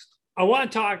because I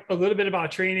want to talk a little bit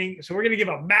about training. So we're going to give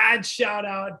a mad shout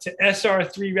out to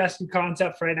SR3 Rescue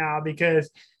Concepts right now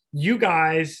because you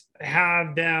guys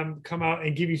have them come out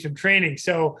and give you some training.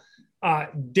 So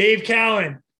Dave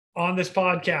Cowan on this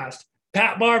podcast,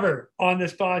 Pat Barber on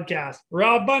this podcast,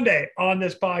 Rob Bunday on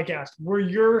this podcast. We're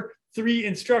your 3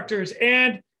 instructors,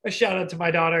 and a shout out to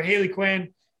my daughter, Haley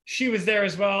Quinn. She was there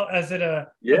as well as an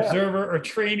observer or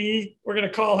trainee, we're going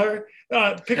to call her,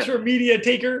 picture media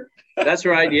taker. That's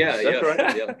right. Yeah. That's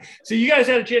right. Yeah. So you guys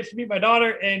had a chance to meet my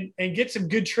daughter and get some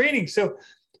good training. So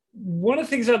one of the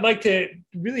things I'd like to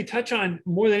really touch on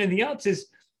more than anything else is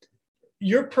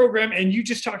your program, and you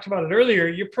just talked about it earlier,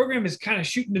 your program is kind of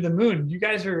shooting to the moon. You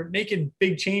guys are making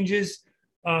big changes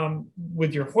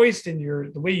with your hoist and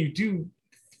the way you do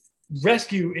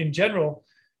rescue in general.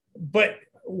 But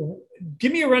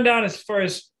give me a rundown as far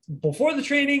as before the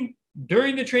training,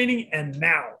 during the training, and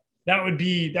now. That would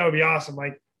be awesome.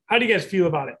 Like, how do you guys feel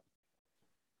about it?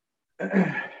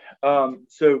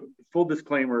 So full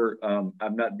disclaimer,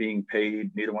 I'm not being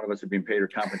paid. Neither one of us are being paid or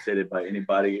compensated by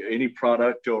anybody, any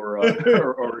product or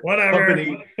whatever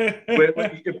company.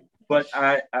 But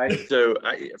I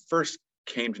first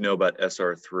came to know about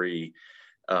SR3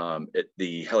 at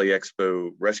the Heli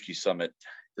Expo Rescue Summit.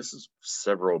 This is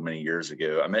many years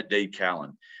ago. I met Dave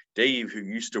Callan. Dave, who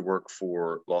used to work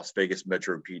for Las Vegas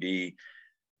Metro PD,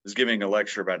 was giving a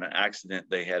lecture about an accident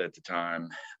they had at the time.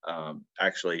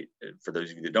 Actually, for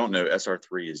those of you that don't know,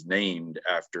 SR3 is named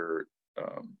after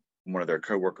one of their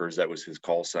coworkers. That was his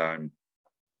call sign,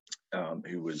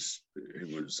 who was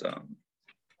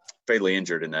fatally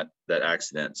injured in that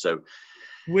accident. So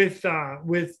with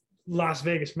Las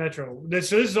Vegas Metro.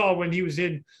 This is all when he was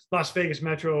in Las Vegas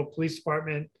Metro Police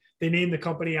Department. They named the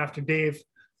company after Dave.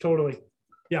 Totally.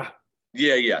 Yeah.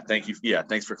 Thank you. Yeah.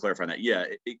 Thanks for clarifying that. Yeah.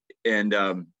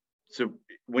 So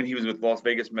when he was with Las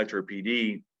Vegas Metro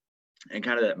PD and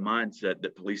kind of that mindset,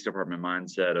 that police department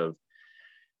mindset of,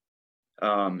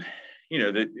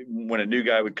 that when a new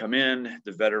guy would come in,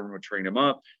 the veteran would train him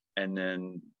up, and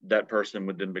then that person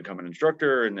would then become an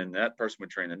instructor, and then that person would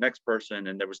train the next person.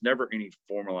 And there was never any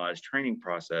formalized training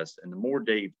process. And the more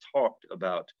Dave talked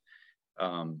about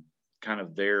kind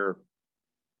of their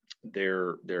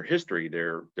history,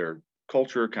 their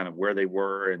culture, kind of where they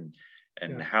were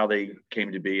and how they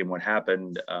came to be and what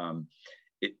happened,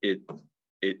 it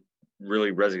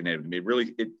really resonated with me.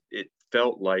 It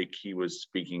felt like he was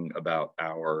speaking about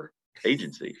our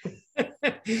agency.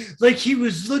 Like he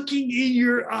was looking in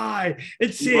your eye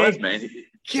and saying,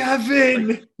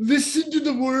 Kevin, listen to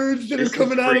the words that are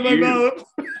coming out of my mouth.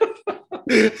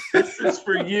 This is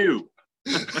for you.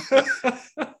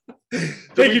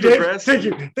 Thank you, Dave. Thank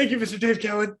you, Mr. Dave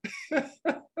Callan.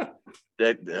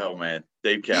 Dave Callan.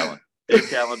 Dave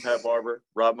Callan, Pat Barber,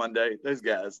 Rob Monday, those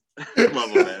guys.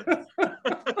 Love them, man.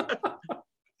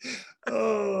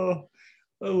 Oh,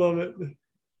 I love it.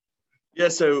 Yeah,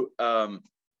 so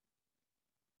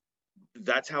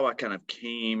that's how I kind of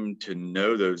came to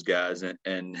know those guys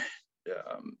and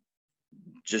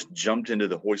just jumped into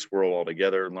the hoist world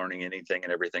altogether, learning anything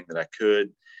and everything that I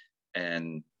could,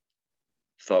 and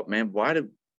thought, man,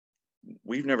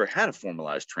 we've never had a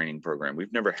formalized training program.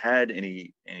 We've never had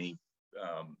any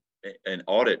an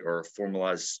audit or a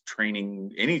formalized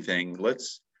training, anything.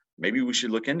 Maybe we should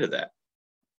look into that.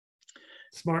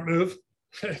 Smart move.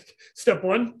 Step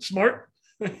one, smart.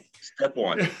 Step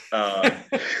one. Wait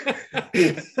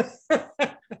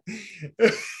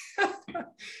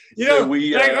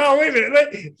a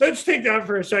minute. Let's take that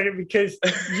for a second, because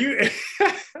you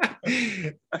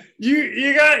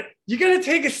got to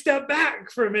take a step back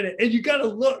for a minute, and you got to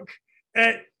look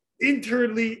at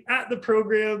internally at the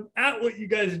program, at what you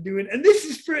guys are doing. And this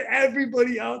is for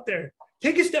everybody out there.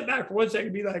 Take a step back for 1 second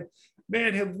and be like,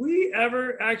 man, have we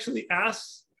ever actually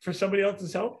asked for somebody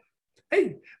else's help?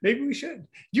 Hey, maybe we should.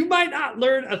 You might not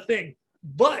learn a thing,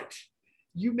 but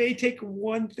you may take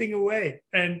one thing away,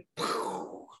 and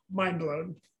mind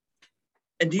blown.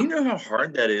 And do you know how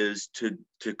hard that is to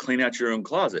clean out your own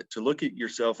closet, to look at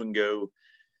yourself and go,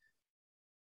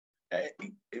 hey,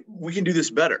 we can do this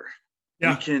better.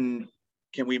 Yeah. Can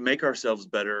we make ourselves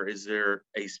better? Is there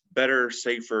a better,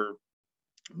 safer,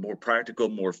 more practical,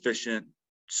 more efficient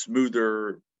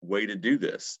smoother way to do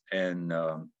this. And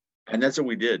that's what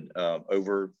we did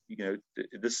over,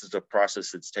 this is a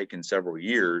process that's taken several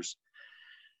years,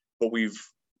 but we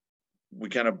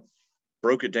kind of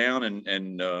broke it down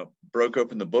and broke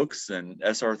open the books, and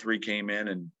SR3 came in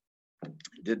and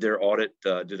did their audit,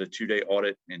 did a 2-day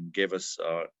audit, and gave us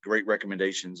great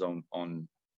recommendations on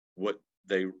what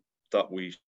they thought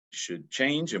we should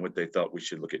change and what they thought we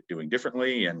should look at doing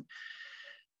differently. And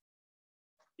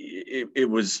it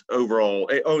was overall,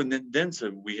 and then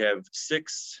so we have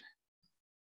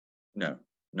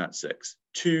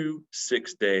 2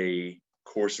 6-day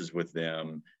courses with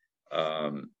them.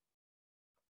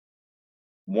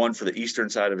 One for the eastern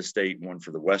side of the state, one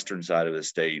for the western side of the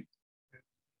state.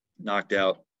 Knocked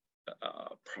out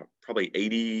probably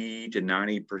 80 to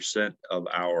 90% of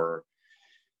our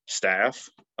staff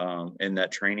in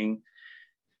that training.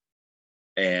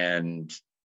 And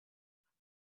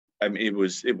I mean, it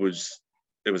was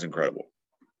incredible,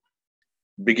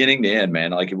 beginning to end, man.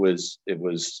 Like it was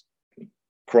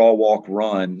crawl, walk,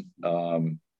 run,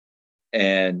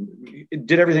 and it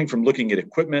did everything from looking at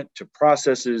equipment to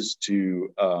processes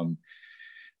to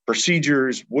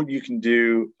procedures, what you can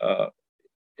do.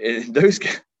 And those,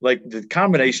 like the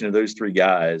combination of those 3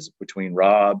 guys between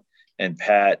Rob and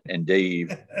Pat and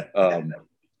Dave,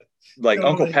 like totally.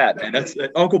 Uncle Pat, man, that's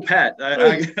Uncle Pat.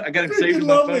 I got him saved in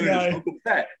my phone as Uncle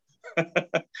Pat.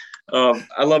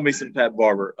 I love me some Pat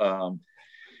Barber.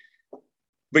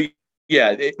 But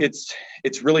yeah, it's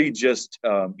really just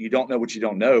you don't know what you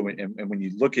don't know, and when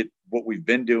you look at what we've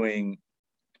been doing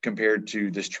compared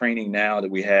to this training now that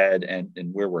we had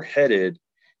and where we're headed,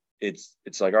 it's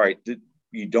like, all right,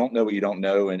 you don't know what you don't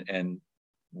know, and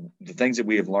the things that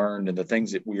we have learned and the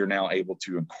things that we are now able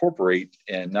to incorporate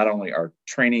in not only our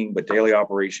training but daily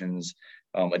operations,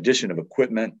 addition of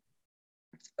equipment,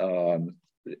 and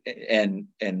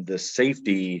the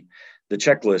safety, the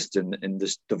checklist, and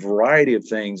the variety of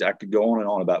things. I could go on and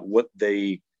on about what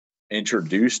they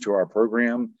introduced to our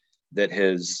program that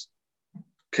has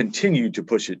continued to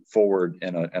push it forward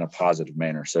in a positive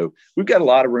manner. So we've got a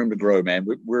lot of room to grow, man.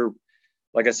 We're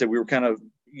like I said, we were kind of,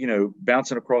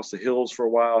 bouncing across the hills for a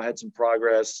while, had some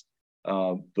progress.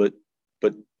 But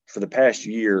for the past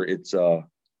year, it's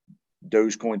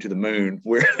Dogecoin to the moon,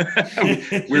 where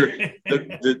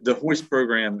the hoist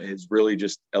program has really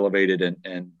just elevated,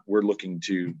 and we're looking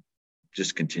to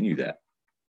just continue that.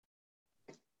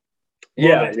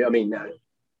 Yeah. I mean, I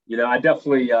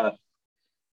definitely,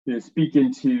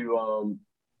 speaking to,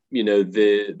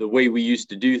 the way we used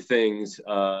to do things,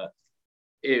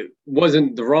 it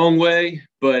wasn't the wrong way,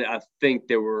 but I think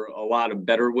there were a lot of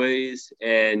better ways.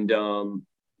 And,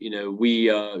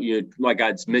 we, like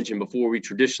I'd mentioned before, we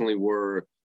traditionally were,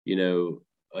 a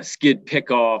skid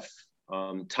pickoff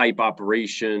type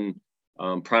operation.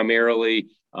 Primarily,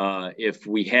 if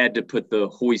we had to put the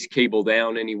hoist cable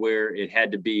down anywhere, it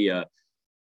had to be a,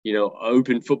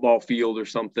 open football field or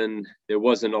something. There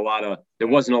wasn't a lot of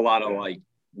like,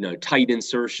 tight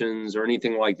insertions or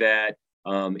anything like that.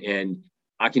 And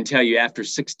I can tell you, after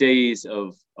 6 days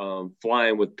of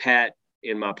flying with Pat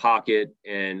in my pocket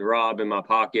and Rob in my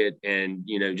pocket, and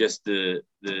just the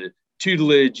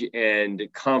tutelage and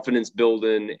confidence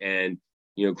building and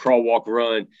crawl, walk,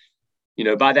 run,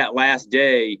 by that last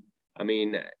day, I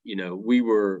mean, we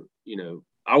were,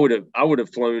 I would have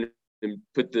flown and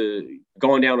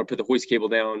gone down and put the hoist cable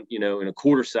down, in a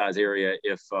quarter size area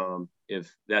if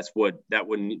that's what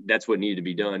needed to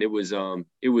be done. It was night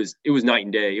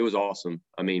and day. It was awesome.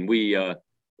 I mean, we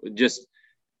just,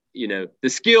 the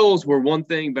skills were one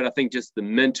thing, but I think just the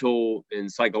mental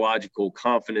and psychological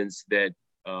confidence that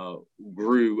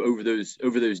grew over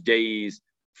those days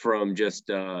from just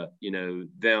their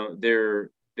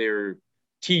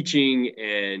teaching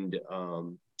and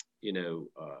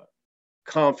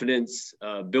confidence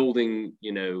building,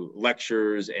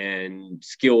 lectures and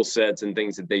skill sets and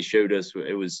things that they showed us.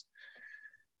 It was,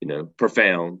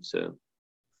 profound. So,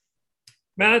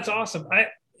 man, that's awesome.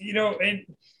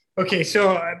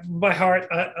 So my heart,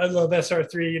 I love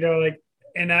SR3,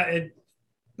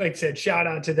 like I said, shout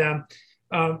out to them.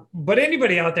 But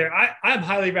anybody out there, I'm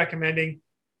highly recommending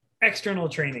external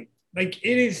training. Like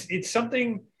it's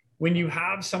something when you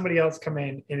have somebody else come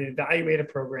in and evaluate a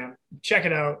program, check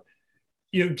it out,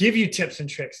 give you tips and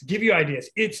tricks, give you ideas.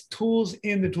 It's tools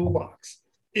in the toolbox.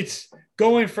 It's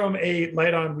going from a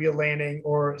light on wheel landing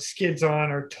or skids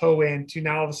on or toe in to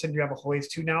now all of a sudden you have a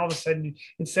hoist, to now all of a sudden,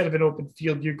 instead of an open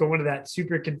field, you're going to that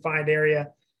super confined area.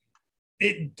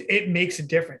 It makes a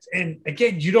difference. And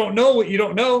again, you don't know what you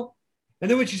don't know.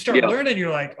 And then once you start learning,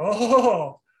 you're like,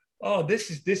 oh, this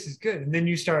is good. And then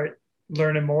you start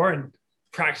learning more and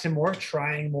practicing more,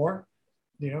 trying more.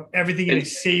 everything in a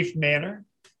safe manner.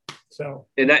 So,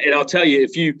 and I'll tell you,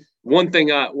 one thing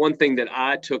that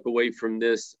I took away from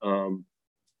this, the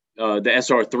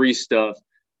SR3 stuff,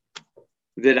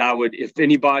 that I would, if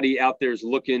anybody out there is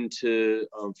looking to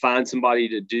find somebody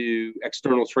to do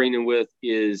external training with,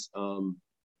 is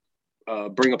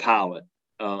bring a pilot.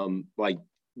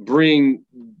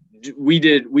 We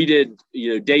did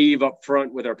Dave up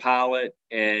front with our pilot,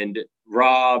 and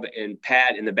Rob and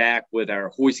Pat in the back with our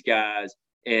hoist guys,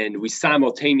 and we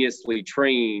simultaneously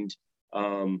trained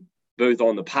both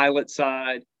on the pilot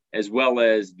side as well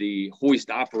as the hoist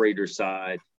operator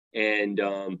side. And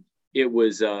it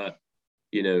was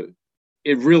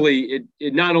it really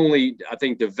not only, I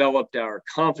think, developed our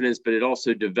confidence, but it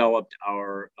also developed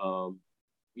our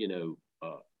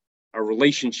our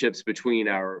relationships between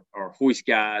our hoist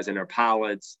guys and our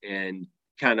pilots, and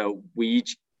we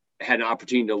each had an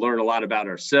opportunity to learn a lot about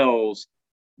ourselves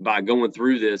by going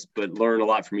through this, but learn a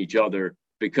lot from each other,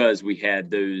 because we had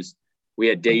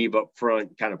Dave up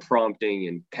front kind of prompting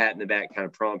and Pat in the back kind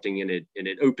of prompting, and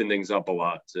it opened things up a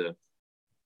lot. So,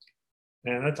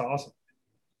 man, that's awesome.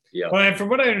 Yeah. Well, and from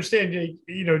what I understand,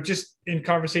 just in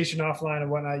conversation offline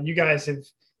and whatnot, you guys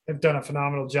have done a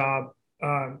phenomenal job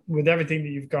with everything that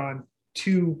you've gone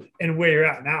to and where you're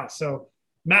at now. So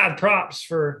mad props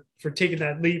for taking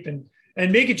that leap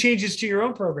and making changes to your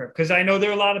own program. Because I know there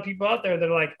are a lot of people out there that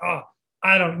are like, oh,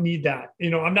 I don't need that.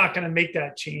 I'm not going to make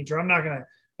that change, or I'm not going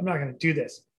to do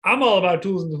this. I'm all about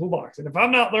tools in the toolbox. And if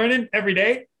I'm not learning every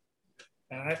day,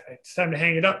 it's time to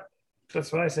hang it up.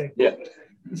 That's what I say. Yeah.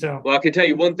 So, well, I can tell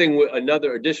you one thing,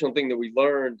 another additional thing that we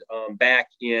learned back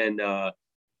in,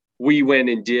 we went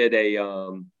and did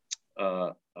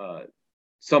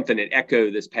something at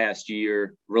Echo this past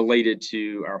year related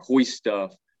to our hoist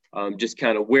stuff, just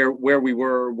kind of where we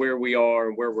were, where we are,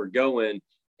 and where we're going.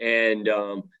 And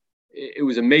it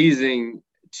was amazing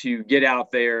to get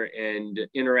out there and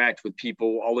interact with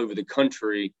people all over the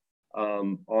country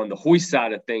on the hoist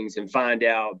side of things, and find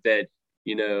out that,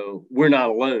 we're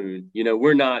not alone.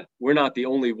 We're not the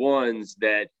only ones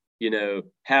that,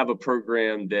 have a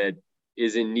program that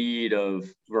is in need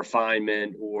of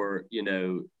refinement, or,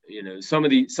 some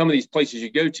of these places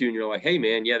you go to and you're like, hey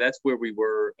man, yeah, that's where we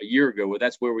were a year ago, or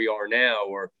that's where we are now,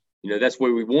 or, that's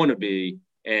where we want to be.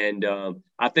 And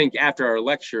I think after our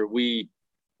lecture, we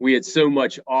had so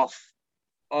much off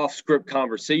script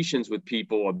conversations with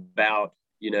people about,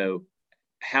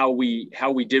 how we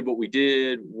did what we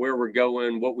did, where we're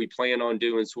going, what we plan on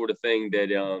doing, sort of thing,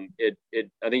 that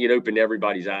I think it opened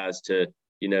everybody's eyes to,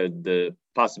 the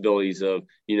possibilities of,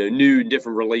 new and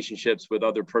different relationships with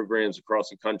other programs across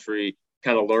the country,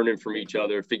 kind of learning from each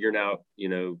other, figuring out,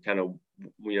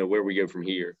 where we go from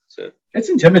here. So it's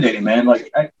intimidating, man.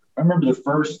 Like I remember the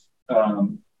first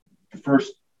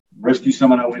rescue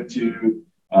summit I went to,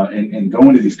 and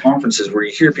going to these conferences where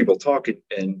you hear people talking,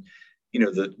 and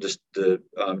the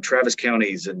Travis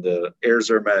counties and the Air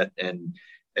Zermatt and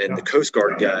the Coast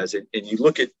Guard guys, and you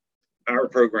look at our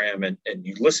program and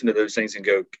you listen to those things and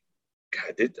go,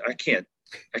 God, I can't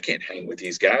hang with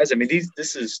these guys. I mean, these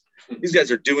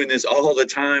guys are doing this all the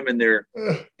time, and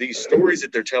these stories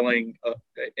that they're telling,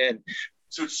 and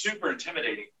so it's super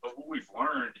intimidating. But what we've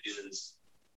learned is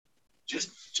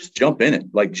just jump in it,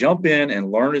 like jump in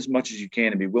and learn as much as you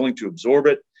can, and be willing to absorb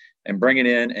it and bring it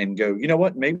in and go, you know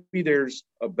what, maybe there's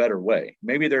a better way.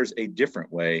 Maybe there's a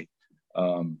different way.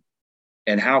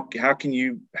 And how can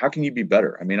you be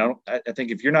better? I mean, I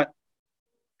think if you're not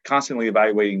constantly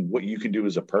evaluating what you can do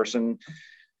as a person,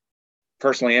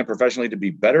 personally and professionally, to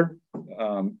be better,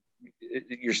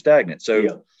 you're stagnant.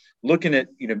 So looking at,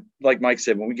 like Mike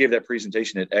said, when we gave that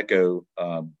presentation at Echo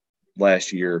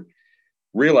last year,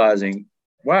 realizing,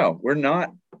 wow, we're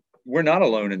not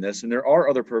alone in this. And there are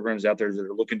other programs out there that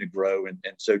are looking to grow. And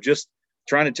so just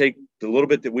trying to take the little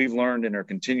bit that we've learned and are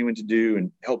continuing to do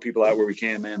and help people out where we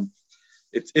can, man.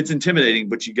 It's intimidating,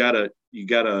 but you gotta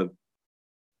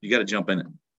jump in it.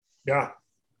 Yeah,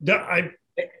 I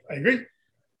agree.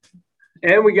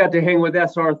 And we got to hang with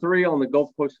SR3 on the Gulf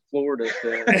Coast of Florida.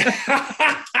 So.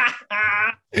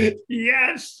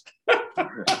 Yes.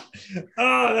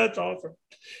 Oh, that's awesome.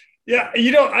 Yeah,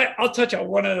 I'll touch on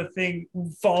one other thing.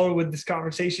 Follow with this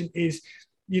conversation is,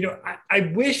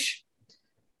 I wish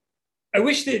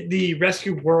that the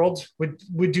rescue world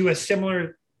would do a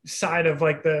similar side of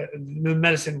like the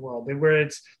medicine world, where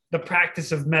it's the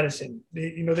practice of medicine.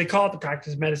 They call it the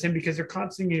practice of medicine because they're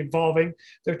constantly evolving.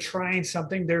 They're trying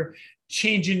something. They're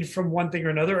changing from one thing or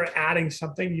another, or adding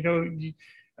something.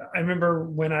 I remember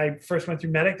when I first went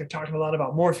through medic, they're talking a lot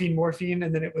about morphine,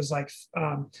 and then it was like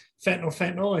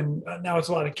fentanyl, and now it's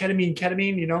a lot of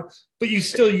ketamine, but you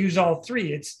still use all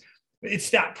three. It's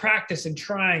that practice and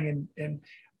trying. And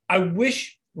I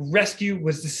wish rescue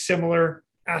was the similar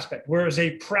aspect, where it was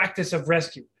a practice of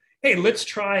rescue. Hey, let's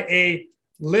try a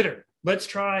litter. Let's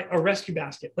try a rescue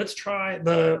basket. Let's try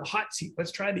the hot seat.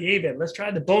 Let's try the A-bed. Let's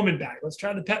try the Bowman bag. Let's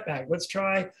try the pet bag. Let's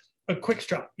try a quick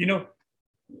strap.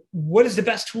 What is the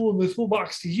best tool in the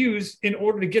toolbox to use in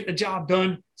order to get the job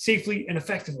done safely and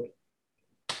effectively?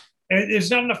 And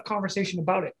there's not enough conversation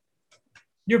about it.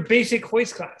 Your basic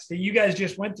hoist class that you guys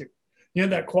just went through,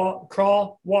 that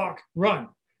crawl, walk, run.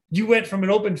 You went from an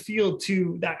open field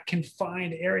to that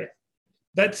confined area.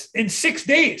 That's in 6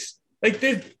 days. Like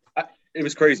this. It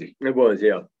was crazy. It was,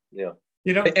 yeah.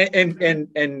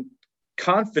 And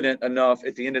confident enough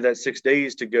at the end of that 6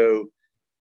 days to go,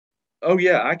 oh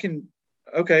yeah, I can.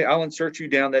 Okay, I'll insert you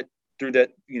down through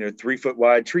that 3 foot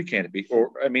wide tree canopy.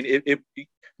 Or I mean, if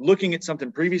looking at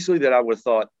something previously that I would have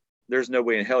thought, there's no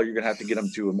way in hell you're going to have to get them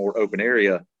to a more open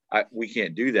area. We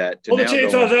can't do that. Pull the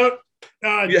chainsaws out.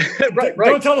 Right.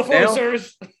 Don't tell the Forest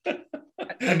Service.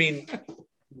 I mean,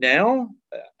 now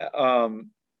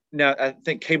I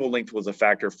think cable length was a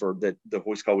factor for the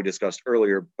hoist call we discussed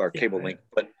earlier, or cable length.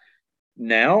 But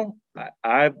now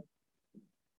the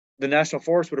National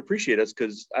Forest would appreciate us,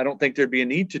 because I don't think there'd be a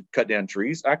need to cut down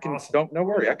trees. I can don't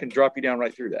worry, I can drop you down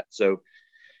right through that. So,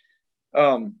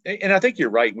 and I think you're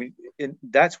right. And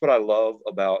that's what I love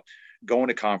about going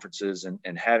to conferences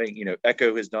and having,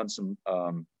 Echo has done some,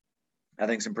 I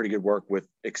think some pretty good work with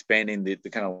expanding the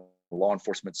kind of law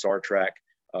enforcement SAR track,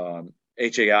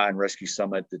 HAI and Rescue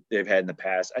Summit that they've had in the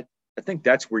past. I think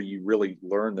that's where you really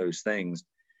learn those things,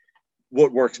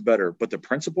 what works better. But the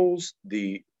principles,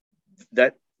 the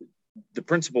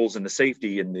principles and the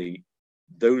safety and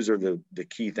those are the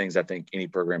key things I think any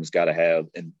program's got to have,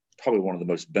 and probably one of the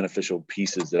most beneficial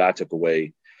pieces that I took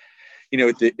away.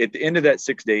 At the end of that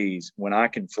 6 days, when I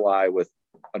can fly with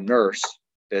a nurse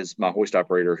as my hoist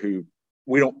operator, who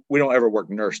we don't ever work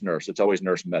nurse. It's always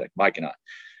nurse medic, Mike and I.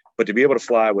 But to be able to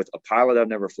fly with a pilot I've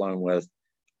never flown with,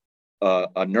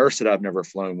 a nurse that I've never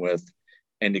flown with,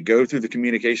 and to go through the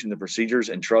communication, the procedures,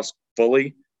 and trust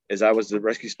fully, as I was the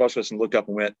rescue specialist and looked up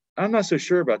and went, I'm not so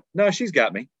sure about, no, she's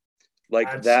got me.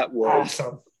 Like, that was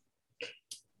awesome.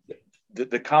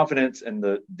 The confidence and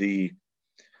the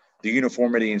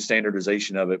uniformity and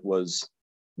standardization of it was,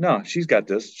 no, she's got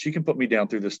this. She can put me down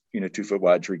through this, 2 foot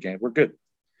wide tree can. We're good.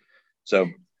 So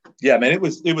yeah, man, it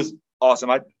was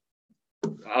awesome. I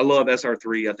love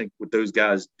SR3. I think what those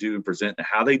guys do and present and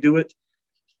how they do it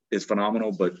is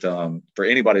phenomenal. But for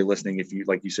anybody listening, if you,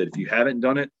 like you said, if you haven't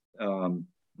done it,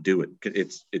 do it.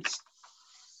 It's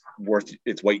worth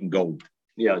its weight in gold.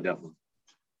 Yeah, definitely.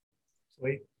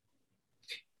 Sweet.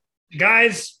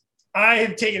 Guys, I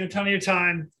have taken a ton of your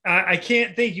time. I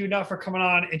can't thank you enough for coming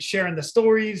on and sharing the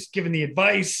stories, giving the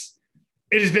advice.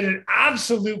 It has been an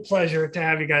absolute pleasure to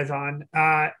have you guys on.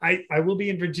 I will be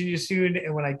in Virginia soon,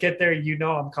 and when I get there,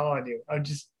 I'm calling you. I'm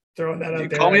just throwing that out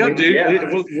there. Call me up, dude. Yeah.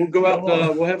 We'll go out.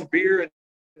 We'll have a beer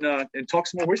and talk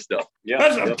some more hoist stuff. Yeah,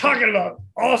 that's what I'm talking about.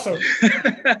 Awesome.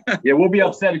 Yeah, we'll be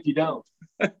upset if you don't.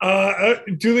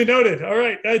 Duly noted. All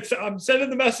right, I'm sending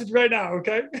the message right now.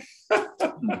 Okay.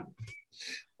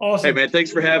 Awesome. Hey man,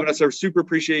 thanks for having us. I super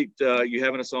appreciate you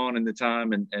having us on and the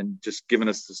time and just giving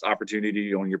us this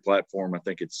opportunity on your platform. I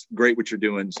think it's great what you're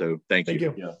doing. So thank you.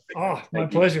 Thank you. Yeah. My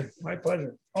pleasure. My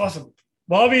pleasure. Awesome.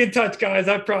 Well, I'll be in touch, guys.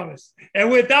 I promise. And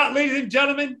with that, ladies and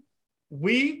gentlemen,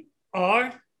 we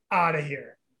are out of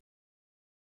here.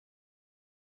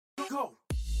 Go.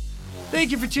 Thank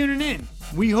you for tuning in.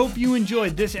 We hope you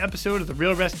enjoyed this episode of the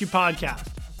Real Rescue Podcast.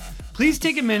 Please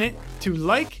take a minute to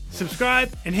like,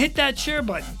 subscribe, and hit that share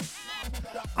button.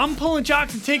 I'm pulling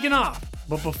chocks and taking off,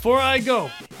 but before I go,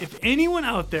 if anyone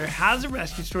out there has a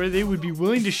rescue story they would be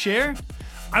willing to share,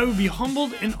 I would be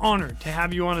humbled and honored to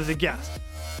have you on as a guest.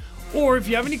 Or if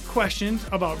you have any questions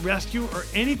about rescue or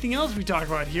anything else we talk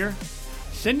about here,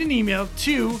 send an email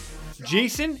to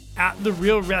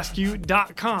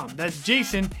jason@therealrescue.com. That's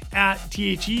Jason at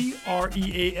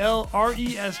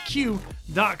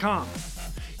TheRealresq.com.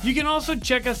 You can also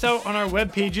check us out on our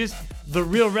web pages,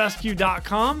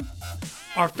 therealrescue.com,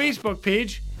 our Facebook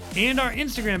page, and our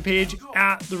Instagram page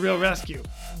 @TheRealRescue.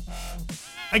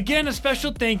 Again, a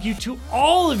special thank you to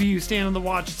all of you staying on the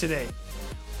watch today.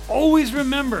 Always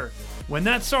remember, when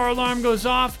that SAR alarm goes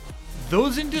off,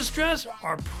 those in distress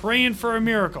are praying for a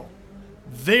miracle.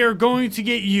 They are going to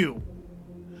get you.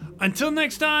 Until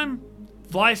next time,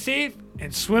 fly safe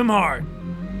and swim hard.